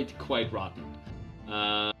quite rotten.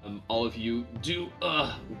 All of you do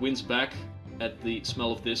wince back at the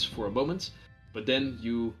smell of this for a moment, but then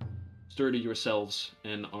you stir to yourselves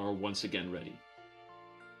and are once again ready.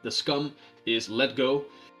 The scum is let go.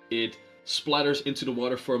 It splatters into the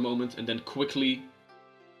water for a moment and then quickly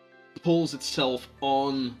pulls itself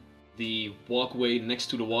on the walkway next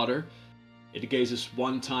to the water. It gazes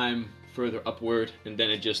one time further upward and then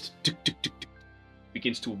it just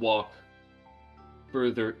begins to walk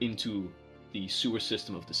further into the sewer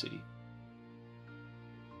system of the city.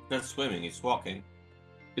 Not swimming, it's walking.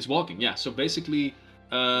 It's walking, yeah. So basically,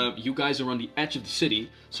 you guys are on the edge of the city,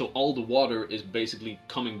 so all the water is basically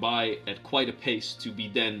coming by at quite a pace to be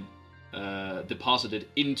then deposited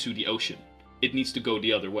into the ocean. It needs to go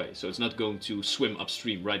the other way, so it's not going to swim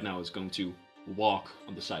upstream right now, it's going to walk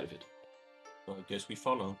on the side of it. So I guess we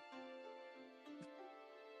follow.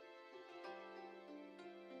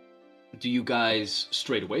 Do you guys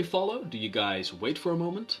straight away follow? Do you guys wait for a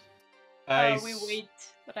moment? We wait,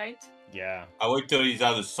 right? Yeah. I wait till he's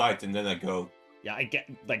out of sight and then I go. Yeah, I get,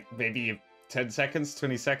 like, maybe 10 seconds,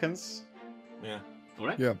 20 seconds. Yeah.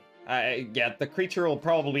 Alright. Yeah. Yeah, the creature will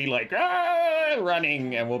probably, like,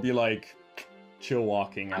 running, and we'll be, like, chill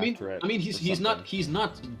walking after it. I mean, he's not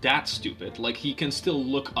that stupid. Like, he can still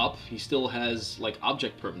look up. He still has, like,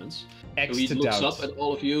 object permanence. X So he to looks doubt. up at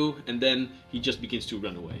all of you, and then he just begins to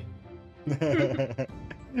run away.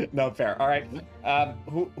 No, fair. All right.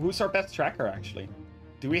 Who's our best tracker, actually?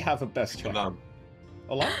 Do we have a best tracker?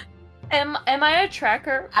 Olam? Am I a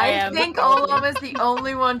tracker? I am. think Olam is the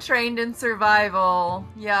only one trained in survival.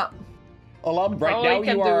 Yep. Olam, right All I now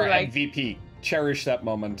can you do, are like- MVP. Cherish that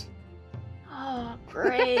moment. Oh,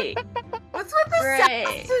 great. What's with the Great.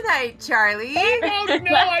 sass tonight, Charlie? Oh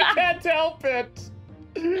no, I can't help it.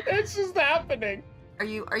 It's just happening. Are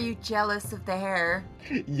you jealous of the hair?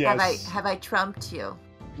 Yes. Have I trumped you?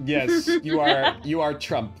 Yes, you are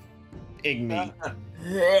Trump. Igni.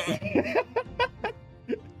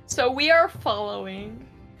 So we are following.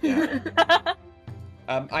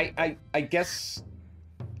 I guess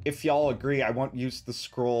if y'all agree, I won't use the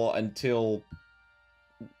scroll until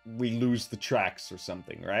we lose the tracks or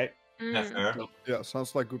something, right? Yeah, fair. Yeah,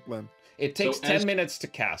 sounds like a good plan. It takes So 10 as- minutes to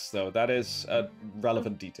cast, though. That is a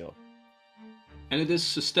relevant detail. And it is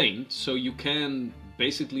sustained, so you can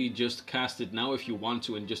basically just cast it now if you want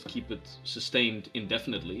to and just keep it sustained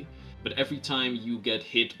indefinitely. But every time you get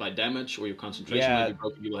hit by damage or your concentration Yeah. might be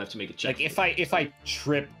broken, you will have to make a check. Like if I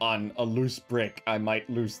trip on a loose brick, I might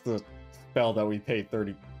lose the spell that we paid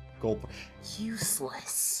 30 gold for.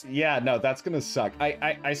 Useless. Yeah, no, that's gonna suck.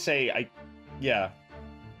 I say yeah.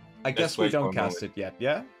 I guess we wait for don't a cast moment. it yet,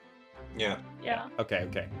 yeah? Yeah. Yeah.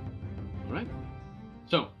 Okay. Alright.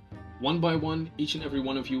 So, one by one, each and every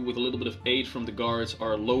one of you with a little bit of aid from the guards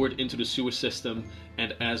are lowered into the sewer system,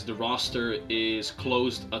 and as the roster is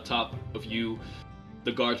closed atop of you,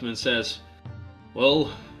 the guardsman says,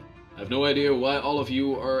 "Well, I have no idea why all of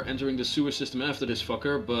you are entering the sewer system after this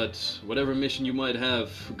fucker, but whatever mission you might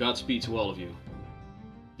have, Godspeed to all of you.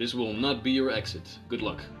 This will not be your exit. Good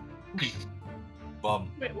luck."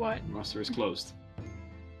 Bomb. Wait, what? Roster is closed.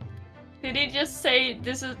 Did he just say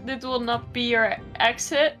this will not be your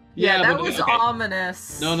exit? Yeah, that but- was okay.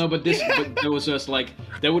 ominous. No, but there was just like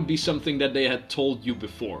that would be something that they had told you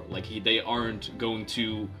before. Like they aren't going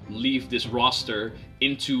to leave this roster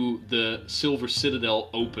into the Silver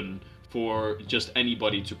Citadel open for just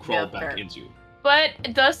anybody to crawl Yeah, back fair. into.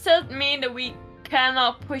 But does that mean that we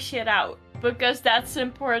cannot push it out? Because that's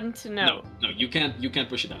important to know. No, you can't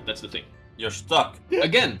push it out. That's the thing. You're stuck.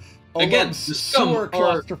 Again, Olam's the scum sewer are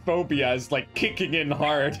claustrophobia is like kicking in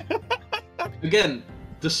hard. again.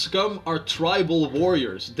 The scum are tribal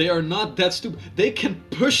warriors. They are not that stupid. They can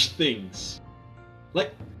push things.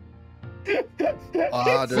 Like,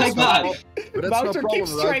 Ah, there's my no God. prob- but that's no Bowser problem,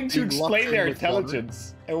 keeps right? trying to Being locked explain in their with water.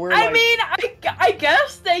 intelligence, and we're I like, mean, I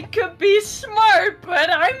guess they could be smart, but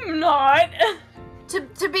I'm not.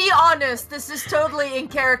 To be honest, this is totally in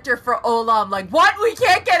character for Olam. Like, what? We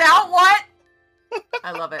can't get out? What?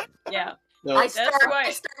 I love it. Yeah. no, I That's start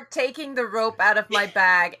right. taking the rope out of my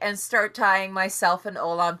bag and start tying myself and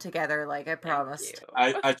Olam together, like I promised.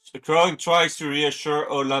 Crowing tries to reassure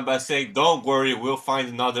Olam by saying, "Don't worry, we'll find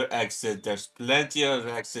another exit. There's plenty of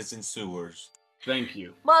exits in sewers." Thank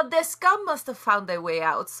you. Well, the scum must have found their way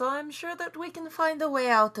out, so I'm sure that we can find a way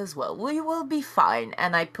out as well. We will be fine.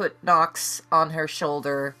 And I put Nox on her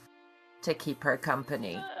shoulder to keep her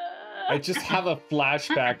company. I just have a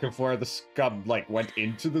flashback of where the scum like went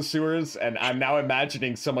into the sewers, and I'm now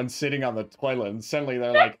imagining someone sitting on the toilet, and suddenly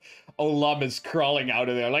they're like, Olam is crawling out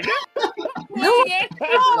of there, like,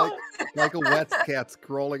 Like a wet cat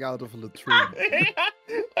crawling out of a latrine.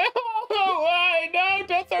 oh, why? No,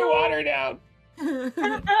 don't throw water down.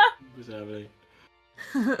 What's happening?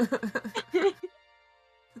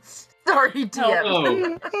 Sorry,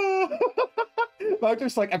 DM. Oh,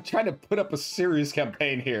 Doctor's like, I'm trying to put up a serious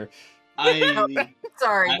campaign here.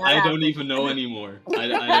 Sorry. I don't even know anymore. I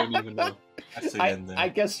don't even know. That's the end I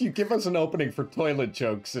then. guess you give us an opening for toilet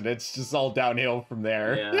jokes, and it's just all downhill from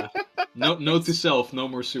there. Yeah. Note to self: no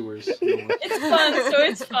more sewers. No more. It's fun, so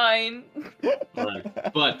it's fine.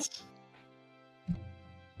 Alright. But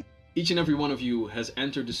each and every one of you has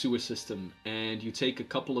entered the sewer system, and you take a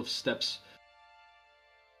couple of steps.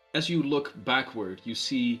 As you look backward, you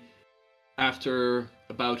see, after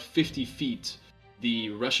about 50 feet, the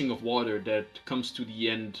rushing of water that comes to the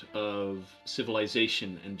end of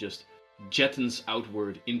civilization and just jettons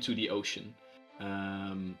outward into the ocean.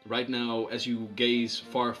 Right now, as you gaze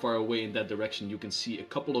far, far away in that direction, you can see a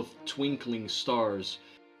couple of twinkling stars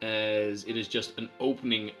as it is just an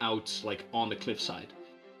opening out like on the cliffside.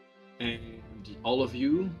 And all of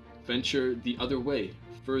you venture the other way,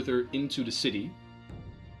 further into the city,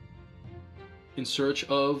 in search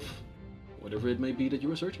of whatever it may be that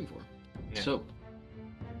you are searching for. Yeah. So,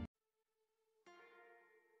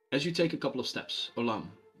 as you take a couple of steps, Olam,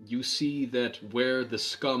 you see that where the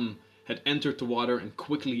scum had entered the water and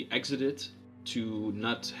quickly exited to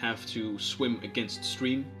not have to swim against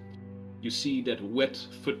stream, you see that wet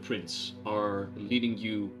footprints are leading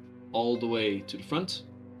you all the way to the front,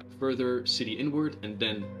 further city inward, and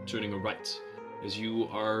then turning a right, as you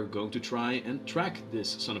are going to try and track this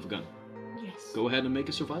son of a gun. Yes. Go ahead and make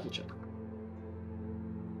a survival check.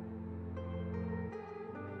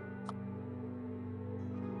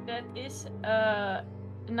 That is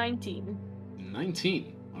 19.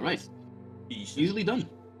 19. All right. Easy. Easily done.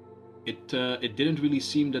 It didn't really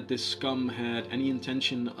seem that this scum had any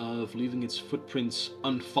intention of leaving its footprints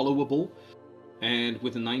unfollowable, and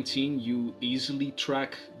with a 19 you easily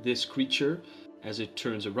track this creature as it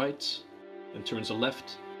turns a right and turns a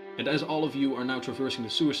left, and as all of you are now traversing the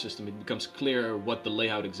sewer system, it becomes clear what the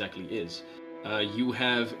layout exactly is. You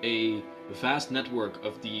have a vast network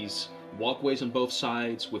of these walkways on both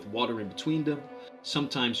sides with water in between them.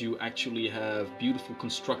 Sometimes you actually have beautiful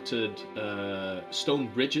constructed stone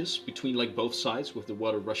bridges between like both sides with the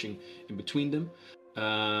water rushing in between them.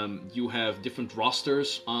 You have different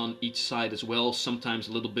rosters on each side as well. Sometimes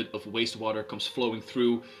a little bit of wastewater comes flowing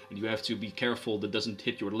through and you have to be careful that doesn't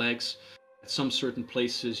hit your legs. At some certain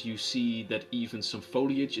places you see that even some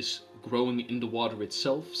foliage is growing in the water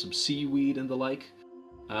itself, some seaweed and the like.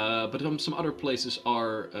 But some other places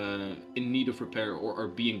are in need of repair or are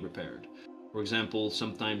being repaired. For example,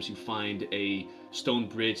 sometimes you find a stone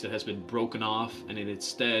bridge that has been broken off, and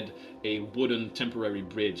instead a wooden temporary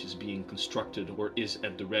bridge is being constructed or is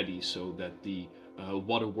at the ready so that the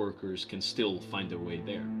water workers can still find their way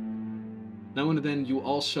there. Now and then you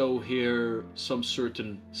also hear some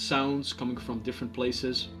certain sounds coming from different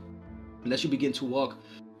places, and as you begin to walk,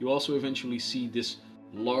 you also eventually see this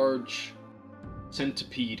large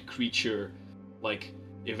centipede creature, like,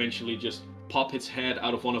 eventually just pop its head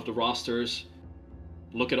out of one of the rosters,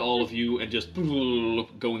 look at all of you, and just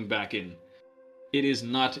going back in. It is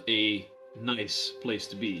not a nice place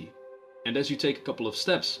to be. And as you take a couple of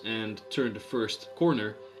steps and turn the first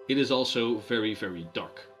corner, it is also very, very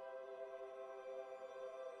dark.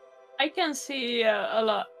 I can see a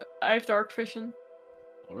lot. I have dark vision.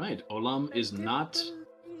 Alright, Olam is not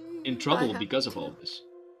in trouble because of all this.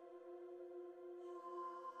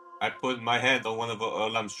 I put my hand on one of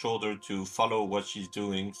Olam's shoulder to follow what she's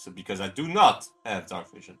doing, so because I do not have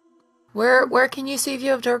dark vision. Where can you see if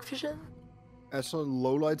you have dark vision? As a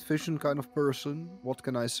low light vision kind of person, what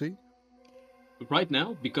can I see? Right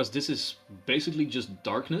now, because this is basically just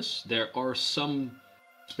darkness, there are some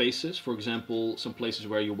spaces, for example, some places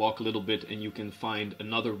where you walk a little bit and you can find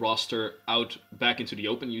another roster out back into the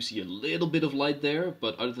open. You see a little bit of light there,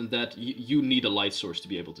 but other than that, you need a light source to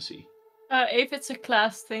be able to see. If it's a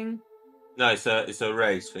class thing. No, it's a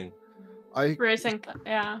race thing. Race and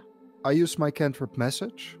yeah. I use my cantrip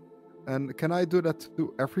message, and can I do that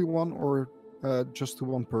to everyone or just to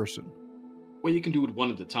one person? Well, you can do it one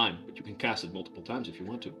at a time, but you can cast it multiple times if you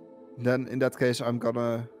want to. Then in that case, I'm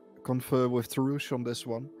gonna confer with Tarouche on this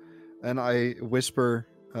one, and I whisper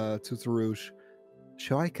to Tarouche,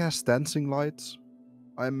 Shall I cast Dancing Lights?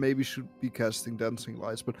 I maybe should be casting Dancing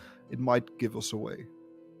Lights, but it might give us away.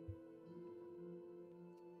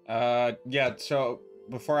 Yeah, so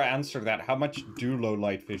before I answer that, how much do low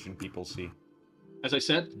light vision people see? As I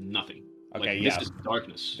said, nothing. Okay, like, yeah. This is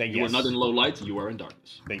darkness. Then you are not yes. in low light, you are in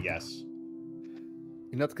darkness. Then yes.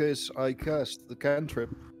 In that case, I cast the cantrip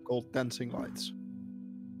called Dancing Lights.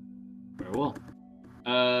 Very well.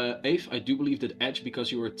 Ave, I do believe that Edge,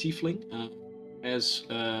 because you are a tiefling, as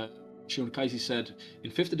Shunkaisi said,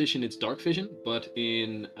 in 5th edition it's dark vision, but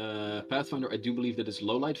in Pathfinder I do believe that it's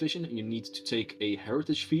low light vision, and you need to take a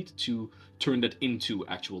heritage feat to turn that into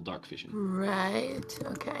actual dark vision. Right.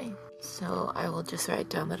 Okay. So I will just write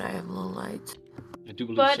down that I have low light. I do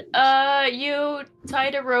believe But so, yes. you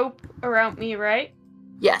tied a rope around me, right?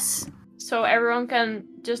 Yes. So everyone can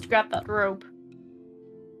just grab that rope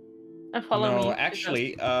and follow me. No,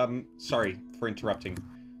 actually, sorry for interrupting.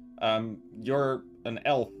 You're an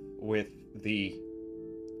elf with the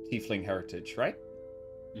tiefling heritage, right?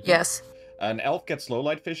 Yes. An elf gets low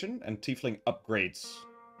light vision, and tiefling upgrades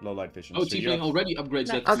low light vision. Oh, So you tiefling have- already upgrades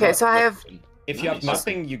that. Okay, to so I have- If you have Nice.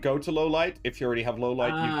 nothing, you go to low light. If you already have low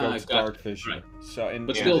light, you go to gotcha. dark vision. Right. So in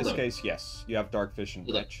But in still, this though. case, yes, you have dark vision.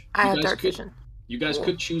 Still, though. Rich. I You have guys dark could- vision. You guys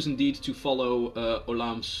could choose indeed to follow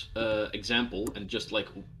Olam's example and just like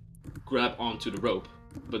grab onto the rope.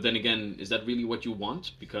 But then again, is that really what you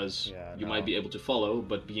want? Because Yeah, you no. might be able to follow,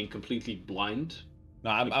 but being completely blind. No,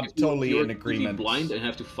 I'm Like, if totally you're in completely agreement. blind and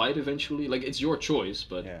have to fight eventually. Like, it's your choice,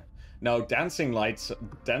 but Yeah. No, dancing lights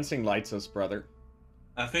us, brother.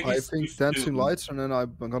 I think I it's think too Dancing soon. Lights, and then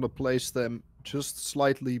I'm gonna place them just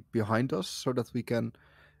slightly behind us so that we can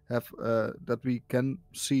have that we can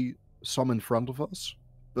see some in front of us,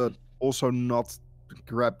 but also not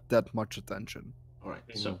grab that much attention. all right.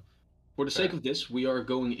 Mm-hmm. So, for the sake of this, we are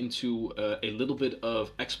going into a little bit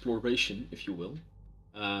of exploration, if you will.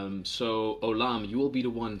 So, Olam, you will be the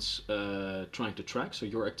ones trying to track. So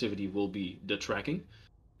your activity will be the tracking.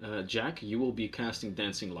 Jack, you will be casting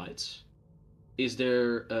Dancing Lights. Is there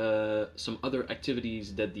some other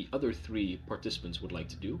activities that the other 3 participants would like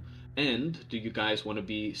to do? And do you guys want to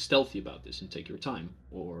be stealthy about this and take your time,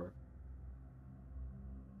 or?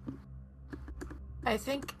 I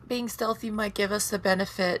think being stealthy might give us the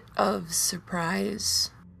benefit of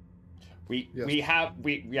surprise. We Yes. have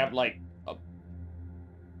like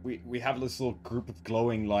we have this little group of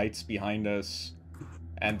glowing lights behind us,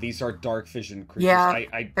 and these are dark vision creatures. Yeah,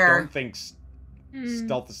 I fair. don't think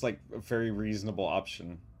stealth is like a very reasonable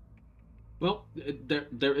option. Well,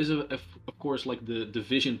 there is of course like the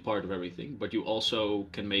vision part of everything, but you also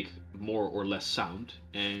can make more or less sound.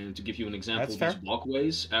 And to give you an example, That's these fair.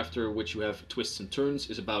 walkways after which you have twists and turns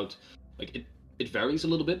is about like it varies a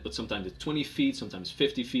little bit, but sometimes it's 20 feet, sometimes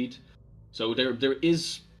 50 feet. So there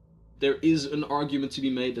is an argument to be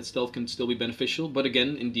made that stealth can still be beneficial. But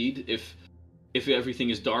again, indeed, if everything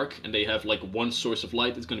is dark and they have like one source of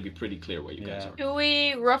light, it's going to be pretty clear where you guys Yeah. are. Do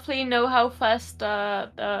we roughly know how fast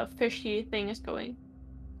the fishy thing is going?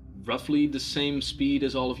 Roughly the same speed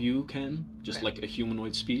as all of you can, just like a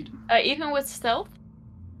humanoid speed. Even with stealth?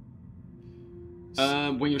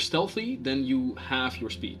 When you're stealthy, then you halve your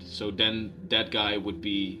speed. So then that guy would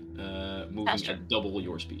be moving Faster. at double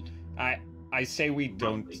your speed. I say we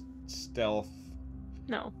don't Roughly. stealth.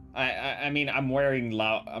 No. I mean I'm wearing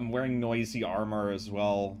noisy armor as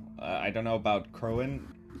well. I don't know about Crowin,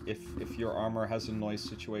 if your armor has a noise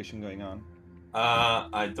situation going on.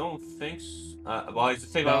 I don't think. Well, it's the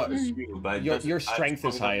same No, as you, but it Your doesn't- it's strength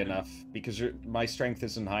is probably high not- enough because my strength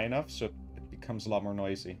isn't high enough, so it becomes a lot more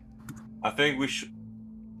noisy. I think we should.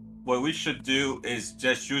 What we should do is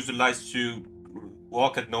just use the lights to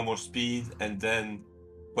walk at normal speed, and then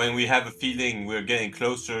when we have a feeling we're getting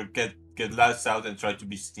closer, get lights out and try to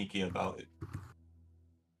be sneaky about it.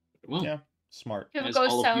 Well, Yeah, smart. Give a as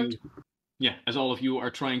ghost all of sound. as all of you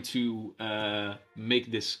are trying to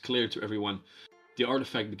make this clear to everyone, the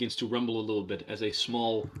artifact begins to rumble a little bit as a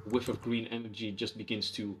small whiff of green energy just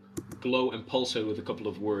begins to glow and pulsate with a couple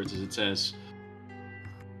of words as it says,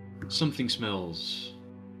 "Something smells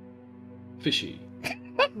fishy."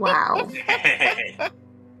 Wow.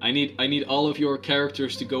 I need all of your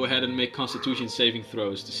characters to go ahead and make Constitution saving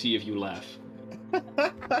throws to see if you laugh.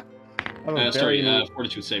 I'm a Sorry, very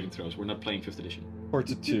Fortitude saving throws. We're not playing 5th edition.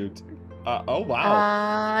 fortitude. Oh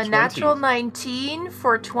wow. 20. Natural 19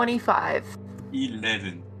 for 25.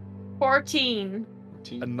 11. 14.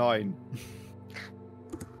 A 9.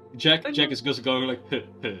 Jack is just going like.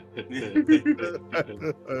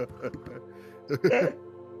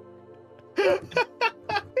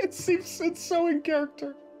 It seems it's so in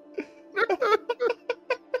character.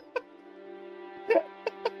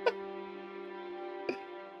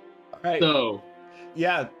 right. So,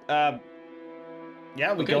 Yeah.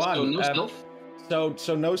 Yeah, we okay, go so on. no stealth.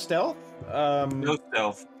 So no stealth. No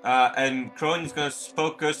stealth. And Crone is gonna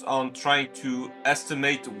focus on trying to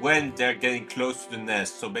estimate when they're getting close to the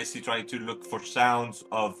nest. So basically trying to look for sounds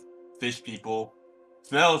of fish people,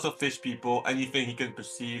 smells of fish people, anything he can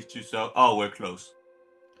perceive to so, oh, we're close.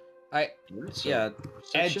 Alright, so Yeah,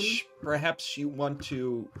 perception. Edge. Perhaps you want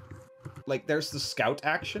to, like, there's the scout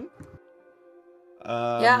action.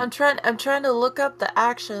 Yeah, I'm trying to look up the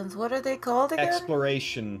actions. What are they called again?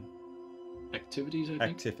 Exploration Activities, I think.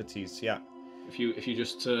 activities. Yeah. If you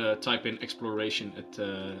just type in exploration at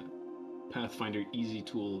Pathfinder Easy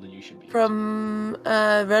Tool, then you should be. From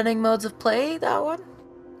running modes of play, that one?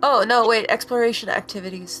 Oh, no, wait, exploration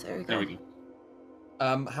activities. There you go. There we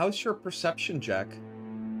go. How's your perception, Jack?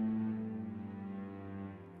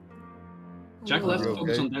 Jack will have to Ooh,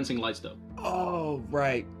 focus okay. on dancing lights, though. Oh,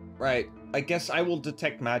 right. I guess I will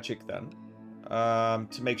detect magic then,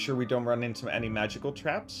 to make sure we don't run into any magical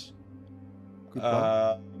traps. Good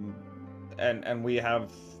plan. And we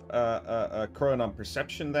have a Crone on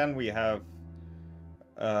perception. Then we have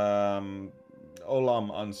Olam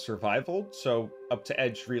on survival. So up to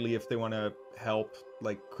Edge really if they want to help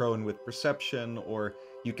like Crone with perception, or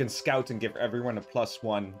you can scout and give everyone a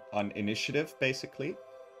 +1 on initiative, basically.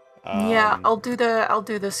 Yeah, I'll do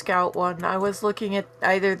the scout one. I was looking at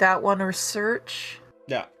either that one or search.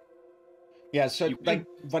 Yeah, so You like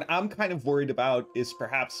what I'm kind of worried about is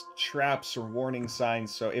perhaps traps or warning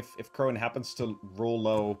signs. So if Crone happens to roll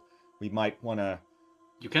low, we might want to.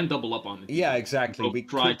 You can double up on it. Yeah, exactly. Both We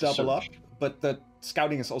try could to double up, search. but the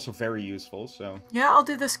scouting is also very useful. So Yeah, I'll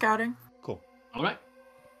do the scouting. cool. All right.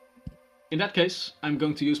 In that case, I'm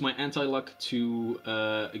going to use my anti-luck to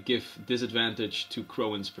give disadvantage to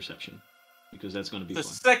Crowan's perception, because that's going to be The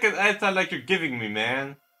fun. second anti-like you're giving me,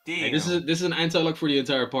 man. Damn. Hey, this is an anti-luck for the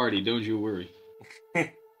entire party. Don't you worry.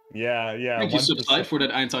 Yeah. Thank you, 1%. Subside, for that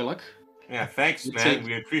anti-luck. Yeah, thanks, You man. take-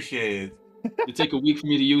 We appreciate it. It take a week for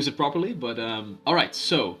me to use it properly, but all right.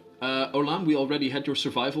 So, Olam, we already had your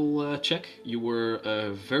survival check. You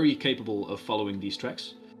were very capable of following these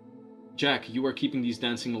tracks. Jack, you are keeping these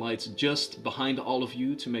dancing lights just behind all of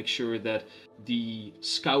you to make sure that the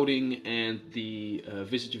scouting and the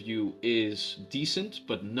visage of you is decent,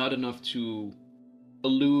 but not enough to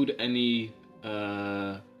elude any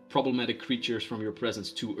problematic creatures from your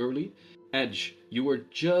presence too early. Edge, you were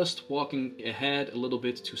just walking ahead a little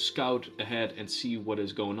bit to scout ahead and see what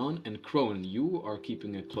is going on. And Crone, you are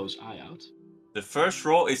keeping a close eye out. The first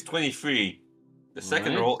roll is 23. The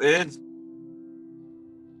second Alright. roll is...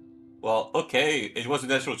 Well, okay, it was a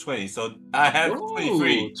natural 20, so I have Ooh,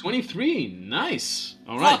 23. 23, nice.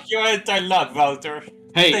 All right. Fuck your anti-luck, Wouter.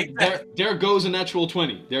 Hey, Take that. there goes a natural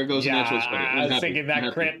 20. There goes Yeah, a natural 20. I I'm was happy, thinking I'm that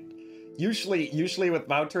happy. crit. Usually with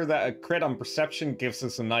Mouter, that a crit on perception gives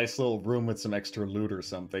us a nice little room with some extra loot or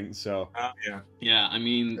something. So Yeah. Yeah, I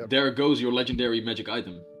mean, Yep. there goes your legendary magic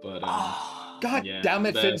item. But God Yeah, damn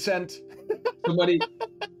it, that- Vincent.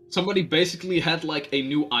 somebody basically had like a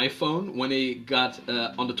new iPhone when they got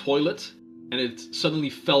on the toilet, and it suddenly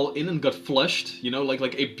fell in and got flushed. You know, like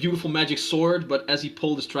a beautiful magic sword, but as he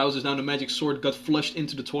pulled his trousers down, the magic sword got flushed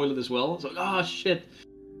into the toilet as well. It's like, oh shit.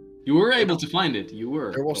 You were able to find it. You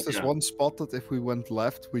were. There was this Yeah. one spot that if we went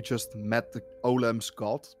left, we just met the Olam's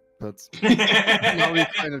god, but now we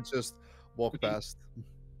kind of just walk past.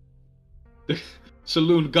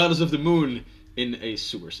 Saloon, goddess of the moon, in a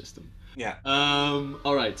sewer system. Yeah.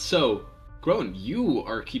 All right. So, Crone, you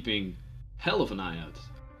are keeping hell of an eye out.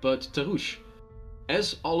 But Tarush,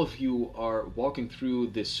 as all of you are walking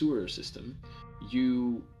through this sewer system,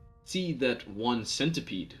 you see that one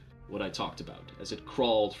centipede, what I talked about, as it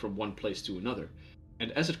crawled from one place to another.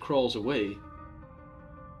 And as it crawls away,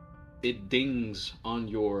 it dings on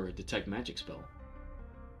your detect magic spell.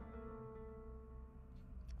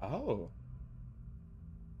 Oh.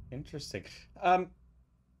 Interesting.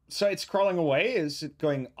 So it's crawling away? Is it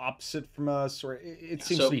going opposite from us? Or it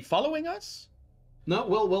seems So- to be following us? No,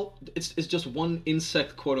 well, it's just one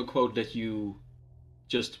insect, quote unquote, that you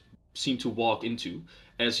just seem to walk into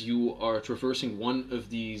as you are traversing one of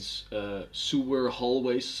these sewer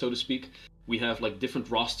hallways, so to speak. We have like different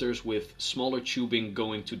rosters with smaller tubing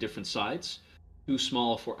going to different sides. Too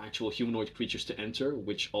small for actual humanoid creatures to enter,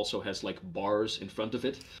 which also has like bars in front of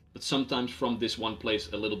it. But sometimes from this one place,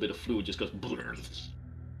 a little bit of fluid just goes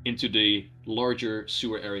into the larger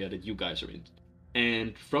sewer area that you guys are in.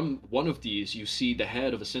 And from one of these, you see the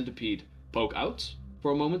head of a centipede poke out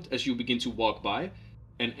for a moment as you begin to walk by.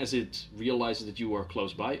 And as it realizes that you are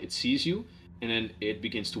close by, it sees you, and then it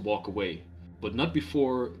begins to walk away. but not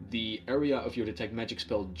before the area of your detect magic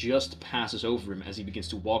spell just passes over him as he begins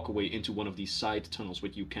to walk away into one of these side tunnels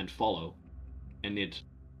which you can't follow, and it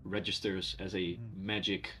registers as a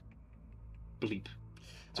magic bleep.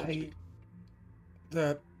 So to speak.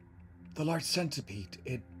 The large centipede,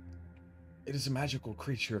 it is a magical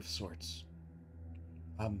creature of sorts.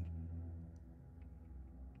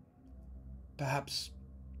 Perhaps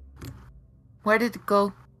Where did it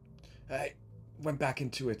go? I went back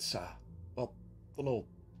into its the little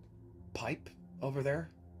pipe over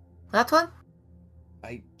there. That one?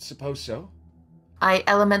 I suppose so. I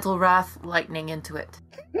elemental wrath lightning into it.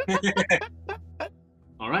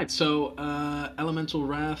 All right, so elemental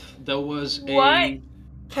wrath. There was a What?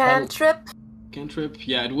 Cantrip? cantrip.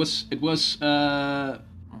 Yeah, it was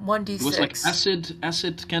 1d6. It was like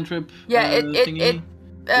acid cantrip. Yeah, thingy. one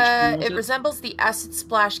was it it? resembles the acid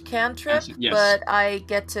splash cantrip, Acid, yes. but I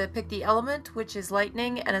get to pick the element, which is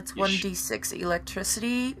lightning, and it's Yeesh. 1d6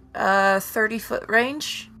 electricity, 30-foot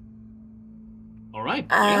range. All right.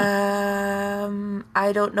 Yeah.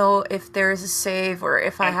 I don't know if there is a save or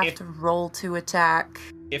if I And have if- to roll to attack.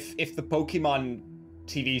 If the Pokemon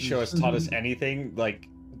TV show has taught us anything, like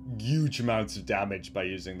huge amounts of damage by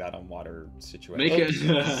using that on water situations.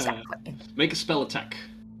 Exactly. Make a spell attack.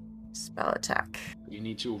 Spell attack. You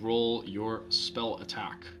need to roll your spell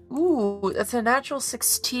attack. Ooh, that's a natural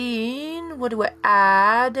 16. What do I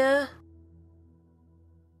add?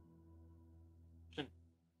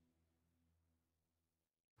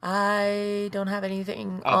 I don't have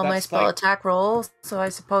anything on my that's spell like- attack roll, so I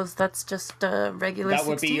suppose that's just a regular That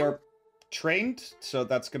would 16. be your trained, so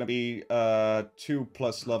that's gonna be 2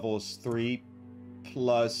 plus levels 3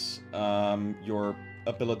 plus your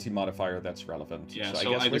ability modifier that's relevant. Yeah, I so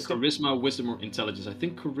guess either wisdom? charisma, wisdom, or intelligence. I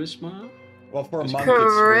think charisma. Well, for a Is monk,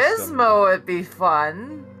 it's wisdom. Charisma would be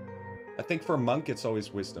fun. I think for a monk, it's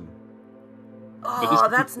always wisdom. Oh,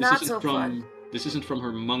 that's not isn't so from, fun. This isn't from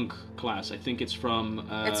her monk class. I think it's from.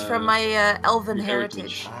 It's from my elven your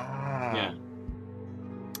heritage. Ah. Yeah.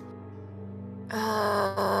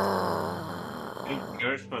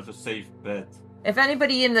 Charisma's a safe bet. If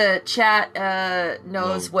anybody in the chat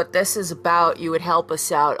knows Whoa. what this is about, you would help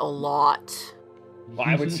us out a lot. Well,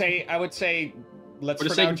 I would say, let's For the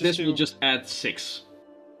for sake now of this, just do. we'll just add 6.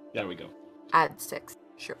 There we go. Add 6,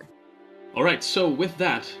 sure. All right. So with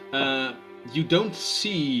that, you don't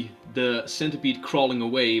see the centipede crawling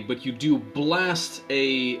away, but you do blast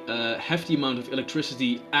a hefty amount of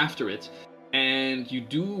electricity after it, and you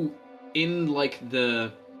do, in like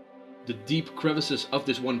the deep crevices of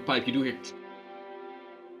this one pipe, you do hear.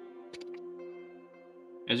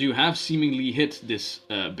 As you have seemingly hit this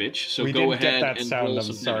bitch, so we go didn't ahead get that and sound. roll I'm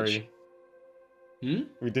some sorry. damage.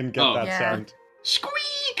 We didn't get Oh. that Yeah. sound.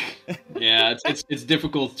 Squeak! Yeah, it's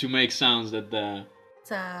difficult to make sounds that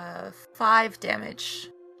It's 5 damage.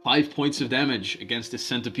 5 points of damage against this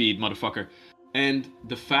centipede, motherfucker. And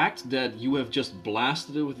the fact that you have just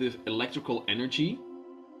blasted it with the electrical energy,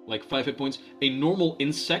 like 5 hit points, a normal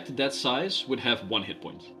insect that size would have 1 hit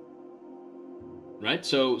point. Right?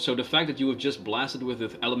 So the fact that you have just blasted with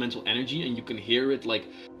elemental energy and you can hear it like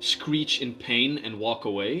screech in pain and walk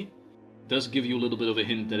away, does give you a little bit of a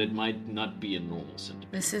hint that it might not be a normal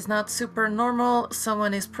centipede. This is not super normal.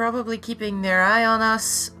 Someone is probably keeping their eye on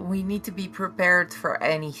us. We need to be prepared for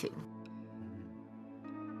anything.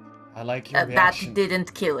 I like your That reaction.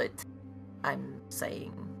 didn't kill it. I'm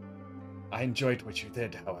saying. I enjoyed what you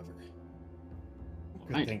did, however.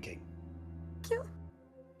 Good Alright. thinking.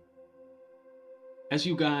 As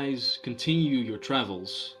you guys continue your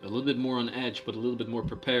travels, a little bit more on edge, but a little bit more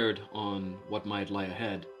prepared on what might lie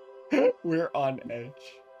ahead. We're on edge.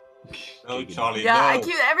 No, Charlie, Yeah, no. I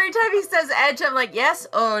keep every time he says edge, I'm like, yes.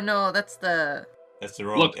 Oh no, that's the. That's the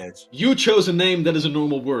wrong Look, edge. you chose a name that is a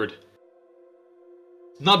normal word.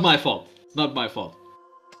 Not my fault. Not my fault.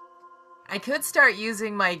 I could start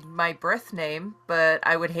using my birth name, but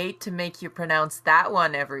I would hate to make you pronounce that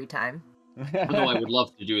one every time. Although I would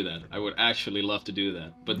love to do that. I would actually love to do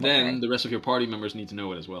that. But then Okay. the rest of your party members need to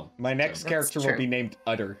know it as well. My next That's character will true. be named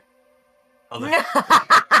Utter.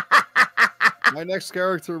 My next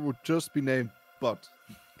character would just be named Butt.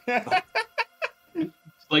 It's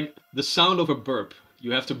like the sound of a burp.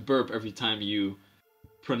 You have to burp every time you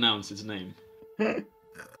pronounce its name.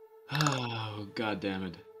 Oh, god damn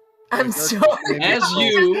it. I'm My sorry. character's name As is Butt.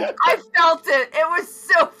 you I felt it. It was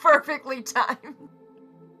so perfectly timed.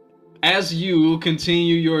 As you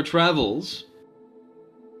continue your travels,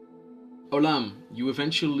 Olam, you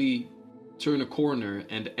eventually turn a corner,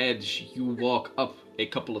 and Edge, you walk up a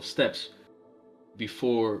couple of steps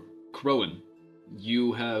before Crowan.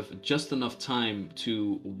 You have just enough time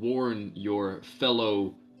to warn your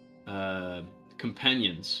fellow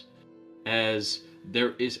companions, as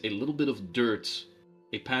there is a little bit of dirt,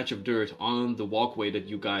 a patch of dirt on the walkway that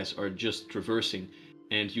you guys are just traversing,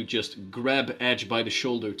 and you just grab Edge by the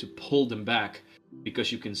shoulder to pull them back,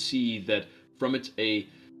 because you can see that from it a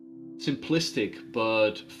simplistic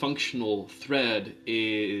but functional thread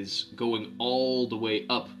is going all the way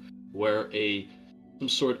up, where some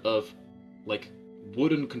sort of like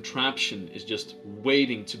wooden contraption is just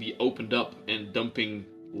waiting to be opened up and dumping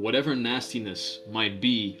whatever nastiness might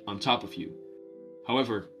be on top of you.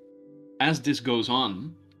 However, as this goes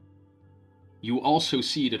on, you also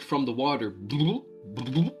see that from the water,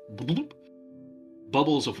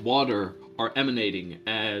 bubbles of water are emanating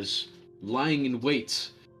as, lying in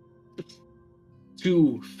wait,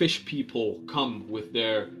 2 fish people come with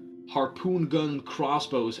their harpoon gun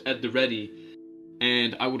crossbows at the ready,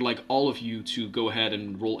 and I would like all of you to go ahead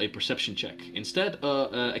and roll a perception check. Instead,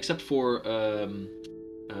 except for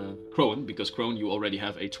Crowan, because Crowan, you already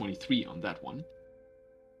have a 23 on that one.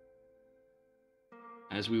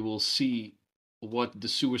 As we will see what the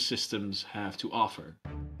sewer systems have to offer.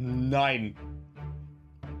 9.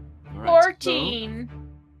 All right, 14.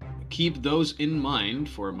 so keep those in mind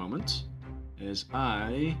for a moment as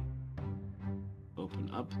I open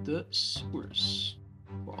up the sewers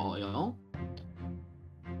for all y'all.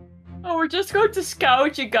 Oh, we're just going to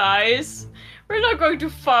scout, you guys. We're not going to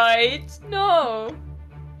fight. No.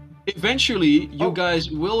 Eventually, you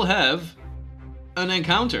guys will have an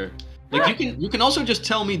encounter. Like you can also just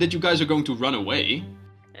tell me that you guys are going to run away.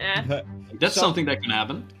 That's something that can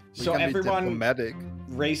happen. So everyone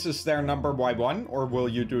races their number by 1, or will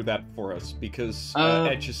you do that for us? Because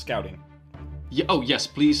Edge is scouting. Yeah. Oh yes,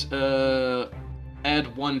 please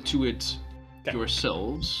add 1 to it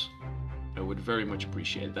yourselves. I would very much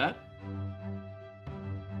appreciate that.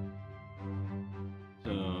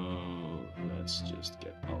 So let's just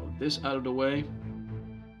get all of this out of the way.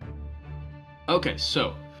 Okay,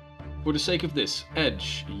 so for the sake of this,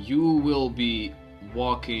 Edge, you will be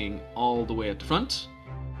walking all the way at the front.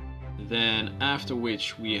 Then after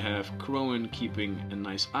which we have Crowan keeping a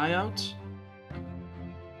nice eye out.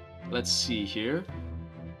 Let's see here.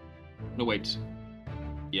 No, wait.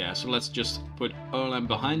 Yeah, so let's just put Olam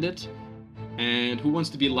behind it. And who wants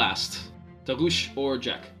to be last? Tarush or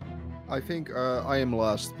Jack? I think I am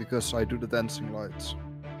last because I do the dancing lights.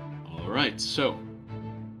 Alright, so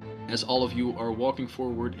as all of you are walking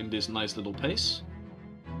forward in this nice little pace.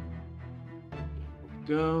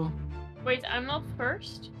 Go. Wait, I'm not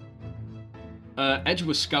first? Edge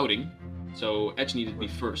was scouting, so Edge needed to be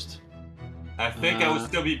first. I think I would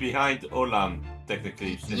still be behind Olam,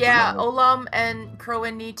 technically. Yeah, Olam and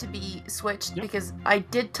Crowan need to be switched because I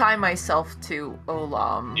did tie myself to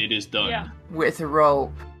Olam. It is done. Yeah. With a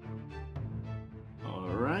rope.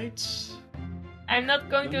 Alright. I'm not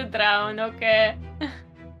going to drown, okay?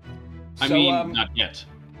 I mean, not yet.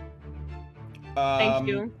 Thank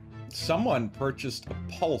you. Someone purchased a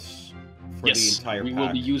pulse for the entire we pack.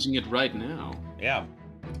 will be using it right now. Yeah.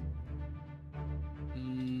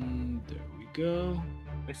 There we go.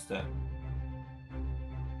 What's that?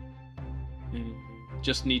 And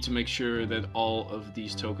just need to make sure that all of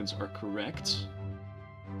these tokens are correct.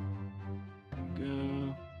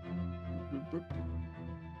 Go.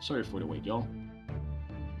 Sorry for the wait, y'all.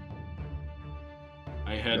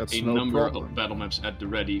 I had That's a no number problem. of battle maps at the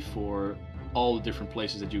ready for all the different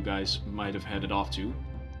places that you guys might have headed off to.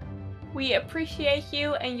 We appreciate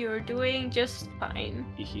you and you're doing just fine.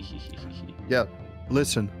 Yeah,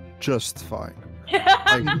 listen, just fine.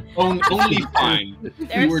 Only fine.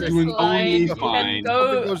 There's You were this doing line only that fine.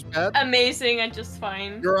 go Something goes bad, amazing and just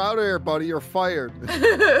fine. you're out of here, buddy. You're fired.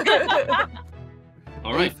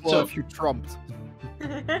 All right, Well, so if you trumped.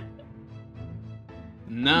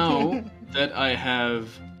 now that I have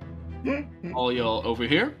all y'all over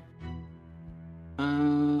here,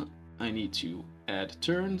 I need to add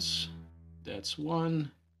turns. That's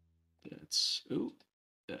 1. That's 2.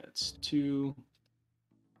 That's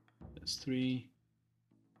 3.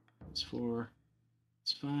 That's 4.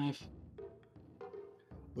 That's 5.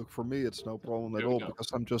 Look, for me, it's no problem at There we all go.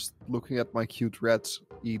 because I'm just looking at my cute rats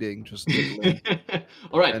eating, just nibbling.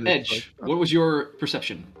 All right, And it's Edge. like- What was your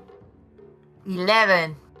perception?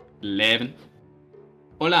 11. 11.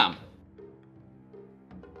 Olam.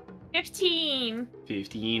 15.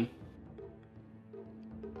 15.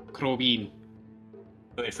 Krobin.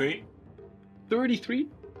 23? 33.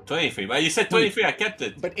 23. But you said 23, I kept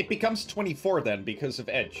it. But it becomes 24 then because of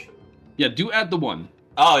Edge. Yeah, do add the 1.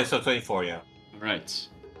 Oh, it's a 24, yeah. All right.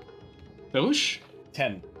 Perush.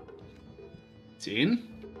 10. 10.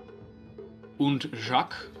 Und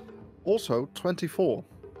Jacques. Also, 24.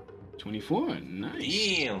 24.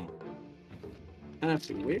 Nice. Damn.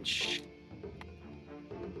 After which...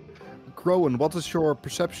 Groen, what is your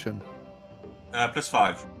perception?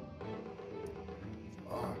 +5.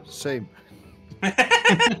 Same.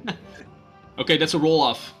 Okay, that's a roll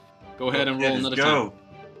off. Go ahead and Yeah, roll let's another go. time.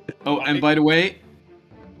 Oh, and by the way,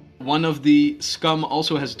 one of the scum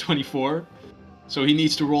also has a 24, so he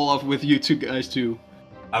needs to roll off with you two guys too.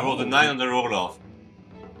 I rolled a 9 on the roll off.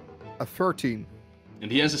 A 13.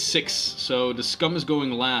 And he has a 6, so the scum is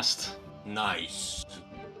going last. Nice.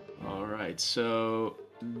 Alright, so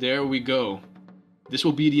there we go. This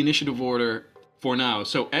will be the initiative order for now.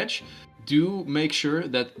 So Edge, do make sure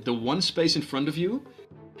that the one space in front of you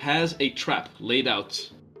has a trap laid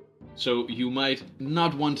out. So you might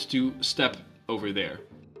not want to step over there.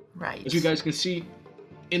 Right. As you guys can see,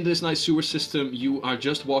 in this nice sewer system, you are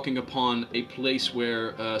just walking upon a place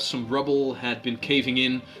where some rubble had been caving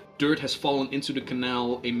in, dirt has fallen into the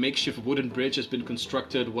canal, a makeshift wooden bridge has been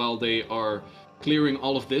constructed while they are clearing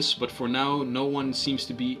all of this, but for now, no one seems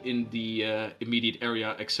to be in the immediate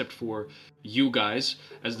area except for you guys,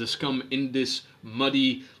 as the scum in this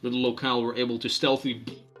muddy little locale were able to stealthily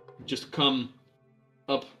just come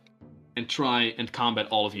up and try and combat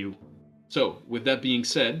all of you. So, with that being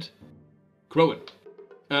said, Groen.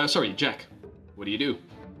 Sorry, Jack. What do you do?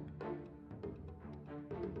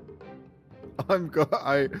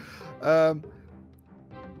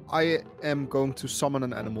 I am going to summon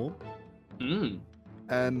an animal, Hmm.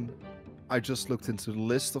 and I just looked into the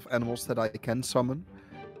list of animals that I can summon,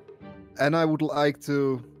 and I would like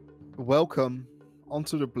to welcome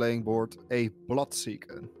onto the playing board a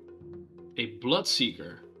Bloodseeker. A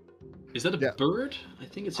Bloodseeker. Is that a Yeah. bird? I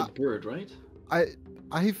think it's a bird, right?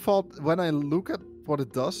 I thought when I look at what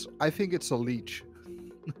it does, I think it's a leech.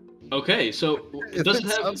 Okay, so it doesn't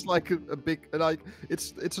have... sounds like a big, like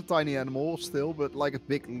it's a tiny animal still, but like a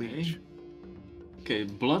big leech. Okay,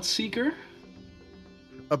 Bloodseeker?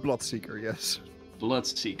 A Bloodseeker, yes.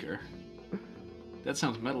 Bloodseeker. That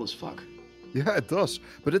sounds metal as fuck. Yeah, it does,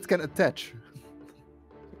 but it can attach.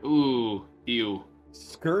 Ooh, ew.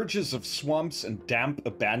 Scourges of swamps and damp,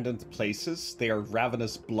 abandoned places, they are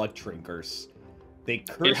ravenous blood drinkers. They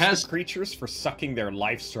curse the creatures for sucking their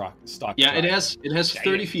livestock. Yeah, dry. it has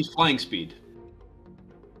 30 feet flying speed.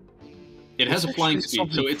 It has a flying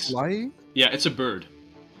speed, so it's... flying? Yeah, it's a bird.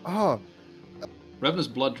 Oh, Ravenous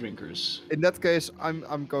blood drinkers. in that case,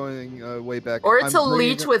 I'm going way back. Or it's I'm a bringing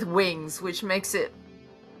leech with wings, which makes it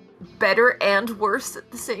better and worse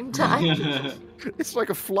at the same time. It's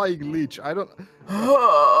like a flying leech. I don't.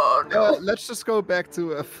 Oh no! Let's just go back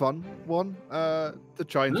to a fun one. The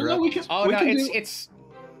giant No, rat. we can, Oh we no, can it's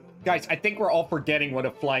guys. I think we're all forgetting what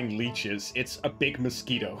a flying leech is. It's a big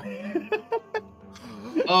mosquito.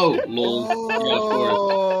 Oh, lol. Yeah, of course.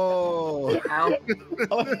 Oh. Ow.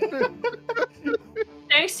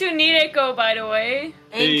 Thanks to Nideko, by the way.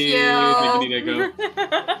 Thank Hey, you. thank you,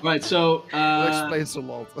 Nideko. Right, so That explains a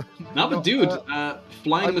lot. now, but No, dude,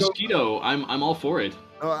 flying I'm mosquito, I'm all for it.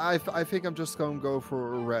 I think I'm just going to go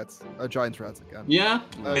for a giant rat again. Yeah.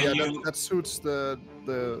 Yeah, Can that, you- that suits the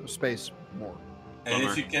space more. And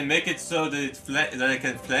Bummer. if you can make it so that that I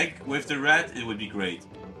can flank with the rat, it would be great.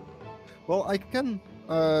 Well, I can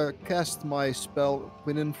cast my spell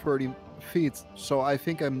within 30 feet, so I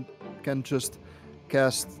think I can just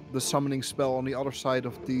cast the summoning spell on the other side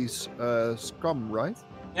of these scum, right?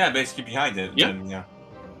 Yeah, basically behind it. Yeah. Then, yeah.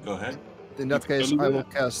 Go ahead. In that can case, totally I do will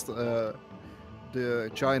cast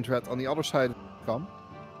the giant rat on the other side of the scum.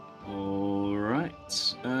 All right.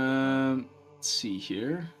 Let's see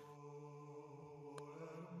here.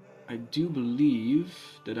 I do believe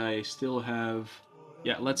that I still have.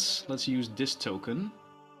 Yeah, let's use this token.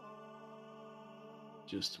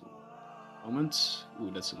 Just a moment.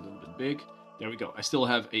 Ooh, that's a little bit big. There we go. I still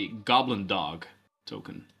have a goblin dog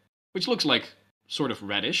token, which looks like sort of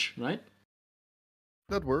reddish, right?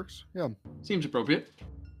 That works, yeah. Seems appropriate.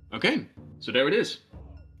 Okay, so there it is.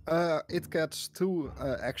 It gets 2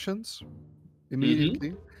 actions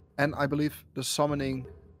immediately, and I believe the summoning,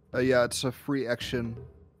 it's a free action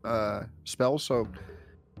spell, so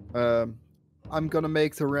I'm gonna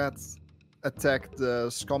make the rat attack the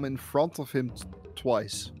scum in front of him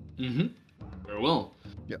twice. Mm-hmm. Very well.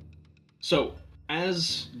 Yeah. So,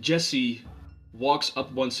 as Jesse walks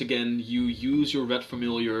up once again, you use your red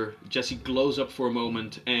familiar. Jesse glows up for a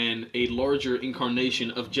moment, and a larger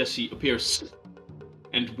incarnation of Jesse appears.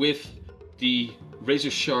 And with the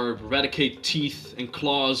razor-sharp Raticate teeth and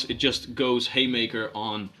claws, it just goes haymaker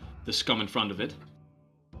on the scum in front of it.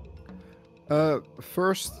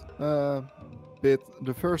 First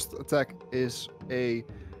the first attack is a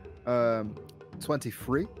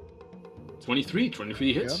 23.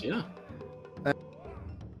 23 hits, yeah.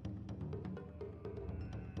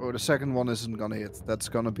 Oh, the second one isn't gonna hit. That's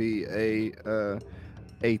gonna be a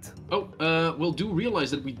 8. Oh, well, do realize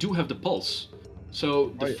that we do have the pulse. So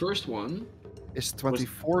the Oh, yeah. first one. Is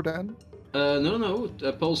 24 then? No.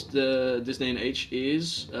 Pulse this day and age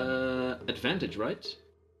is advantage, right?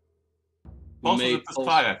 We Also, made the plus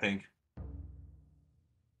 5, I think.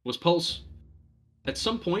 Was pulse. At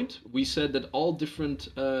some point, we said that all different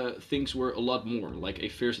things were a lot more. Like a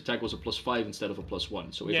fierce attack was a plus 5 instead of a plus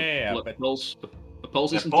 1. So if but- pulse, a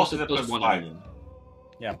pulse Yeah, isn't pulse just is a a plus plus 1 5. anymore.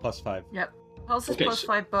 Yeah, plus 5. Yep. Pulse is Okay, plus so-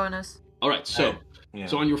 5 bonus. All right, so Yeah.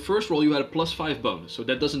 so on your first roll, you had a plus 5 bonus. So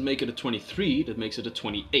that doesn't make it a 23. That makes it a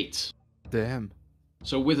 28. Damn.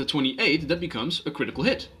 So with a 28, that becomes a critical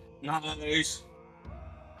hit. Nice.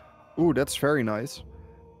 Ooh, that's very nice.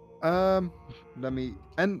 Let me...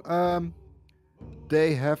 And,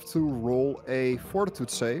 they have to roll a fortitude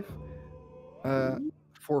save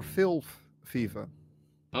for Filth Fever.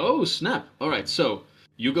 Oh, snap. All right, so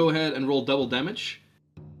you go ahead and roll double damage.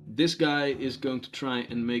 This guy is going to try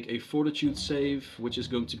and make a fortitude save, which is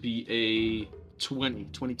going to be a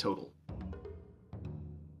 20 total.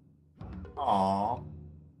 Aww.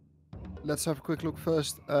 Let's have a quick look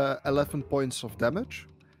first. 11 points of damage.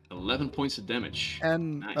 11 points of damage.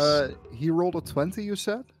 And Nice. he rolled a 20, you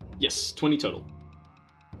said? Yes, 20 total.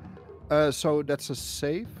 So that's a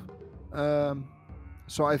save.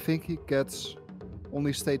 So I think he gets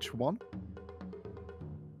only stage 1.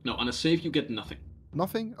 No, on a save you get nothing.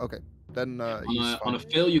 Nothing? Okay. Then he's fine. On a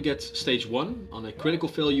fail you get stage 1. On a critical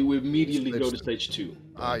fail you immediately go to Stage stage 2.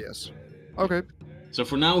 Ah, yes. Okay. So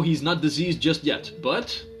for now he's not diseased just yet, but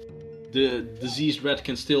the diseased rat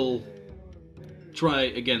can still try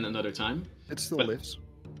again another time. It still But- lives.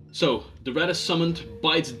 So, the rat is summoned,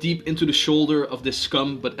 bites deep into the shoulder of this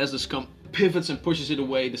scum, but as the scum pivots and pushes it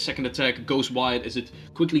away, the second attack goes wide as it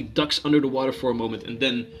quickly ducks under the water for a moment and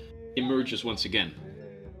then emerges once again.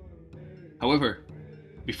 However,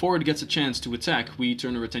 before it gets a chance to attack, we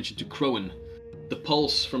turn our attention to Crowan. The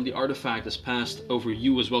pulse from the artifact has passed over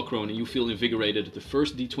you as well, Crowan, and you feel invigorated. The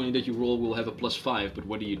first d20 that you roll will have a plus 5, but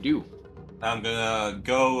what do you do? I'm gonna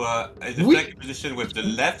go in the Oui. attacking position with the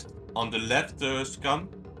left, on the left scum,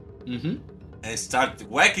 Mm-hmm. and start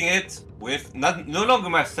whacking it with no longer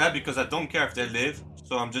my stab because I don't care if they live.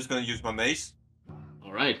 So I'm just gonna use my mace.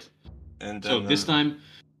 Alright. And So then, this time,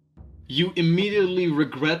 you immediately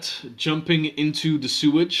regret jumping into the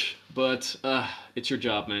sewage, but it's your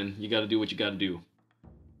job, man. You gotta do what you gotta do.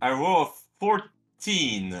 I roll a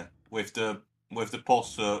 14 with the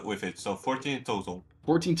pulse with it, so 14 in total.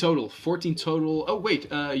 14 total. 14 total. Oh, wait,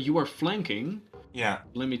 you are flanking. Yeah.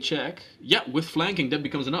 Let me check. Yeah, with flanking, that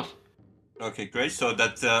becomes enough. Okay, great. So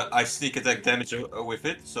that I sneak attack damage with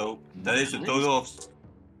it. So that is a Nice. total of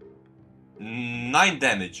 9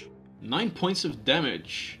 damage. 9 points of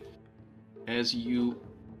damage as you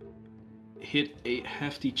hit a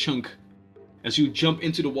hefty chunk. As you jump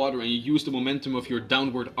into the water and you use the momentum of your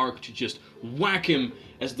downward arc to just whack him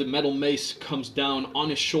as the metal mace comes down on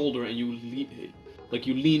his shoulder and you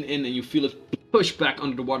lean in and you feel it push back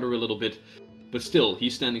under the water a little bit. But still,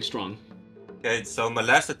 he's standing strong. Okay, so my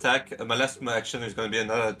last attack, my last action is going to be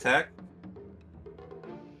another attack,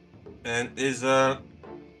 and is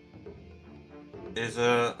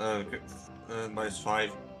minus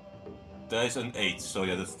 5. That is an 8. So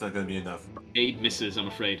yeah, that's not going to be enough. 8 misses, I'm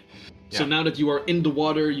afraid. So Yeah. now that you are in the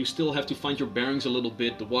water, you still have to find your bearings a little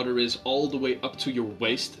bit. The water is all the way up to your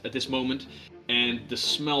waist at this moment, and the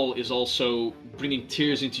smell is also bringing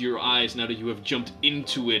tears into your eyes now that you have jumped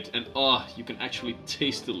into it, and you can actually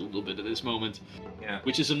taste it a little bit at this moment. Yeah.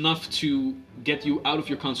 Which is enough to get you out of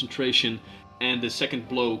your concentration, and the second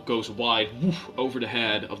blow goes wide over the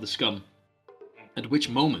head of the scum. At which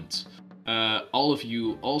moment, all of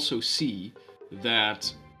you also see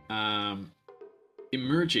that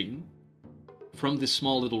emerging from this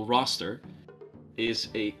small little roster is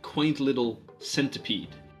a quaint little centipede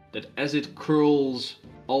that as it curls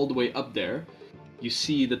all the way up there, you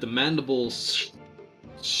see that the mandibles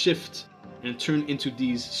shift and turn into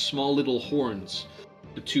these small little horns.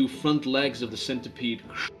 The 2 front legs of the centipede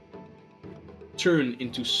turn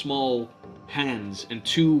into small hands, and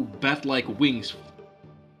 2 bat-like wings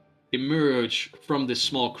emerge from this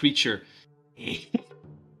small creature. As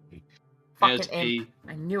Fucking imp.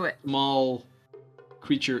 I knew it. small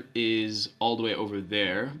creature is all the way over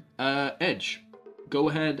there. Edge, go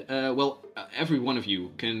ahead. Every one of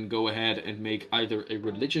you can go ahead and make either a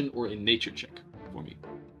religion or a nature check for me.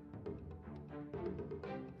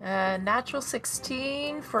 Natural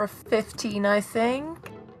 16 for a 15, I think.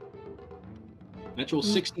 Natural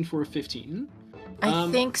 16 for a 15.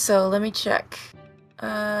 I think so. Let me check.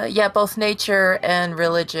 Yeah, both nature and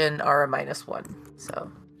religion are a -1.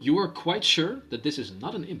 So you are quite sure that this is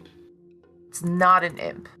not an imp. It's not an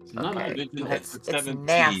imp. It's not an Okay. imp. It's It's 17.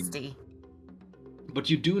 nasty. But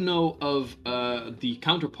you do know of the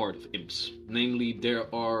counterpart of imps. Namely,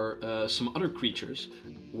 there are some other creatures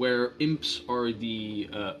where imps are the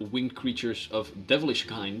winged creatures of devilish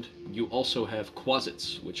kind. You also have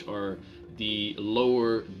quasits, which are the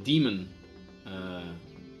lower demon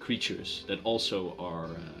creatures that also are,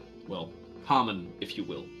 well, common, if you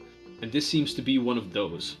will. And this seems to be one of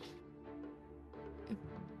those.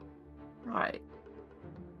 Right.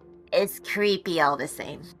 It's creepy all the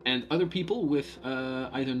same. And other people with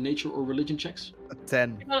either nature or religion checks? A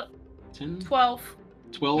 10. 10? 12.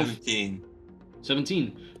 12? 17.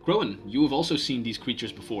 17. Groen, you have also seen these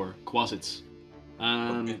creatures before, quasits.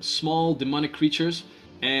 Okay. Small demonic creatures,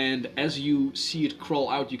 and as you see it crawl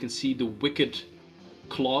out, you can see the wicked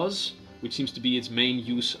claws, which seems to be its main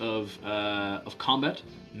use of combat,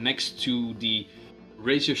 next to the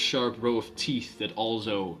razor-sharp row of teeth that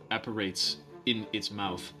also apparates in its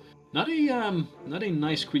mouth. Not a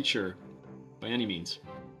nice creature by any means.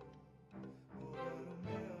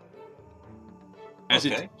 As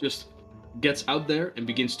Okay. it just gets out there and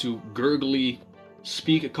begins to gurgly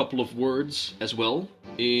speak a couple of words as well,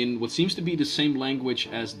 in what seems to be the same language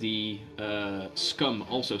as the scum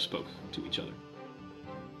also spoke to each other.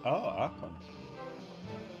 Oh, awesome.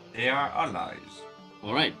 They are allies.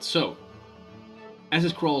 Alright, so, as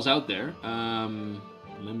it crawls out there,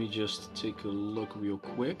 let me just take a look real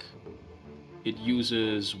quick. It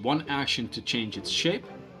uses one action to change its shape,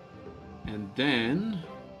 and then...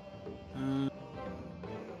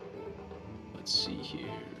 let's see here.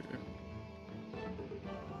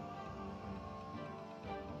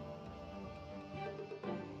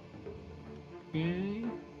 Okay.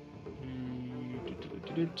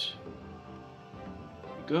 There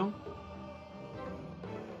we go.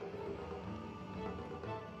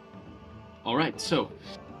 Alright, so,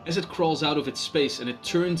 as it crawls out of its space and it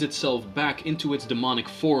turns itself back into its demonic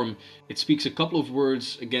form, it speaks a couple of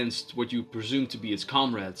words against what you presume to be its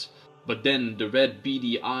comrades. But then the red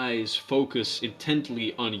beady eyes focus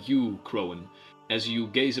intently on you, Crowan. As you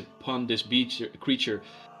gaze upon this creature,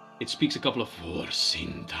 it speaks a couple of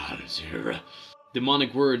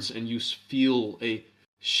demonic words, and you feel a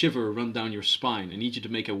shiver run down your spine. I need you to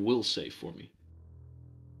make a will save for me.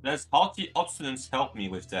 Does Haughty Obstinance help me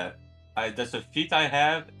with that? That's a feat I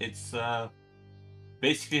have. It's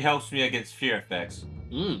basically helps me against fear effects.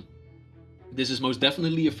 This is most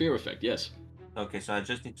definitely a fear effect, yes. Okay, so I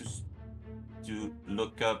just need to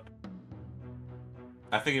look up.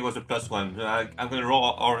 I think it was a +1. I'm gonna roll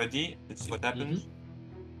already. Let's see what happens.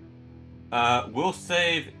 Will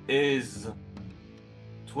save is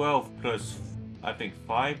 12 plus, I think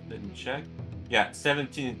 5. Let me check. Yeah,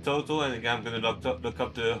 17 in total, and again I'm gonna look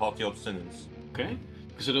up the Haughty Obstinance. Okay.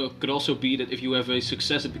 Because it could also be that if you have a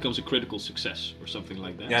success, it becomes a critical success or something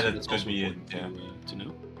like that. Yeah, so that that's could also be it, important to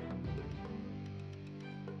know.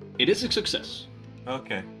 It is a success.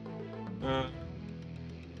 Okay.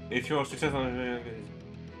 If you're successful,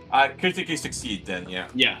 I critically succeed then, yeah.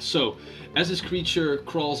 Yeah, so as this creature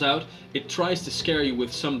crawls out, it tries to scare you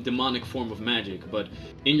with some demonic form of magic, but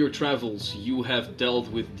in your travels you have dealt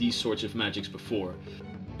with these sorts of magics before,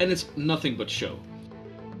 and it's nothing but show.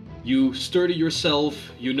 You sturdy yourself,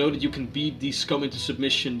 you know that you can beat these scum into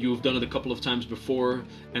submission, you've done it a couple of times before,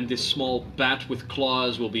 and this small bat with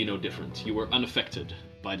claws will be no different. You are unaffected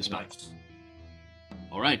by the spell. Nice.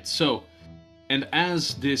 Alright, so, and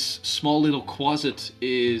as this small little quasit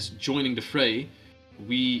is joining the fray,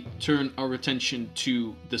 we turn our attention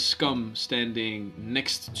to the scum standing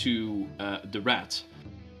next to the rat.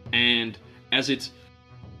 And as it,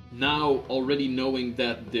 now already knowing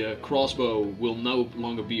that the crossbow will no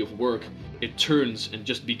longer be of work, it turns and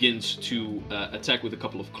just begins to attack with a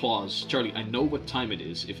couple of claws. Charlie, I know what time it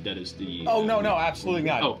is, if that is the... Oh, no, absolutely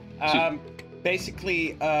not. Oh,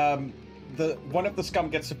 Basically, one of the scum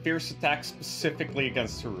gets a fierce attack specifically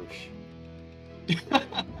against Harush.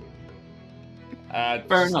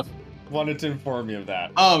 fair enough. Wanted to inform you of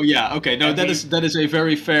that. Oh yeah, okay. No, And that is a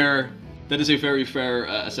very fair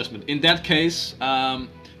assessment. In that case,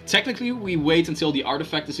 technically we wait until the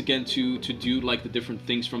artifact is again to do like the different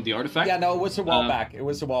things from the artifact. Yeah, no, it was a while back. It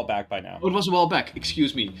was a while back by now. Oh, it was a while back.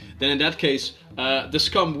 Excuse me. Then in that case, the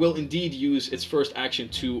scum will indeed use its first action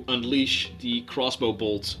to unleash the crossbow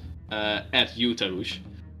bolt at you, Tarush.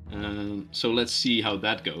 So let's see how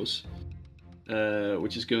that goes.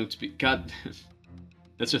 Which is going to be... God,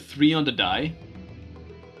 that's a 3 on the die.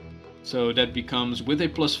 So that becomes, with a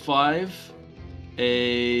 +5,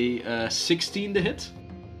 a 16 to hit.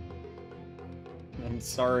 I'm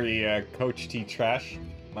sorry, Coach T Trash.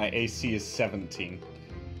 My AC is 17.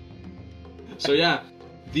 So yeah,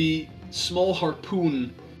 the small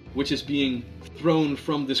harpoon which is being thrown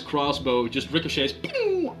from this crossbow just ricochets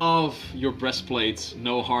off your breastplate.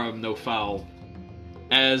 No harm, no foul.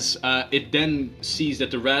 As it then sees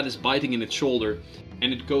that the rat is biting in its shoulder,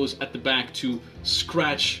 and it goes at the back to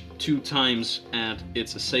scratch 2 times at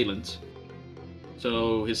its assailant.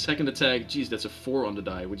 So his second attack, geez, that's a 4 on the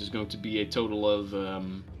die, which is going to be a total of,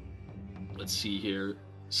 let's see here,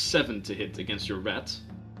 7 to hit against your rat.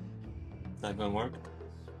 Is that gonna work?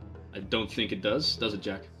 I don't think it does it,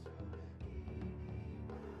 Jack?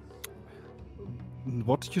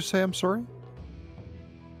 What did you say? I'm sorry.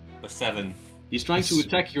 A 7. He's trying to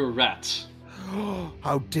attack your rat.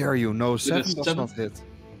 How dare you? No, 7 does 7? not hit.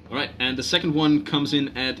 Alright, and the second one comes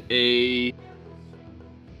in at a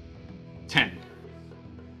 10.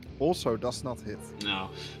 Also does not hit. No.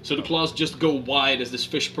 So the claws just go wide as this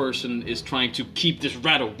fish person is trying to keep this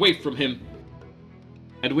rat away from him.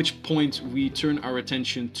 At which point we turn our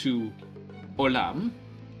attention to Olam.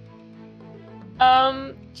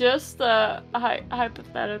 Just a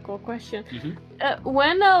hypothetical question. Mhm.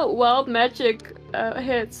 When a wild magic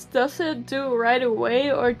hits, does it do right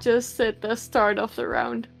away or just at the start of the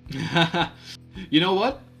round? You know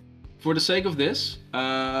what? For the sake of this,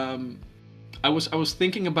 I was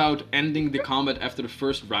thinking about ending the combat after the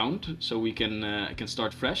first round, so we can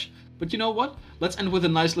start fresh. But you know what? Let's end with a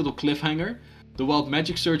nice little cliffhanger. The wild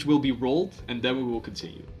magic surge will be rolled, and then we will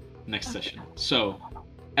continue next session. So,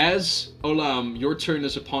 as Olam, your turn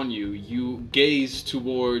is upon you. You gaze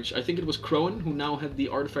towards, I think it was Crowan who now had the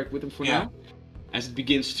artifact with him for now, as it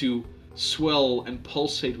begins to swell and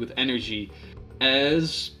pulsate with energy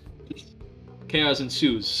as chaos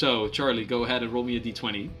ensues. So, Charlie, go ahead and roll me a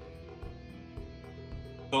d20.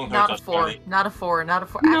 Don't hurt Not a us, 4. Charlie. Not a 4. Not a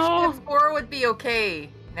 4. No. Actually, a 4 would be okay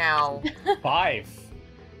now. 5.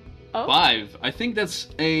 Oh, 5. I think that's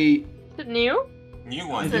a... is it new? New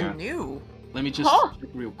one, It's yeah. a new. Let me just Huh. check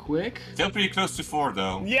real quick. Still pretty close to 4,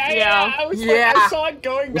 though. Yeah, Yeah. I was Yeah. like, I saw it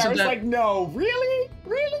going there. I Wasn't was that- like, no, really?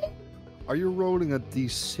 Really? Are you rolling a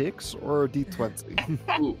d6 or a d20?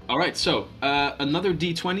 Ooh, alright, so another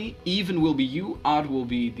d20. Even will be you, odd will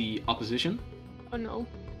be the opposition. Oh no.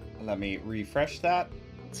 Let me refresh that.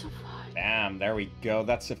 It's a 5. Bam, there we go.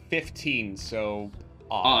 That's a 15, so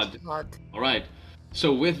Odd. Blood. Alright,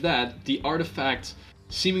 so with that, the artifact,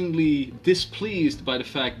 seemingly displeased by the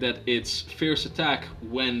fact that its fierce attack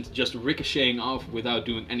went just ricocheting off without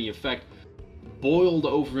doing any effect, boiled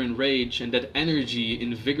over in rage, and that energy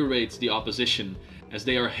invigorates the opposition as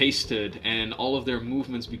they are hasted and all of their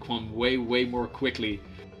movements become way more quickly.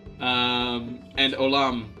 And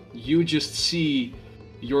Olam, you just see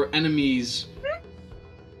your enemies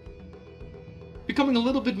becoming a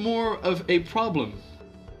little bit more of a problem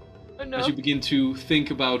Oh no. as you begin to think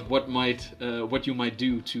about what you might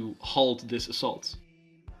do to halt this assault.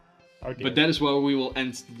 okay. But that is where we will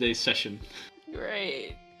end today's session.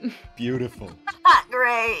 Great. Beautiful.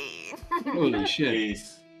 Great. Holy shit!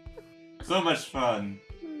 Jeez. So much fun.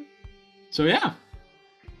 So yeah,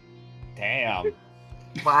 Damn.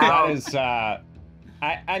 Wow. That is,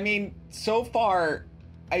 I mean, so far,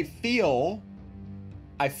 I feel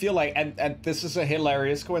like, and this is a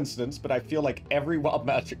hilarious coincidence, but I feel like every wild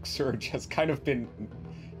magic surge has kind of been,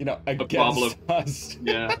 you know, problem. against us.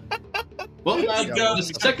 yeah. Well, Let's go the with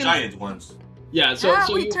the second, giant ones. yeah. So yeah,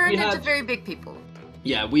 so we turned into had, very big people.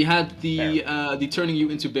 yeah, we had the turning you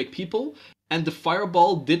into big people, and the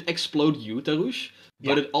fireball did explode you, Tarush,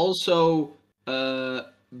 but Yeah. it also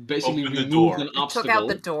basically Opened the removed door. an It obstacle. took out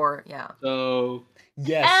the door. Yeah. So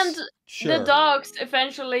Yes. And sure. the dogs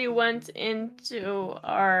eventually went into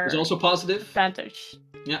our it's also positive. advantage.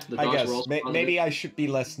 Yeah, the I dogs guess were also positive. maybe I should be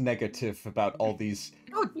less negative about all these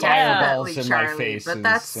Oh, fireballs definitely, in Charlie. my faces But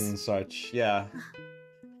that's and such. Yeah.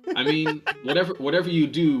 I mean, whatever you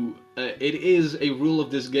do, it is a rule of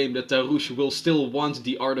this game that Tarush will still want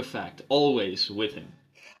the artifact always with him.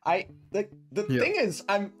 The Yeah. thing is,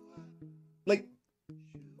 I'm like,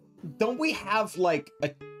 don't we have like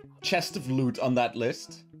a chest of loot on that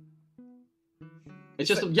list? It's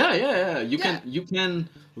just yeah. You can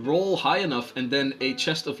roll high enough, and then a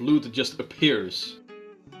chest of loot just appears.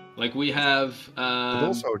 Like we have. But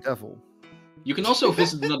also a devil. You can also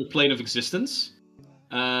visit another plane of existence.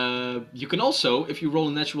 You can also, if you roll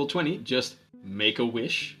a natural 20, just make a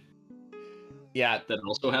wish. Yeah, That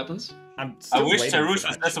also happens. I'm I still wish waiting Tarush for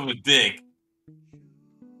was that. less of a dick.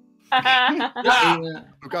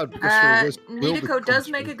 Look out, because your risk will Nidico become does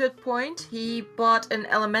make true. a good point. He bought an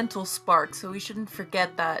elemental spark, so we shouldn't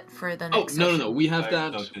forget that for the Oh next no, session. we have Right,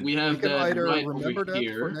 that. noted. We We have can that either right remember over that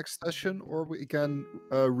here. for next session, or we can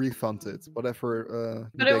refund it. Whatever.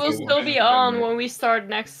 But it will Hideki still wants. be on when we start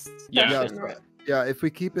next Yeah. session, Yeah, right? Yeah, if we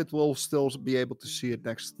keep it, we'll still be able to see it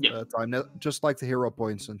next Yeah. time, just like the hero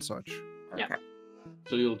points and such. Yeah. Okay.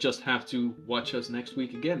 So you'll just have to watch us next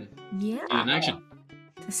week again. See it in Yeah. action.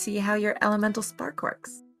 To see how your elemental spark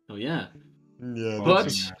works. Oh yeah. Yeah,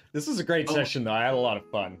 But this was a great Oh. session, though. I had a lot of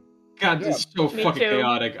fun. God, this is so Me fucking too.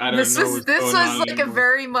 chaotic. I don't This know was what's this going was on like anymore. a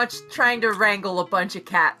very much trying to wrangle a bunch of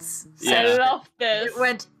cats. So Yeah. I love this. it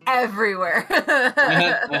went everywhere.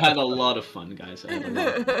 I had a lot of fun, guys. I had a lot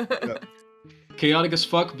of fun. Yeah. Chaotic as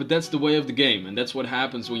fuck, but that's the way of the game, and that's what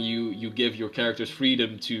happens when you give your characters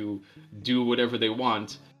freedom to do whatever they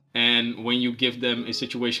want. And when you give them a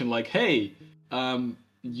situation like, hey,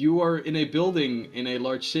 you are in a building in a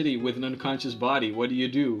large city with an unconscious body. What do you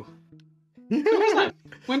do? It was nice.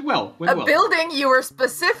 Went well. Went A well. building you were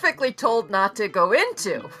specifically told not to go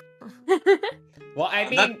into. Well, I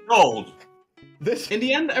That's mean, gold. this In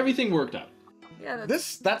the end, everything worked out. Yeah, that Yeah,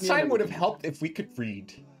 sign that would would have helped if we could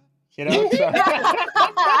read. You know?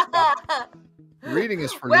 Reading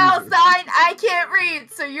is for well, losers. sign, I can't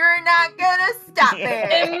read, so you're not gonna stop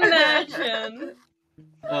me. Imagine.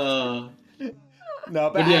 No,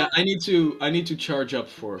 But yeah, I need to charge up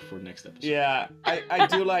for next episode. Yeah, I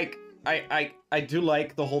do like I do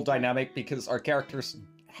like the whole dynamic because our characters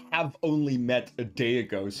have only met a day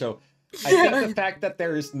ago, so I think the fact that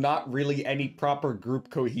there is not really any proper group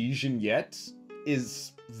cohesion yet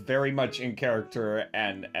is very much in character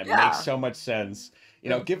and Yeah. makes so much sense. You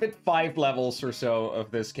know, give it 5 levels or so of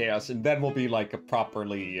this chaos, and then we'll be like a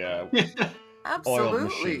properly Absolutely.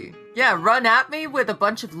 machine. Yeah, run at me with a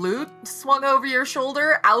bunch of loot swung over your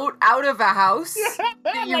shoulder out of a house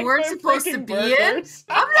that you Like weren't the supposed to freaking be in. burgers.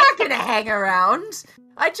 I'm not gonna hang around.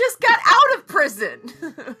 I just got out of prison.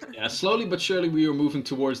 Yeah, slowly but surely we are moving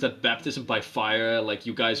towards that baptism by fire. Like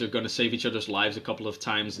you guys are gonna save each other's lives a couple of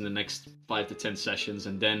times in the next 5 to 10 sessions,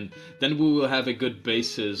 and then we will have a good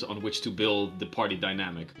basis on which to build the party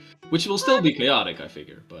dynamic, which will still be chaotic, I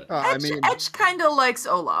figure. But I Edge, mean, Edge kind of likes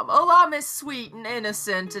Olam. Olam is sweet and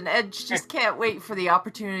innocent, and Edge just can't wait for the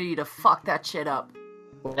opportunity to fuck that shit up.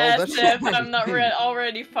 well, As that's if I'm not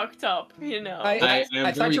already fucked up, you know. I am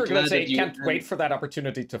I thought very you were gonna glad say that you can't end- wait for that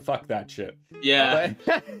opportunity to fuck that shit. yeah,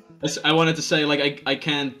 But- I wanted to say like I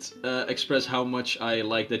can't express how much I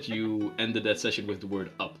like that you ended that session with the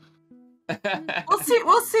word up.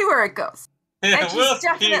 We'll see where it goes. Yeah, Edge we'll is see.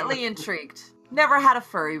 definitely intrigued. Never had a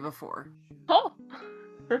furry before. Oh.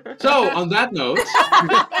 So on that note,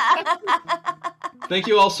 thank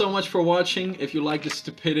you all so much for watching. If you like the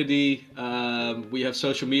stupidity, we have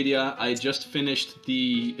social media. I just finished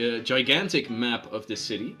the gigantic map of this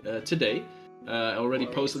city today. I already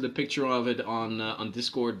posted a picture of it on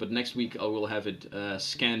Discord, but next week I will have it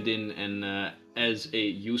scanned in and as a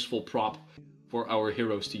useful prop for our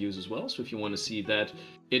heroes to use as well. So if you want to see that,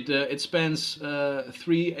 it spans 3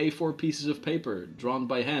 A4 pieces of paper drawn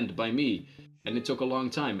by hand by me. And it took a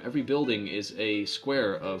long time. Every building is a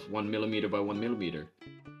square of 1 millimeter by 1 millimeter.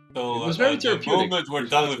 So It was very the therapeutic. moment we're It was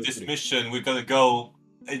done very with this therapeutic. mission, we're gonna go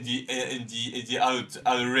in the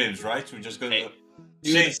outer rims, right? We're just gonna Hey,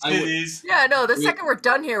 dude, change I would- cities. Yeah, no, the We- second we're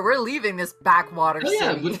done here, we're leaving this backwater Oh,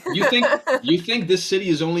 yeah, city. but you think this city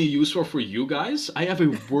is only useful for you guys? I have a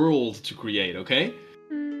world to create, okay?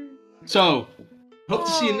 So, hope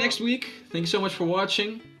to see you next week. Thank you so much for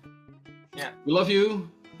watching. Yeah. We love you.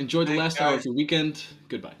 Enjoy the Thanks, last hour guys. of your weekend.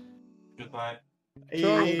 Goodbye. Goodbye.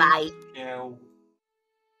 Hey. Bye. Yeah.